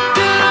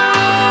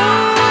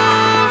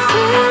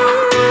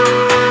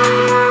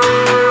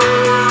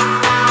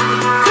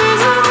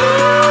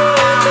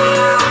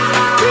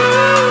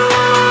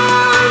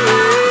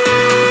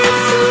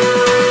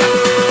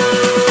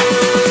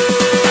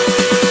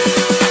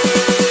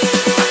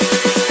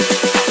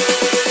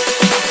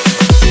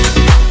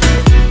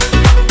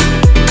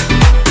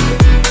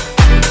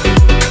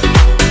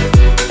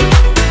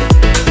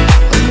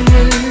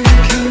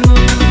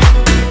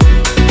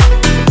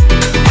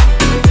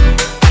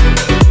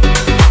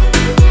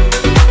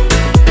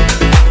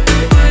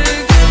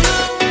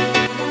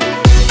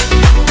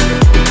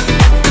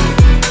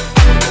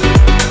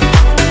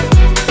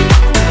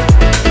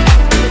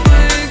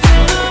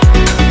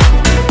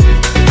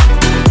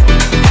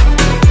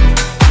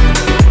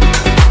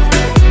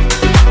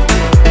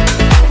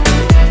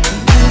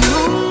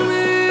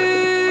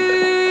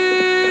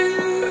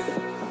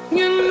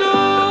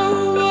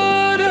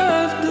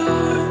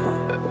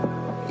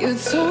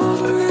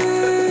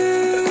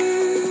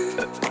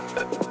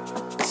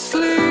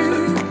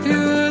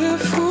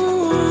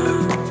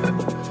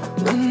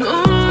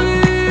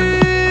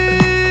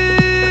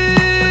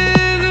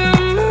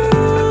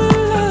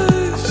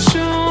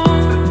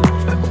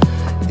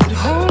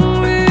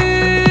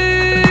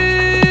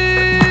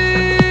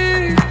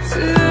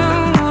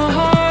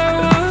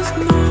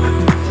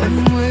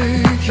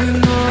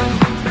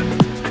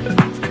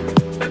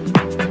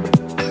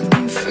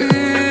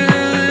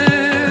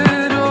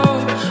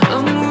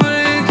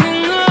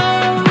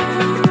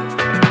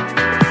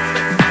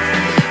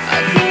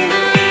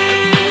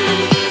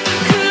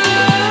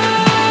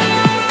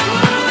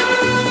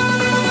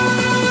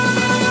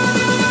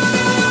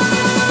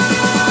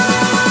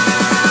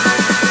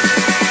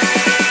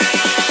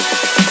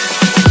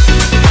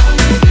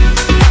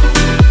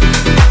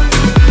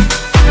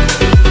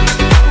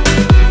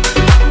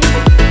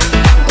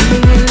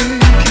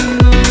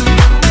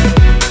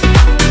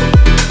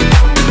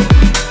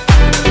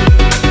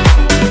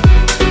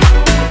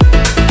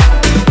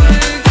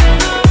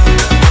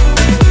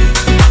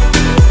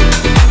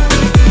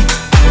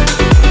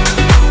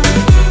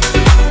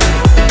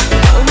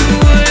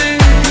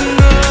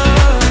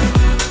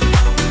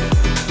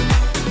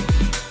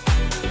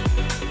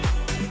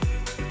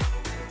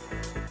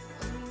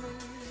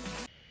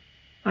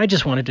 I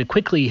just wanted to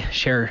quickly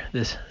share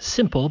this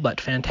simple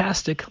but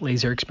fantastic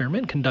laser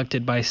experiment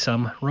conducted by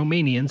some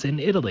Romanians in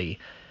Italy.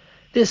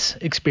 This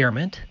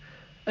experiment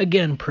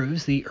again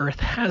proves the Earth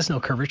has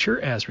no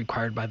curvature as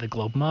required by the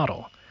globe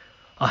model.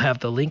 I'll have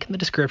the link in the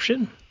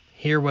description.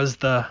 Here was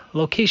the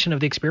location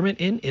of the experiment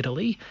in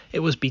Italy.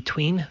 It was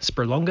between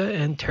Sperlonga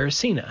and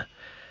Terracina.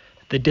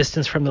 The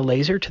distance from the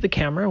laser to the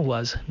camera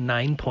was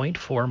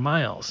 9.4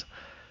 miles.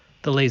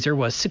 The laser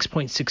was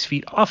 6.6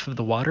 feet off of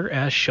the water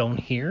as shown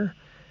here.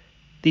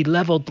 The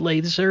leveled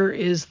laser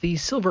is the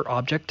silver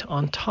object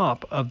on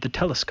top of the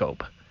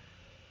telescope.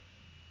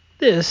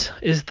 This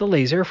is the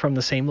laser from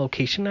the same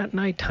location at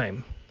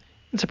nighttime.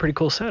 It's a pretty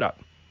cool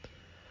setup.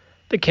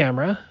 The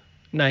camera,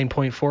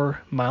 9.4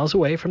 miles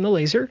away from the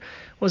laser,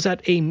 was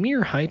at a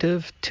mere height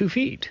of 2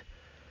 feet.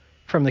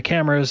 From the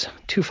camera's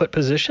 2-foot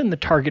position, the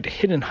target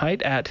hidden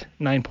height at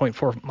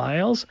 9.4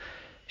 miles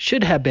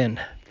should have been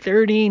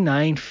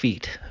 39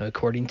 feet,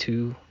 according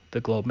to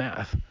the globe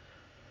math.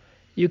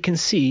 You can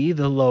see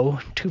the low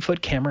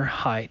 2-foot camera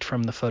height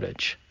from the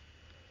footage.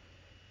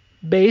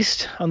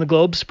 Based on the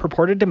globe's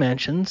purported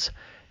dimensions,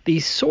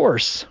 the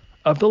source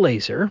of the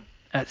laser,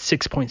 at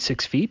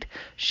 6.6 feet,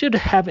 should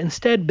have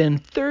instead been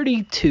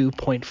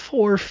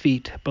 32.4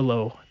 feet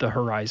below the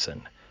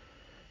horizon.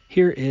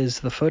 Here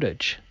is the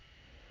footage.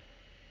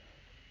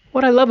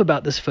 What I love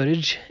about this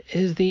footage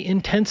is the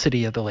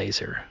intensity of the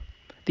laser.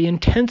 The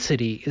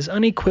intensity is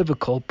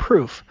unequivocal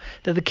proof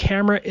that the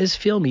camera is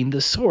filming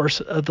the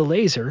source of the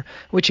laser,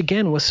 which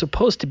again was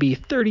supposed to be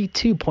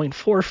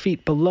 32.4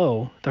 feet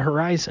below the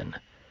horizon.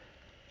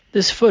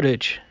 This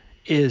footage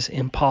is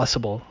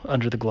impossible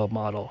under the globe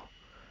model.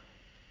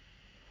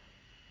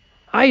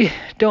 I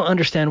don't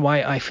understand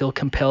why I feel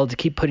compelled to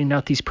keep putting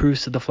out these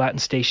proofs of the flat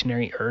and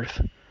stationary Earth.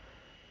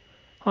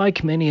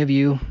 Like many of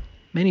you,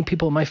 many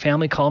people in my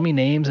family call me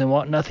names and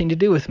want nothing to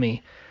do with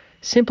me,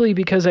 simply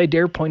because I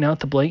dare point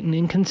out the blatant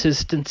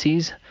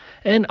inconsistencies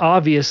and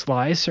obvious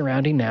lies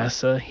surrounding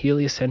NASA,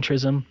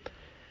 heliocentrism,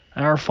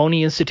 our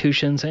phony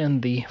institutions, and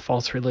the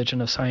false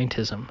religion of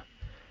scientism.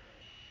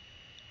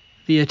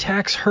 The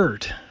attacks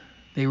hurt.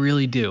 They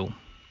really do.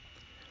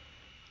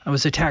 I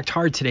was attacked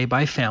hard today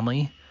by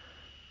family,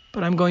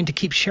 but I'm going to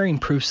keep sharing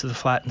proofs of the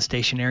flat and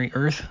stationary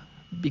Earth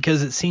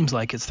because it seems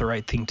like it's the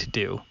right thing to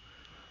do.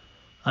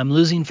 I'm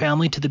losing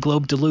family to the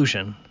globe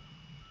delusion,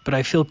 but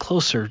I feel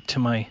closer to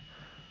my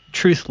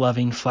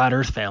truth-loving flat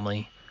Earth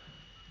family,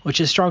 which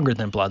is stronger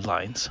than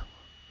bloodlines.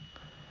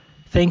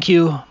 Thank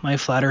you, my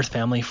flat Earth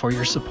family, for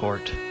your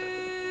support.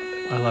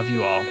 I love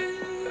you all.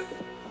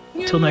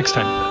 Till next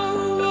time.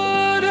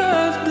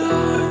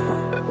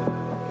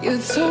 You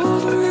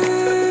told me,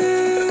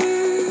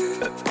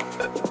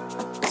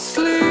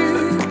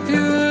 sleep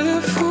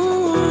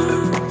beautiful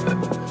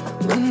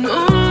when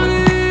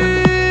only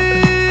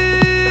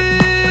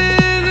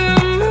the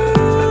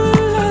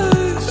moonlight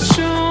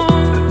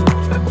shone.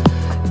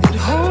 It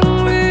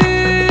hold me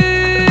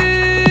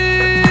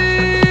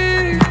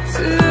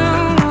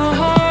till my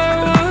heart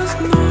was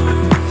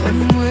numb. I'm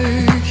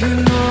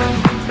waking up,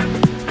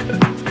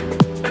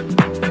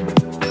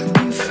 I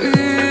can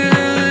feel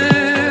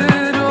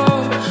it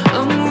all.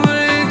 I'm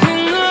waking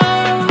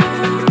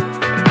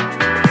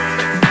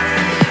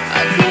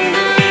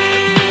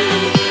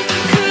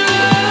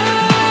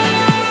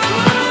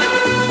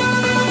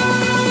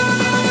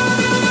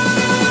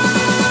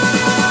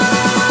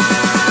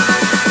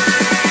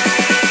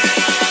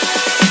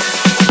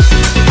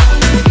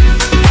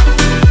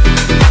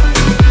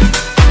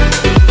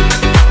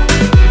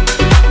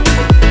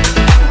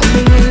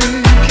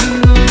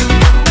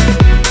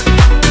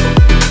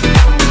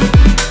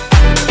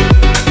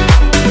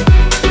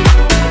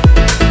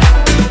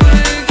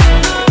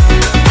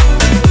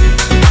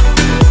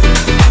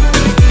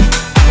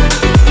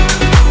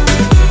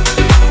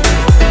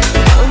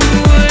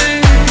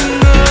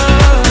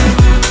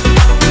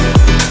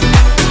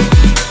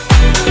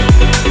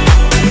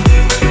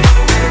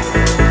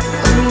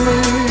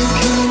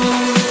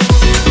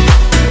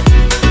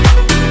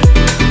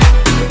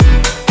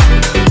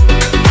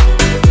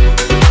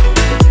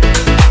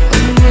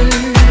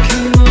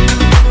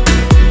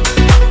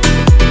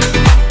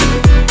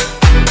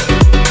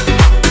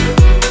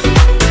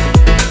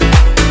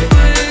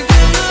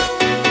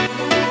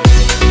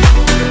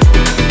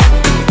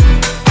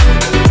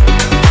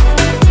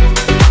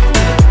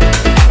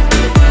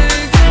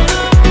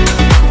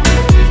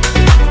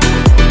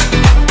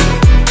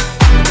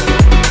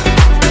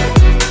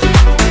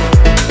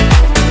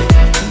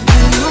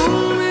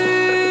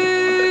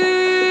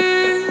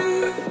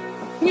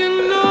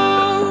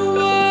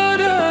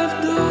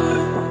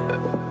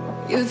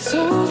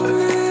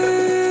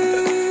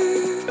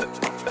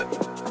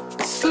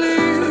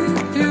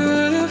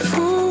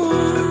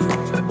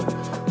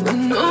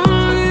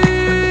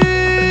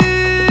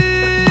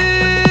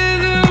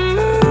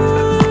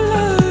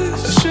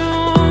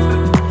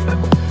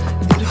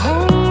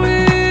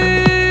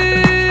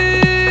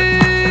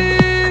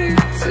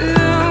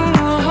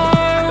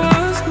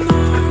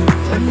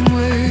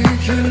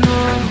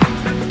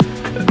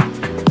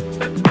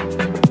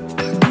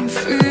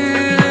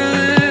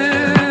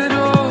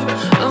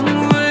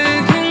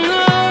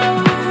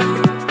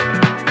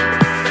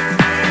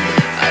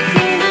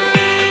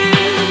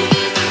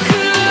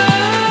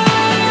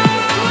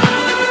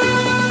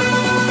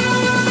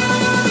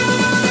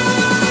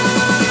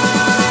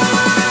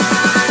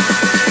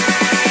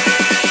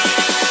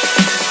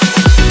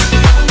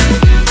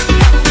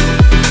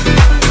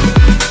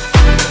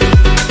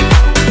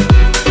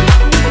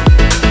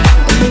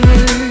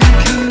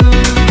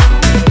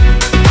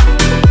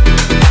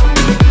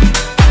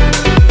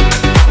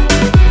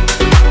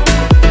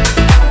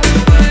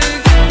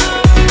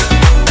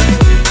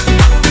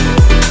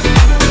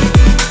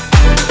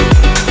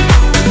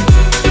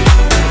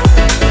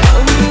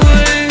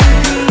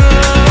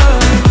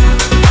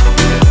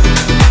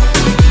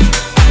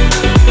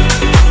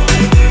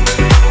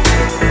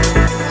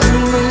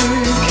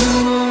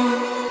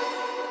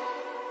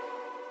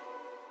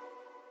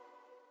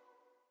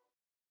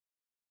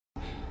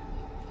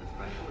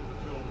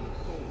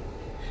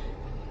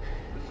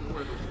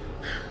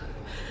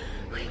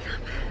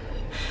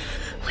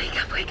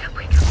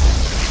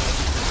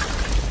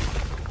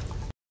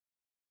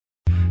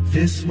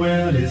This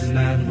world is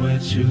not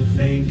what you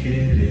think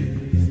it is.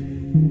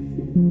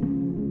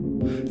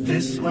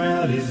 This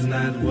world is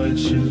not what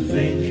you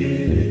think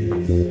it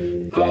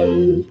is.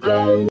 Oh,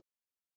 oh.